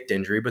predict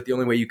injury, but the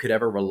only way you could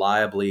ever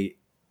reliably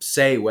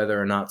say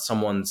whether or not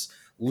someone's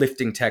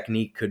lifting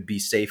technique could be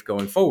safe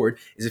going forward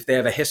is if they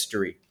have a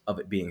history of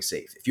it being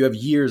safe. If you have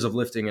years of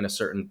lifting in a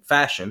certain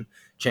fashion,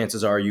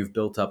 chances are you've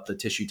built up the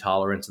tissue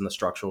tolerance and the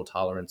structural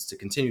tolerance to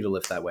continue to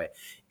lift that way.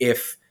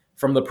 If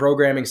from the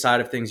programming side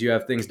of things, you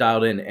have things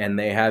dialed in and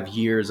they have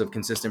years of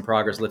consistent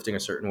progress lifting a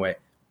certain way,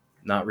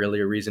 not really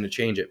a reason to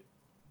change it.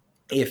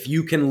 If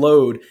you can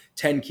load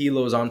 10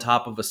 kilos on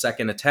top of a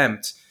second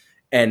attempt,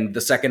 and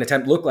the second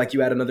attempt looked like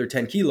you had another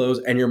 10 kilos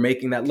and you're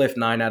making that lift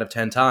 9 out of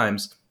 10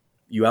 times,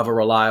 you have a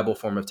reliable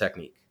form of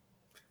technique.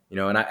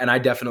 And I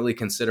definitely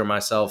consider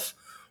myself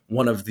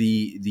one of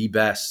the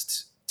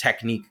best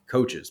technique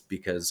coaches,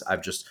 because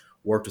I've just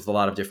worked with a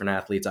lot of different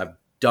athletes. I've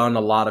done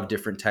a lot of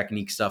different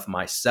technique stuff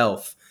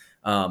myself.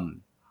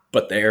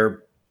 But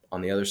they're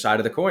on the other side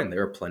of the coin.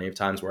 There are plenty of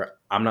times where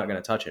I'm not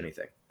going to touch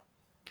anything.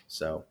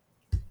 So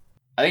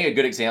I think a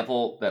good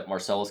example that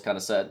Marcellus kind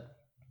of said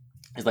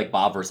is like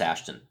Bob versus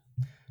Ashton.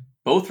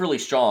 Both really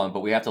strong,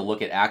 but we have to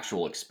look at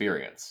actual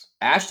experience.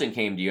 Ashton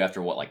came to you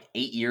after what, like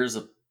 8 years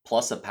of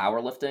plus of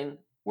powerlifting,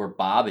 where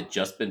Bob had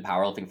just been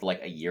powerlifting for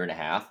like a year and a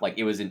half. Like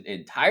it was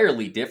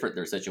entirely different,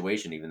 their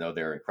situation, even though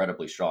they're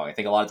incredibly strong. I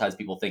think a lot of times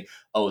people think,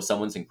 oh,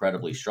 someone's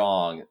incredibly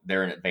strong,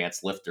 they're an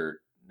advanced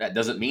lifter. That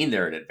doesn't mean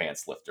they're an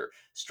advanced lifter.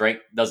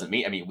 Strength doesn't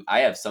mean, I mean, I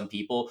have some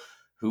people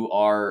who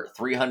are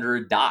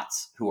 300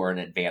 dots who are an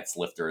advanced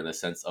lifter in the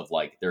sense of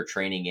like their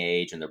training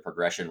age and their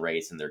progression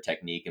rates and their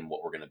technique and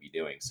what we're going to be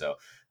doing. So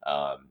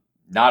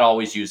not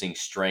always using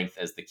strength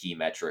as the key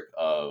metric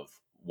of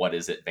what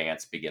is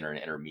advanced, beginner,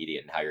 and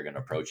intermediate and how you're going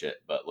to approach it,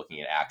 but looking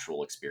at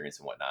actual experience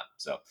and whatnot.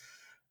 So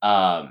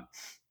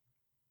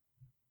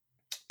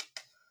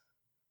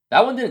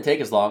that one didn't take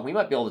as long. We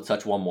might be able to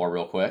touch one more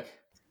real quick.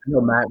 I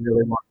know Matt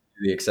really wants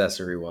to do the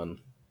accessory one.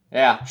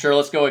 Yeah, sure.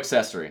 Let's go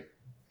accessory.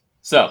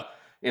 So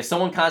if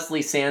someone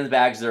constantly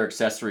sandbags their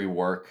accessory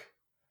work,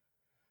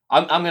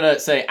 I'm going to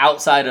say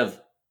outside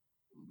of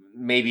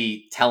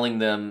maybe telling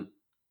them,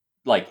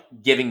 like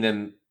giving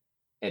them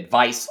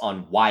advice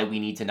on why we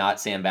need to not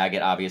sandbag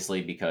it,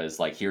 obviously, because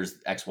like here's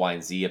X, Y,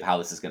 and Z of how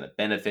this is going to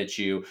benefit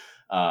you.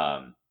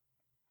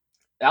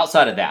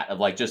 Outside of that, of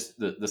like just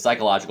the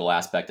psychological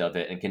aspect of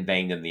it and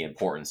conveying them the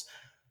importance,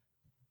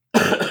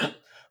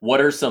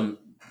 what are some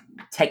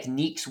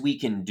techniques we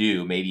can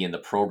do maybe in the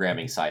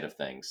programming side of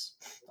things?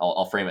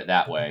 I'll frame it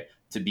that way,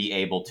 to be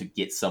able to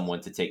get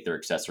someone to take their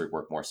accessory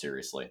work more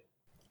seriously.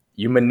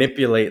 You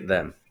manipulate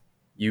them.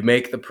 You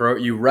make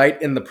you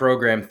write in the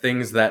program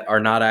things that are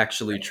not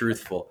actually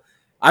truthful.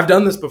 I've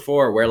done this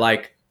before where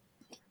like,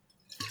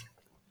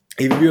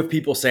 if you have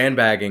people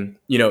sandbagging,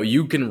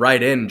 you can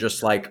write in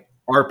just like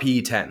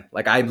RPE 10.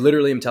 Like I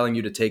literally am telling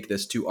you to take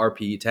this to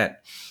RPE 10.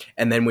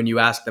 And then when you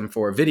ask them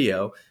for a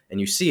video and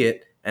you see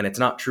it and it's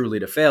not truly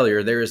to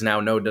failure, there is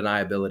now no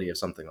deniability of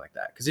something like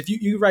that. Because if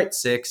you write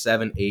 6,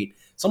 7, 8,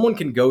 someone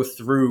can go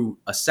through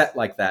a set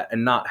like that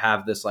and not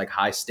have this like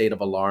high state of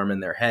alarm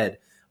in their head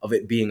of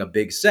it being a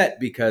big set,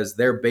 because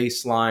their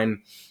baseline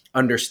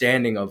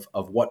understanding of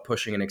what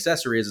pushing an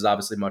accessory is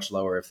obviously much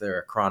lower if they're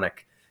a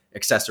chronic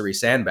accessory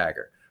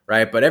sandbagger,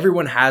 right? But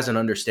everyone has an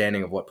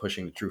understanding of what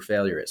pushing to true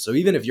failure is. So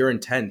even if your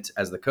intent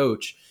as the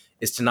coach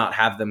is to not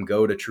have them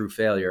go to true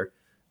failure,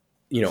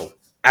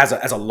 as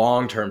a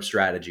long-term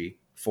strategy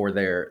for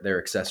their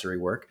accessory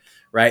work,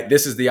 right?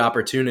 This is the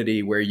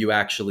opportunity where you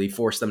actually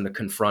force them to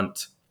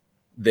confront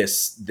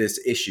this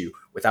issue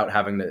without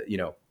having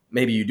to,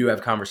 maybe you do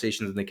have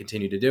conversations and they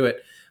continue to do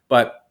it,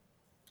 but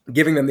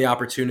giving them the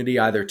opportunity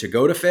either to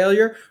go to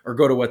failure or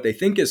go to what they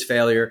think is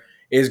failure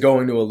is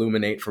going to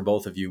illuminate for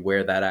both of you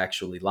where that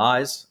actually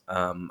lies.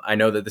 I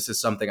know that this is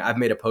something I've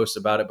made a post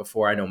about it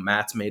before. I know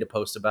Matt's made a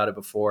post about it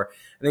before.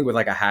 I think with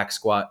like a hack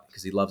squat,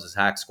 because he loves his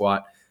hack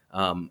squat,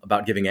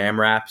 about giving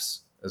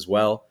AMRAPs as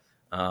well.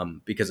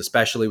 Because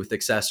especially with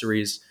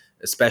accessories,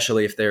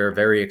 especially if they're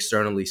very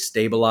externally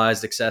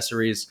stabilized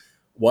accessories,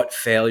 what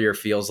failure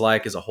feels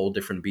like is a whole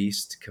different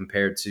beast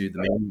compared to the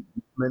main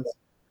movements.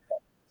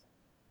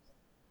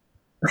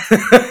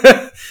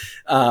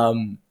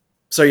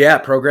 So yeah,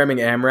 programming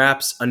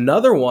AMRAPs.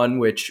 Another one,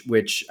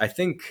 which I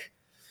think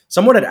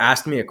someone had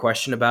asked me a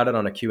question about it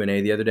on a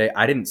Q&A the other day.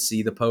 I didn't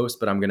see the post,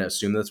 but I'm going to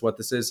assume that's what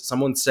this is.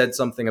 Someone said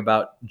something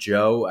about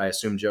Joe, I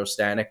assume Joe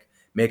Stanek,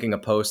 making a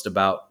post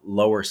about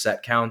lower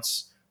set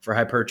counts for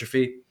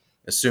hypertrophy,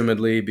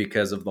 assumedly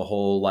because of the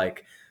whole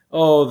like,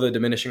 the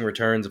diminishing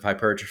returns of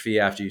hypertrophy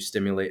after you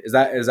stimulate. Is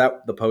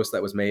that the post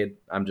that was made?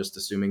 I'm just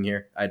assuming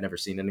here. I'd never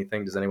seen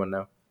anything. Does anyone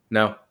know?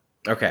 No?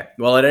 Okay.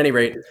 Well, at any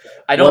rate,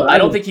 I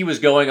don't think he was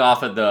going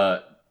off of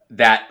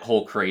that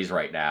whole craze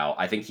right now.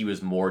 I think he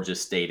was more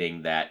just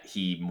stating that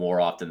he more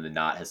often than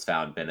not has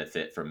found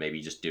benefit from maybe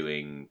just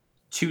doing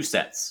 2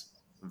 sets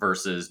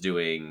versus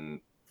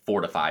doing 4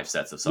 to 5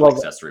 sets of some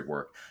accessory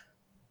work.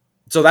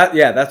 So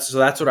that's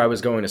what I was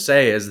going to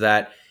say, is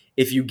that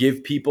if you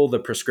give people the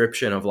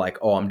prescription of like,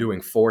 I'm doing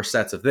 4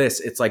 sets of this,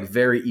 it's like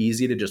very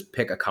easy to just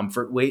pick a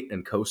comfort weight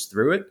and coast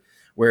through it.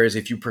 Whereas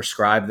if you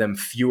prescribe them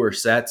fewer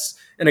sets,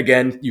 and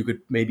again, you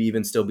could maybe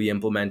even still be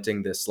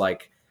implementing this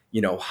like,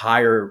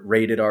 higher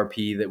rated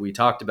RP that we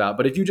talked about.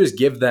 But if you just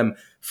give them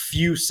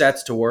few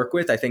sets to work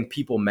with, I think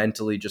people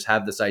mentally just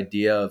have this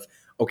idea of,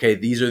 okay,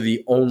 these are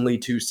the only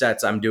 2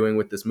 sets I'm doing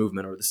with this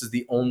movement, or this is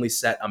the only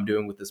set I'm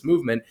doing with this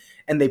movement,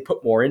 and they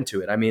put more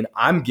into it. I mean,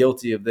 I'm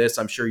guilty of this.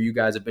 I'm sure you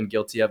guys have been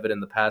guilty of it in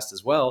the past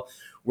as well,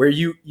 where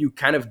you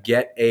kind of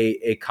get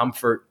a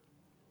comfort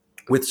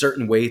with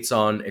certain weights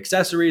on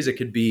accessories. It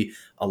could be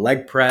a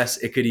leg press.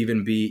 It could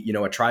even be,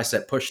 a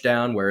tricep push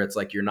down, where it's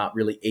like you're not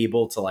really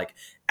able to like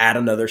add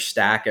another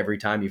stack every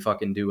time you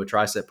fucking do a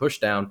tricep push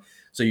down.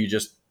 So you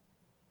just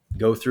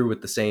go through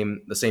with the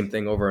same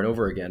thing over and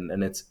over again.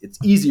 And it's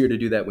easier to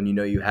do that when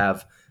you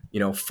have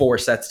 4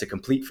 sets to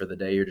complete for the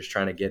day. You're just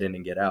trying to get in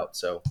and get out.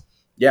 So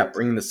yeah,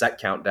 bringing the set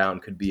count down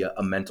could be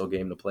a mental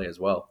game to play as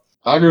well.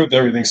 I agree with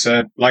everything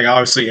said. Like,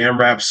 obviously,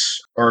 AMRAPs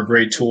are a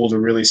great tool to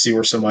really see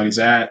where somebody's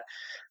at,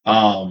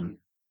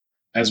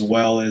 as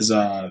well as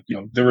the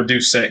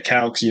reduced set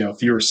counts.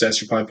 Fewer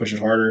sets, you're probably pushing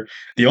harder.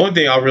 The only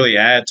thing I'll really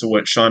add to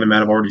what Sean and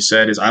Matt have already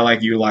said is I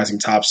like utilizing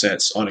top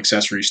sets on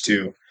accessories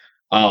too.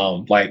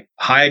 Like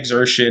high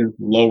exertion,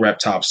 low rep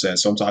top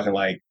sets. So I'm talking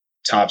like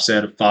top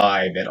set of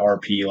 5 at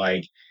RP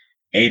like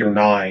 8 or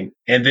 9.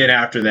 And then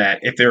after that,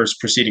 if there's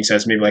preceding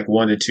sets, maybe like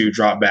 1 to 2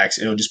 dropbacks,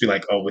 it'll just be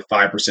like, oh, with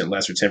 5%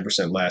 less or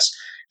 10% less.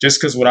 Just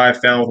because what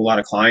I've found with a lot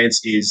of clients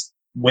is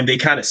when they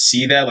kind of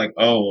see that, like,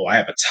 oh, I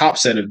have a top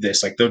set of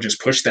this, like they'll just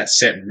push that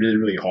set really,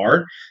 really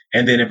hard.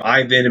 And then if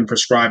I then am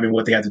prescribing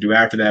what they have to do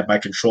after that by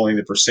controlling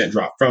the percent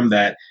drop from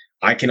that,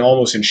 I can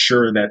almost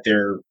ensure that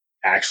they're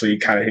actually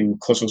kind of hitting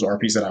close to those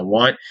RPs that I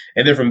want.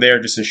 And then from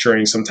there, just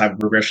ensuring some type of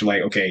progression,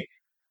 like, okay,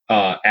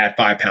 add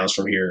 5 pounds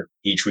from here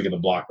each week of the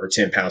block, or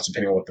 10 pounds,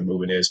 depending on what the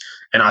movement is.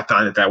 And I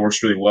find that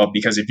works really well,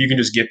 because if you can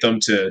just get them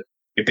to,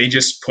 if they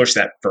just push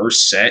that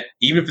first set,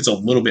 even if it's a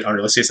little bit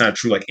under, let's say it's not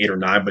true like 8 or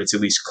 9, but it's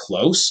at least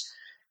close,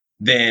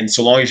 then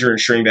so long as you're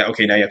ensuring that,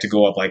 okay, now you have to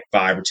go up like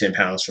 5 or 10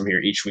 pounds from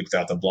here each week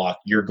without the block,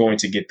 you're going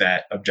to get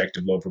that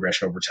objective load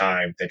progression over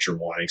time that you're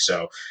wanting.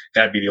 So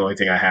that'd be the only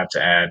thing I have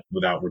to add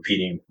without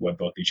repeating what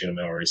both these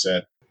gentlemen already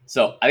said.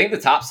 So I think the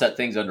top set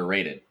thing's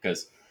underrated,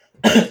 because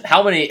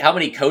how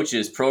many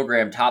coaches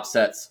program top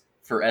sets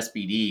for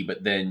SBD,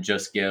 but then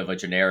just give a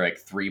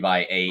generic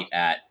 3x8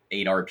 at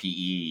 8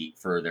 RPE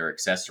for their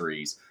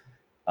accessories?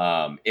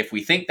 If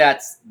we think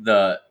that's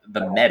the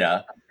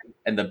meta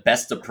and the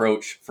best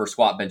approach for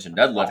squat, bench, and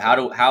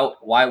deadlift,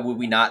 why would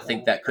we not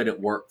think that couldn't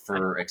work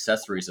for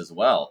accessories as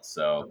well?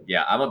 So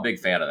yeah, I'm a big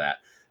fan of that.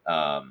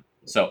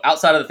 So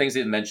outside of the things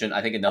that you mentioned,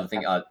 I think another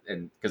thing,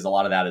 and because a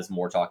lot of that is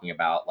more talking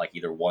about like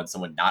either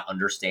someone not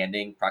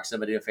understanding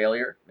proximity to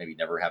failure, maybe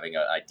never having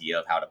an idea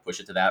of how to push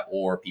it to that,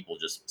 or people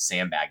just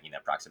sandbagging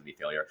that proximity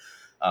failure.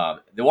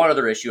 The one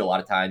other issue a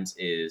lot of times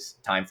is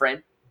time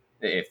frame.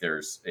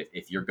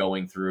 If you're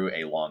going through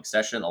a long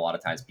session, a lot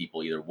of times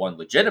people either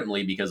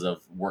legitimately because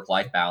of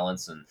work-life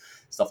balance and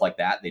stuff like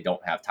that, they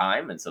don't have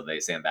time, and so they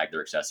sandbag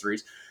their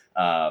accessories.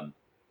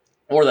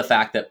 Or the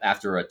fact that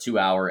after a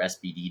 2-hour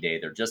SBD day,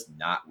 they're just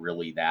not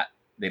really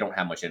they don't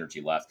have much energy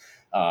left.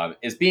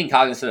 Is being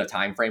cognizant of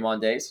time frame on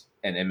days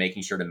and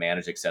making sure to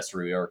manage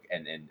accessory work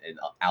and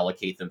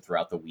allocate them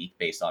throughout the week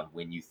based on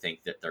when you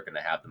think that they're going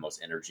to have the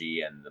most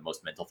energy and the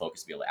most mental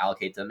focus to be able to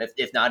allocate them.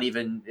 If not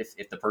even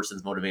if the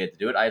person's motivated to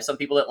do it. I have some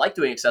people that like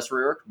doing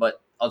accessory work,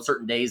 but on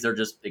certain days they're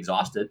just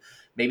exhausted.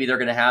 Maybe they're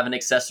going to have an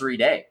accessory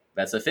day.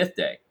 That's a 5th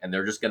day, and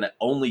they're just they're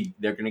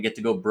going to get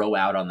to go bro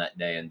out on that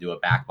day and do a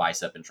back,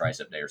 bicep, and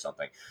tricep day or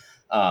something.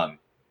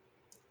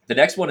 The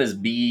next one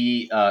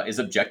is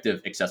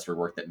objective accessory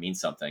work that means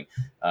something.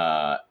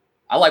 I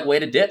like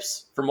weighted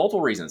dips for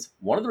multiple reasons.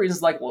 One of the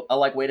reasons I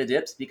like weighted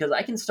dips because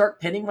I can start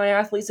pitting my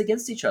athletes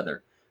against each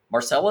other.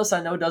 Marcellus,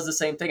 I know, does the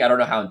same thing. I don't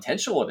know how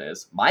intentional it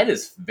is. Mine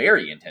is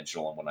very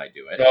intentional when I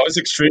do it. No, it's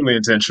extremely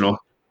intentional.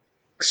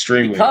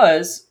 Extremely.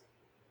 Because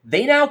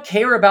they now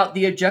care about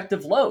the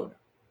objective load.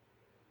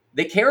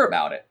 They care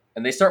about it,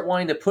 and they start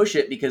wanting to push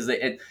it because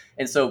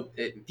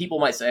people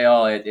might say,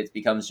 oh, it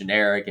becomes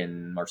generic,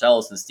 and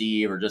Marcellus and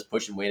Steve are just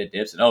pushing weighted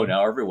dips, and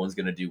now everyone's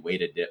going to do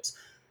weighted dips.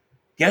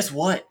 Guess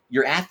what?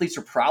 Your athletes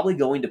are probably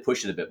going to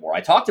push it a bit more.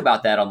 I talked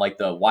about that on like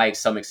the why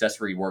some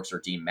accessory works or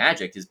deemed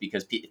magic is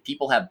because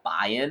people have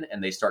buy-in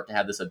and they start to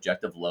have this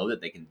objective load that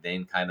they can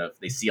then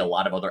they see a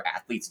lot of other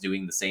athletes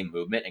doing the same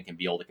movement and can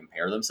be able to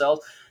compare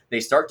themselves.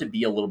 They start to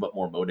be a little bit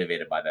more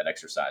motivated by that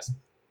exercise.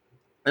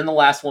 And the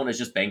last one is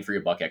just bang for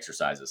your buck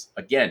exercises.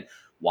 Again,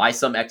 why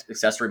some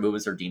accessory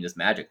movements are deemed as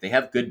magic. They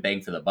have good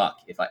bang for the buck.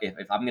 If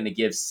I'm going to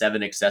give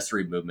 7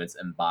 accessory movements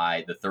and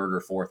by the 3rd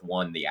or 4th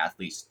one, the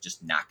athlete's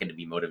just not going to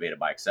be motivated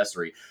by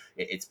accessory,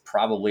 it's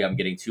probably I'm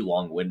getting too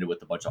long-winded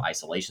with a bunch of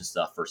isolation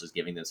stuff versus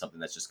giving them something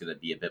that's just going to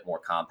be a bit more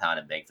compound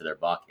and bang for their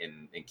buck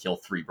and kill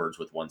 3 birds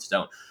with 1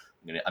 stone.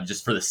 I'm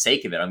just for the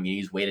sake of it, I'm going to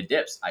use weighted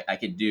dips. I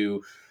could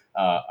do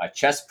a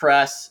chest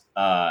press,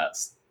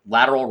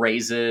 lateral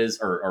raises,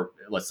 or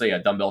let's say a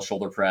dumbbell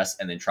shoulder press,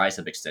 and then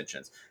tricep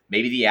extensions.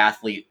 Maybe the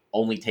athlete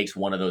only takes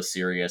one of those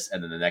serious,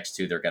 and then the next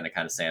 2 they're going to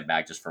kind of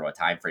sandbag just from a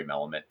time frame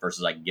element.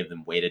 Versus I can give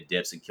them weighted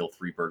dips and kill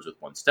 3 birds with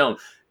 1 stone.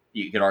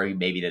 You could argue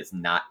maybe that it's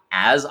not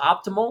as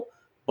optimal,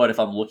 but if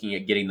I'm looking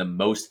at getting the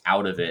most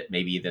out of it,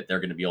 maybe that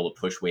they're going to be able to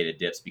push weighted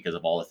dips because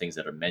of all the things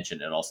that are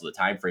mentioned, and also the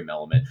time frame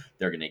element.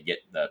 They're going to get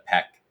the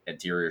pec,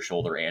 anterior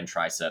shoulder, and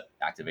tricep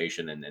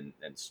activation and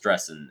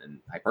stress and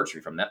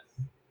hypertrophy from that.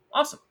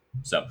 Awesome.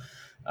 So,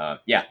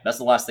 that's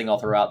the last thing I'll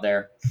throw out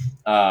there.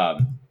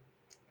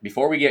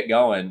 Before we get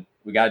going,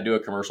 we got to do a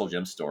commercial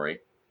gym story.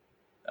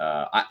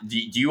 Do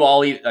you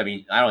all? I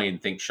mean, I don't even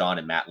think Sean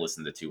and Matt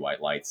listen to 2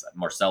 White Lights.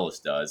 Marcellus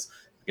does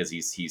because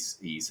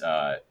he's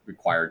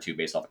required to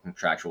based off of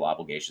contractual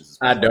obligations.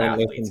 I don't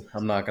listen.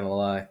 I'm not gonna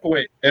lie.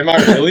 Wait, am I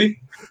really?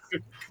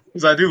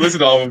 Because I do listen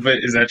to all of them, but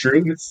is that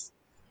true?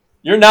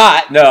 You're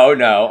not.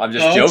 No, I'm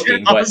just Okay,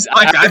 joking. I But was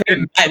like, I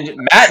didn't.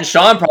 Matt and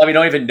Sean probably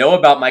don't even know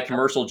about my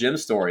commercial gym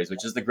stories,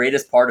 which is the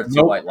greatest part of Two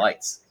Nope. White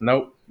Lights.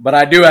 Nope. But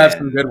I do have And-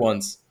 some good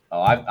ones. Oh,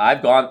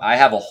 I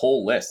have a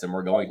whole list, and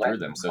we're going through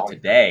them. So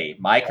today,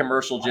 my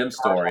commercial gym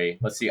story.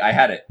 Let's see. I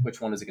had it. Which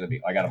one is it going to be?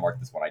 I got to mark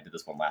this one. I did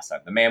this one last time.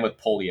 The man with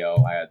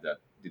polio. I had to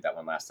do that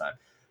one last time.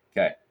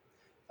 Okay.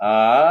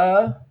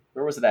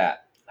 Where was it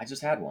at? I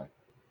just had one.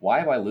 Why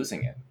am I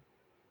losing it?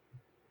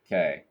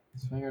 Okay.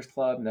 Swingers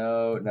Club.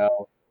 No.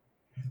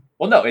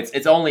 Well, no.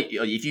 It's only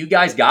if you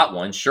guys got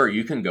one. Sure,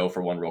 you can go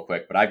for one real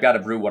quick. But I've got to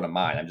brew one of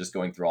mine. I'm just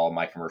going through all of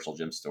my commercial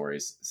gym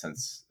stories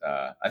since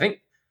I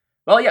think.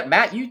 Well, yeah,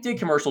 Matt, you did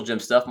commercial gym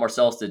stuff.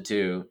 Marcellus did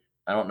too.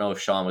 I don't know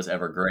if Sean was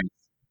ever great.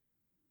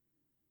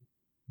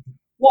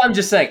 Well, I'm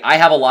just saying, I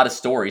have a lot of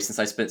stories since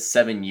I spent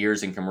 7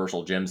 years in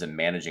commercial gyms and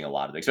managing a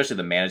lot of it, especially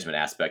the management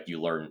aspect.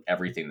 You learn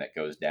everything that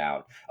goes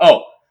down.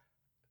 Oh,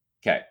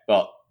 okay.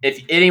 Well,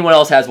 if anyone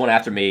else has one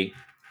after me,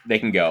 they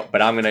can go.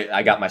 But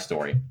I got my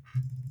story.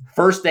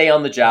 First day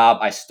on the job,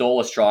 I stole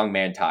a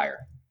strongman tire.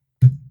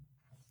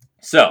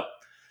 So,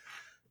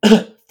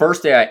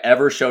 first day I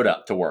ever showed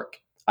up to work.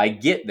 I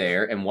get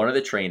there, and one of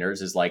the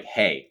trainers is like,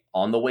 hey,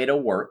 on the way to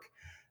work,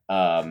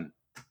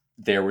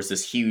 there was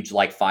this huge,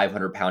 like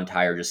 500-pound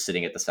tire just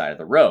sitting at the side of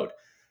the road.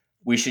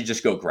 We should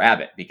just go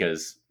grab it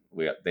because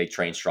they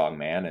train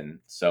strongman. And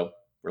so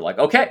we're like,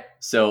 okay.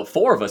 So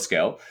 4 of us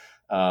go.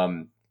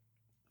 Fun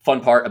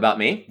part about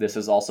me, this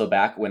is also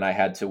back when I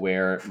had to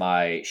wear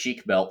my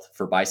Chic belt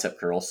for bicep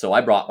curls. So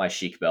I brought my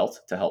Chic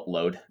belt to help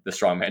load the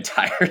strongman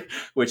tire,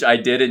 which I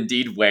did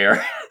indeed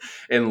wear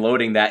in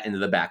loading that into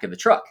the back of the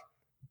truck.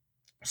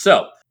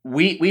 So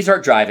we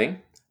start driving.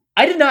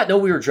 I did not know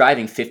we were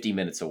driving 50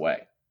 minutes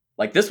away.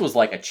 Like this was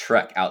like a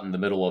trek out in the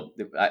middle of,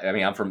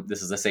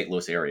 this is the St.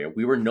 Louis area.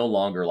 We were no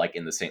longer like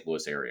in the St.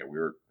 Louis area. We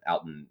were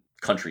out in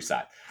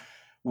countryside.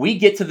 We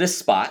get to this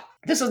spot.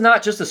 This is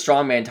not just a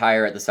strongman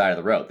tire at the side of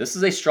the road. This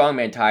is a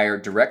strongman tire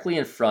directly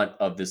in front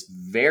of this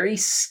very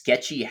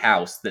sketchy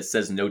house that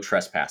says no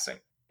trespassing.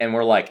 And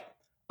we're like,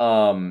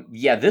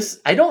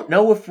 I don't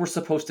know if we're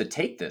supposed to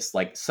take this.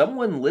 Like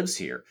someone lives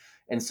here.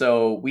 And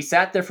so we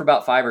sat there for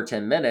about 5 or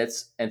 10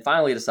 minutes and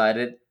finally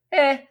decided,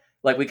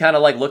 like we kind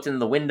of like looked in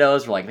the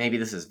windows. We're like, maybe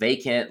this is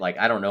vacant. Like,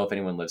 I don't know if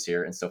anyone lives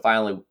here. And so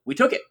finally we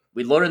took it.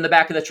 We loaded it in the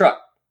back of the truck.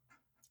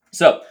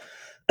 So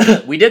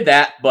we did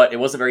that, but it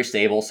wasn't very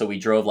stable. So we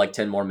drove like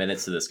 10 more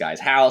minutes to this guy's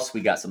house. We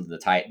got something to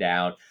tie it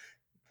down.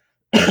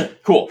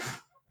 Cool.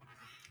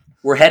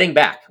 We're heading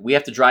back. We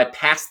have to drive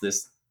past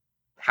this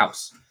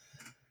house.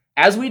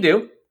 As we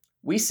do,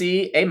 we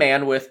see a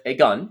man with a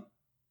gun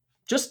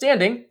just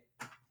standing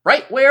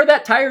right where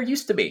that tire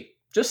used to be,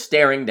 just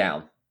staring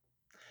down.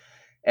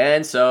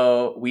 And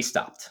so we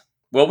stopped.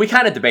 Well, we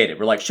kind of debated.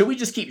 We're like, should we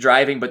just keep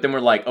driving? But then we're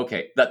like,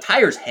 okay, the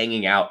tire's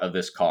hanging out of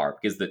this car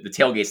because the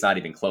tailgate's not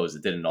even closed.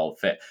 It didn't all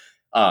fit.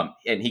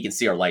 And he can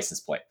see our license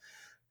plate.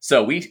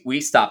 So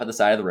we stop at the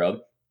side of the road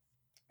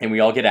and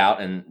we all get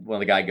out. And one of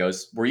the guy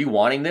goes, were you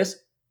wanting this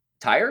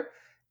tire?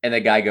 And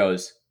the guy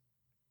goes,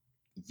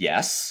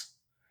 yes.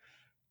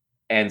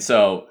 And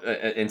so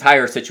an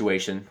entire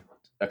situation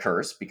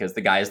occurs because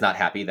the guy is not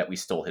happy that we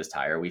stole his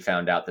tire. We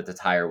found out that the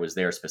tire was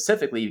there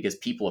specifically because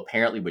people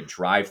apparently would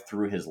drive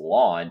through his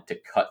lawn to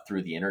cut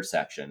through the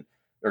intersection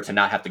or to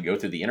not have to go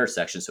through the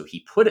intersection. So he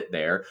put it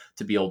there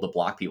to be able to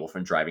block people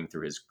from driving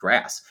through his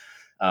grass.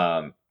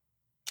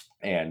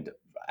 And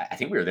I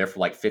think we were there for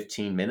like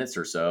 15 minutes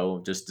or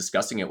so just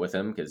discussing it with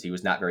him because he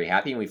was not very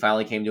happy. And we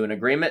finally came to an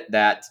agreement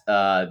that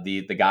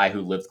the guy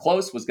who lived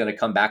close was going to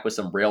come back with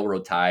some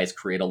railroad ties,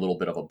 create a little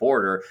bit of a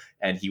border,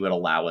 and he would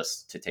allow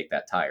us to take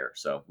that tire.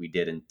 So we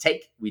did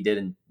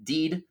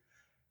indeed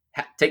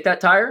take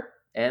that tire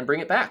and bring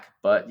it back.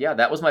 But yeah,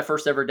 that was my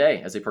first ever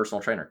day as a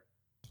personal trainer.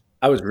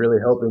 I was really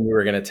hoping you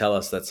were going to tell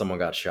us that someone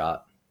got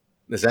shot.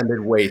 This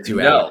ended way too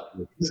No.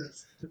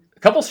 A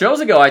couple shows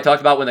ago, I talked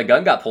about when the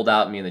gun got pulled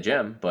out at me in the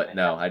gym, but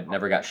no, I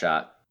never got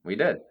shot. We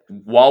did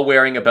while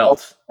wearing a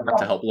belt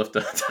to help lift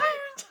the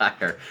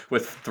tire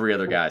with 3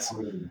 other guys.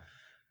 All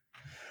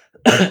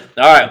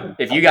right,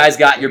 if you guys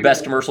got your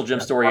best commercial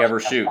gym story ever,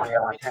 shoot.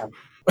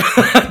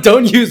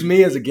 Don't use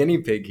me as a guinea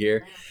pig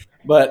here,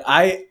 but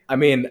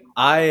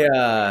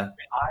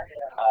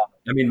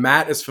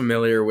Matt is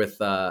familiar with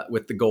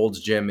the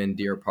Gold's Gym in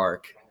Deer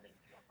Park.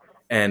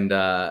 And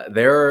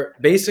they're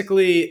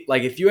basically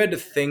like, if you had to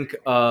think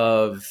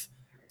of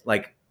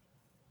like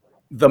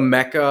the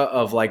mecca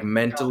of like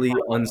mentally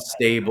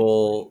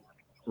unstable,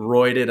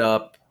 roided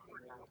up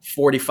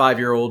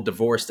 45-year-old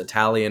divorced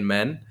Italian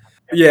men.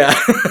 Yeah,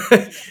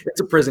 it's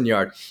a prison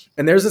yard.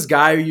 And there's this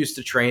guy who used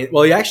to train.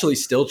 Well, he actually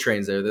still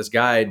trains there. This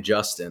guy,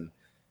 Justin.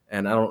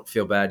 And I don't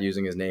feel bad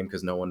using his name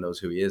because no one knows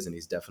who he is. And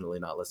he's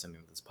definitely not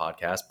listening to this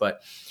podcast.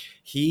 But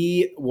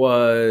he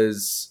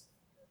was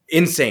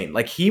insane.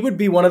 Like he would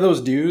be one of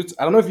those dudes.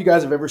 I don't know if you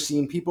guys have ever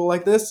seen people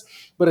like this,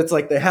 but it's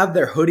like they have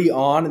their hoodie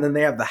on and then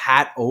they have the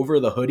hat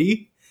over the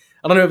hoodie.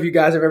 I don't know if you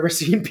guys have ever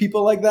seen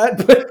people like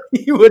that, but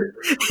he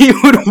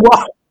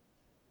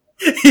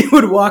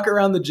would walk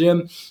around the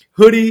gym,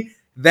 hoodie,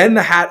 then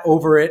the hat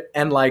over it,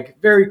 and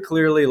like very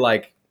clearly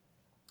like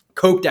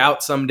coked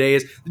out some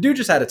days. The dude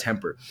just had a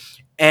temper.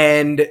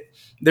 And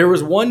there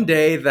was one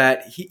day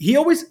that he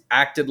always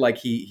acted like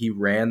he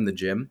ran the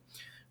gym,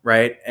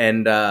 right?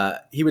 And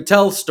he would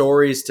tell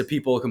stories to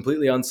people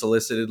completely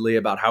unsolicitedly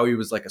about how he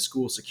was like a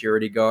school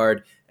security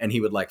guard, and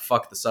he would like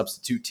fuck the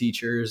substitute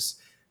teachers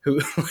who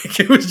like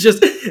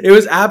it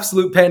was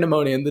absolute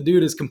pandemonium. The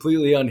dude is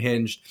completely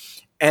unhinged.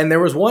 And there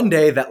was one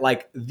day that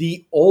like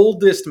the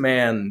oldest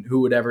man who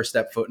would ever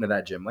step foot into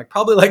that gym, like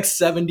probably like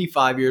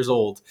 75 years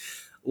old,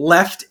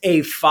 left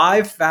a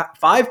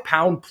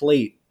 5-pound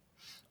plate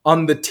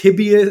on the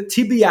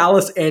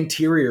tibialis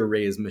anterior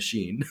raise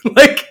machine.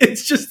 Like,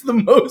 it's just the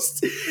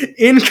most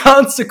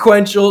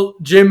inconsequential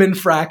gym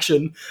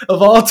infraction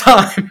of all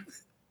time.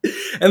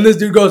 And this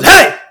dude goes,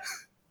 "Hey,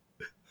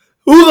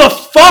 who the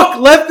fuck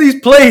left these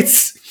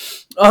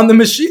plates on the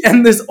machine?"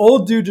 And this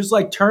old dude just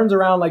like turns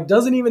around, like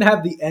doesn't even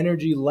have the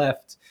energy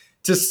left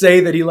to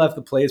say that he left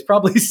the plates,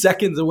 probably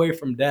seconds away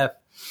from death.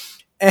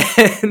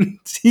 And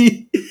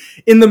he,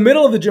 in the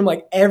middle of the gym,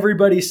 like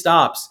everybody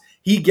stops.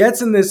 He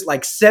gets in this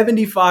like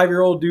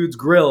 75-year-old dude's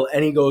grill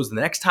and he goes, "The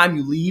next time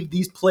you leave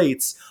these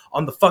plates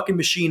on the fucking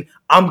machine,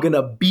 I'm going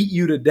to beat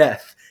you to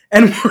death."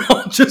 And we're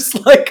all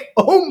just like,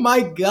 oh my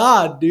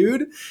God,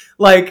 dude.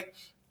 Like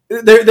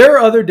there are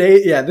other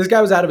days. Yeah, this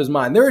guy was out of his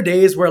mind. There are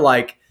days where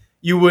like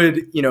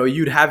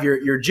you'd have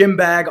your gym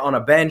bag on a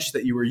bench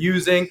that you were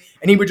using,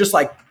 and he would just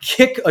like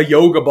kick a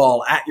yoga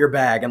ball at your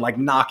bag and like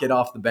knock it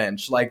off the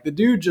bench. Like the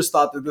dude just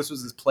thought that this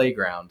was his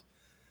playground.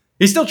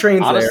 He still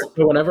trains there,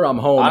 so whenever I'm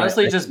home.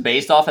 Honestly, just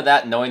based off of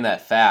that, knowing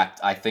that fact,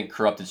 I think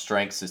Corrupted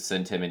Strengths has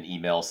sent him an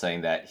email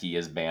saying that he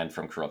is banned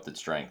from Corrupted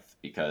Strength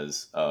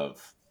because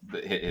of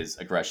his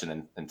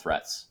aggression and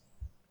threats.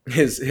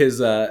 His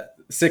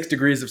 6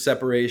 degrees of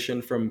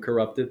separation from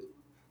Corrupted.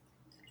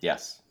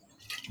 Yes.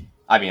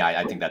 I mean,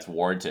 I think that's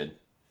warranted.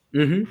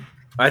 Mm-hmm.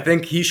 I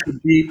think he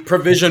should be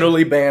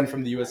provisionally banned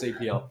from the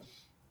USAPL.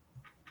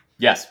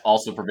 Yes,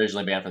 also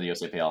provisionally banned from the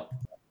USAPL.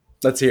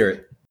 Let's hear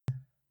it.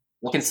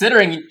 Well,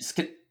 considering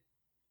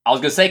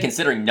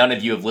none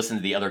of you have listened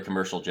to the other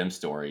commercial gym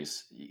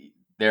stories,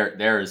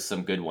 there is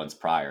some good ones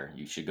prior.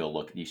 You should go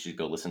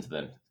listen to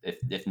them.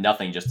 If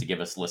nothing, just to give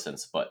us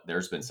listens. But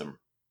there's been some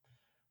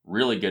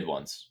really good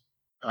ones.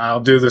 I'll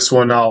do this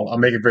one. I'll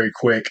make it very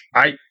quick.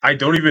 I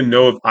don't even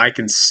know if I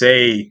can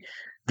say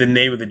the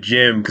name of the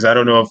gym because I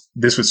don't know if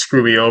this would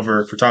screw me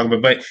over for talking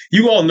about. But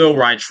you all know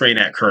where I train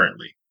at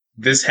currently.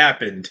 This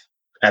happened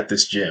at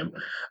this gym,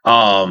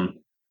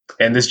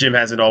 and this gym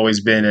hasn't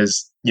always been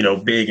as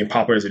big and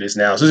popular as it is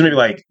now. So this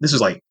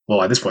was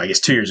at this point I guess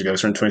 2 years ago,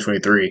 so in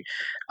 2023.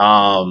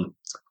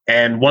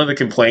 And one of the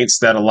complaints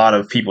that a lot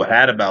of people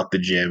had about the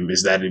gym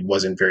is that it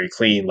wasn't very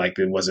clean, like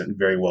it wasn't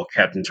very well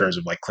kept in terms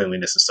of like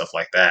cleanliness and stuff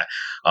like that.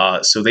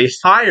 So they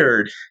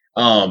hired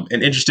an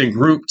interesting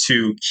group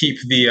to keep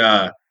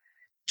the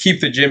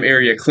gym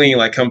area clean,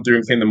 like come through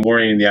and clean in the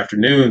morning and the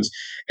afternoons.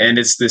 And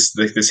it's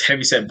this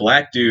heavyset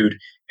black dude,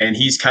 and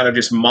he's kind of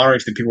just monitoring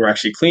the people who are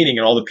actually cleaning,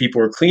 and all the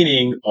people who are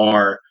cleaning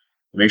are,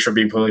 to make sure I'm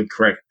being politically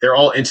correct, they're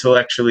all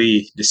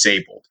intellectually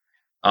disabled.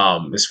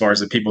 As far as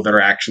the people that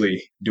are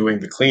actually doing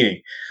the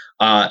cleaning.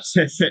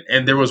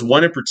 And there was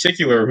one in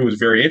particular who was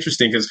very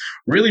interesting because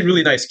really,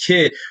 really nice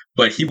kid,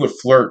 but he would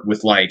flirt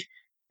with like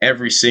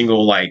every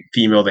single like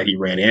female that he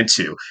ran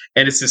into.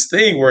 And it's this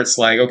thing where it's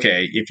like,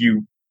 okay, if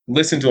you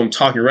listen to him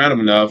talking around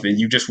him enough and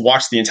you just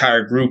watch the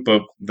entire group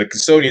of the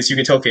custodians, you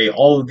can tell, okay,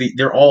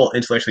 they're all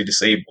intellectually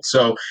disabled.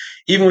 So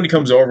even when he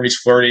comes over and he's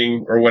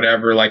flirting or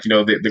whatever, like,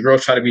 the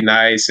girls try to be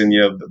nice and,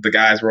 the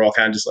guys were all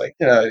kind of just like,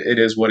 it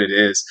is what it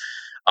is.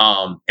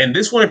 And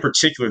this one in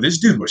particular, this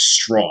dude was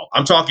strong.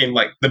 I'm talking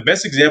like the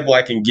best example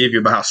I can give you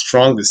about how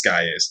strong this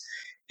guy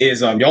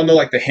is y'all know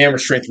like the hammer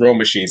strength row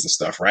machines and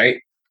stuff, right?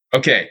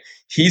 Okay.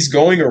 He's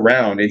going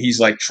around and he's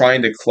like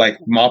trying to like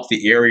mop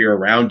the area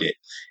around it.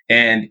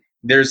 And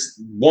there's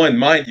one,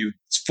 mind you,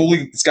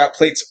 it's got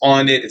plates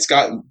on it. It's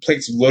got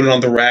plates loaded on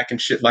the rack and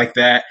shit like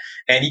that.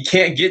 And he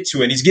can't get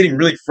to it. He's getting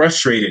really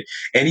frustrated.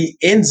 And he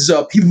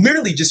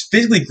literally just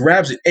physically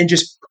grabs it and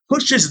just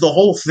pushes the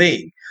whole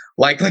thing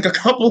like a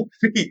couple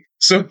feet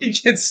so he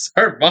can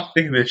start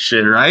mopping this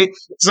shit, right?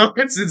 So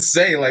it's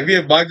insane. Like me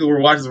and Michael were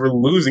watching, we're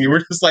losing, and we're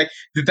just like,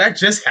 did that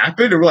just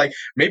happen? Or we're like,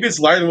 maybe it's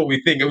lighter than what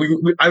we think.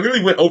 And I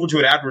really went over to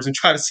it afterwards and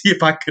tried to see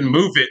if I could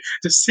move it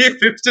to see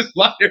if it was just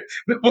lighter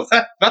than what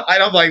I thought.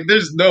 I'm like,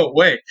 there's no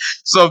way.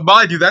 So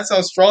mind you, that's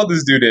how strong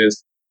this dude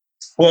is.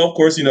 Well, of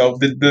course,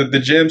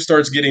 the gym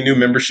starts getting new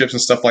memberships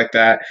and stuff like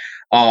that.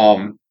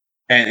 And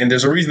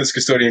there's a reason this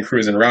custodian crew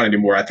isn't around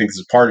anymore. I think this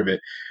is part of it.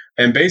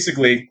 And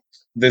basically,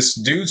 this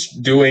dude's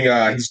doing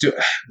he's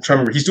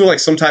doing like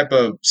some type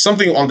of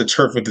something on the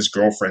turf with his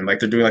girlfriend. Like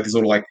they're doing like these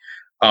little like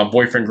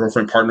boyfriend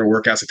girlfriend partner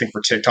workouts, I think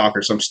for TikTok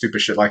or some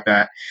stupid shit like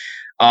that.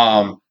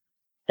 And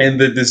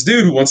this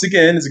dude, who once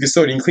again is a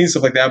custodian, cleans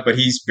stuff like that, but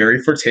he's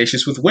very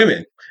flirtatious with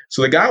women.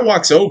 So the guy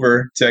walks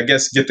over to, I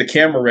guess, get the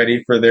camera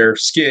ready for their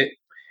skit.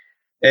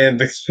 And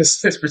this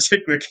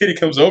particular kid, he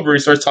comes over, he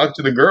starts talking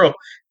to the girl,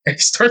 and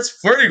he starts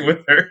flirting with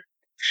her.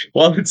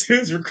 while the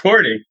dude's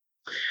recording.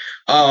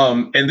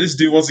 And this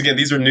dude, once again,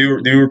 these are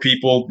newer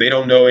people. They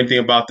don't know anything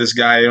about this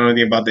guy. They don't know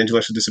anything about the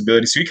intellectual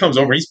disability. So he comes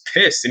over, he's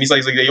pissed, and he's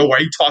like, "Yo, why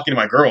are you talking to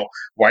my girl?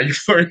 Why are you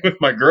flirting with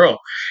my girl?"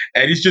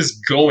 And he's just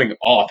going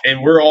off.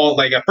 And we're all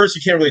like, at first,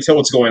 you can't really tell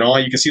what's going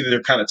on. You can see that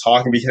they're kind of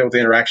talking, because what the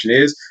interaction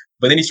is.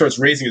 But then he starts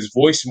raising his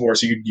voice more.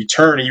 So you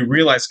turn and you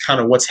realize kind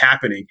of what's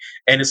happening.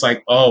 And it's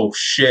like, oh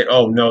shit,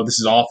 oh no, this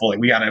is awful. Like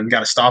we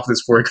gotta stop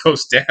this before it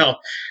goes down.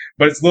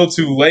 But it's a little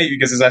too late,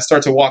 because as I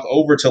start to walk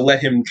over to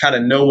let him kind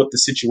of know what the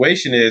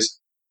situation is,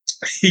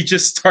 he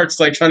just starts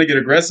like trying to get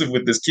aggressive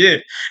with this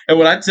kid. And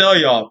when I tell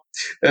y'all,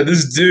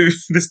 this dude,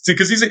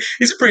 because he's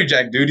a pretty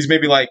jacked dude. He's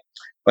maybe like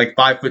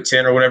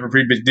 5'10" or whatever,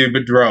 pretty big dude.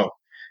 But bro,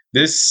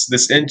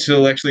 this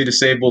intellectually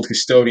disabled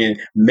custodian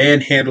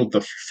manhandled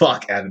the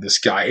fuck out of this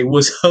guy. It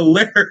was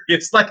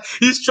hilarious. Like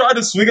he's trying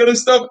to swing on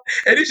his stuff,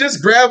 and he's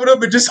just grabbing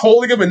him and just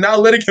holding him and not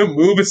letting him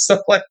move and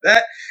stuff like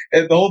that.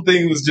 And the whole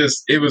thing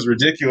was it was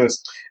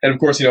ridiculous. And of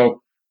course, the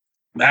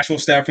actual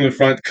staff from the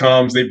front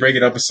comes, they break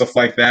it up and stuff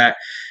like that.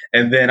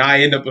 And then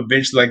I end up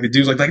eventually, like, the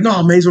dude's like,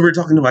 no, man, he's over here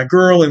talking to my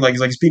girl, and like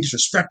he's being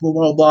disrespectful,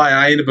 blah, blah, blah. And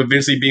I end up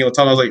eventually being able to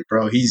tell him, I was like,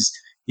 bro, he's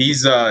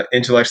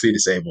intellectually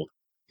disabled.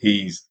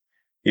 He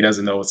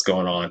doesn't know what's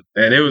going on.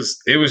 And it was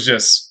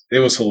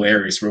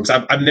hilarious, bro.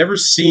 Because I've never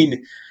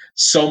seen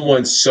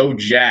someone so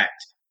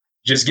jacked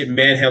just get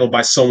manhandled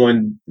by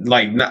someone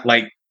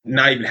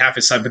not even half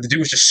his size, but the dude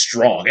was just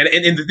strong. And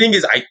the thing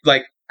is,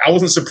 I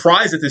wasn't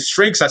surprised at this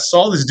strength, because I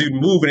saw this dude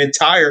move an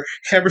entire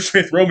hammer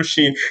strength row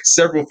machine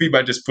several feet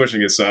by just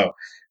pushing it. So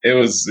that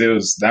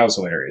was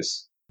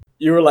hilarious.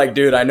 You were like,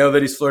 dude, I know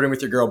that he's flirting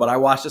with your girl, but I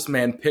watched this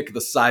man pick the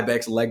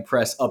Cybex leg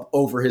press up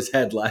over his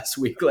head last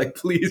week. Like,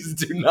 please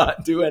do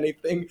not do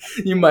anything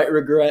you might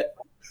regret.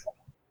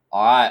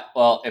 All right.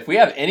 Well, if we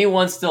have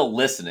anyone still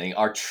listening,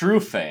 our true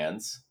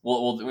fans,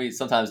 we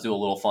sometimes do a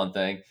little fun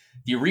thing. If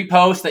you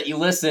repost that you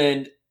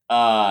listened,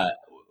 I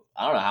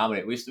don't know how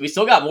many. We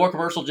still got more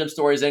commercial gym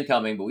stories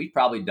incoming, but we've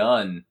probably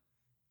done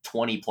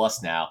 20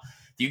 plus now.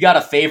 If you got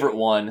a favorite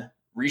one,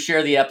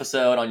 reshare the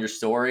episode on your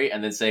story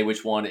and then say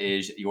which one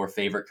is your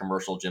favorite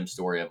commercial gym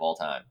story of all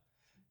time.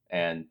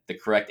 And the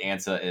correct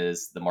answer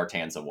is the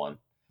Martanza one.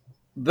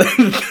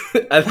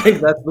 I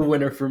think that's the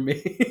winner for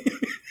me.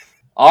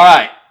 All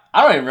right.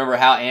 I don't even remember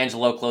how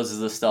Angelo closes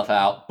this stuff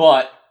out,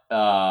 but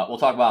we'll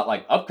talk about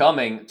like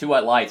upcoming Two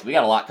White Lights. We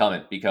got a lot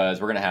coming,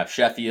 because we're going to have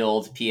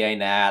Sheffield, PA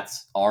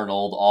Nats,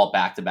 Arnold, all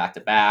back to back to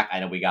back.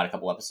 I know we got a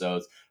couple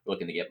episodes. We're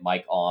looking to get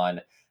Mike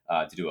on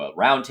to do a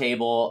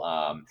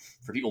roundtable.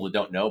 For people who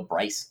don't know,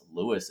 Bryce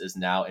Lewis is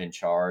now in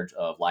charge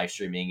of live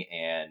streaming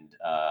and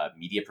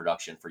media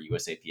production for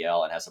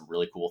USAPL and has some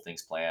really cool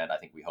things planned. I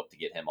think we hope to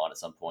get him on at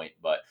some point,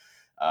 but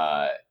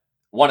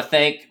want to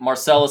thank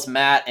Marcellus,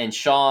 Matt, and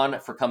Sean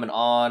for coming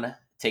on,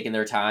 taking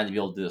their time to be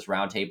able to do this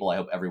roundtable. I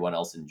hope everyone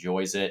else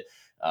enjoys it.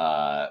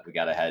 We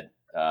got to head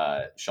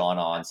Sean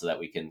on so that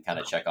we can kind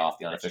of check off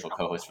the unofficial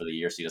co-host for the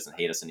year, so he doesn't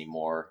hate us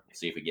anymore. We'll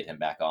see if we get him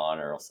back on,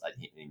 or else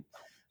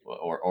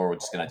or we're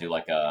just gonna do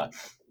like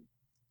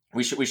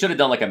we should have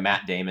done like a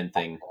Matt Damon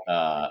thing.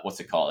 What's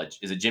it called?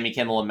 Is it Jimmy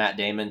Kimmel and Matt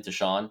Damon to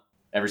Sean?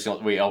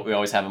 We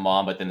always have him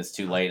on, but then it's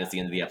too late. It's the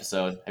end of the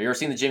episode. Have you ever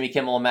seen the Jimmy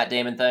Kimmel and Matt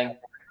Damon thing?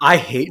 I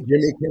hate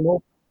Jimmy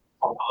Kimmel.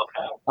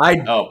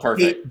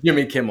 Perfect. Hate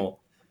Jimmy Kimmel.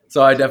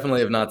 So I definitely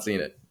have not seen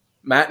it.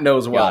 Matt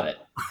knows well. Got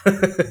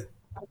it.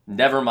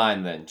 Never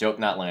mind then. Joke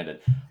not landed.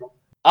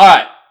 All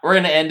right. We're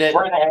going to end it.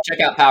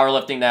 Check out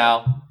powerlifting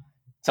now.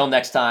 Till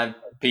next time.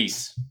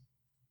 Peace.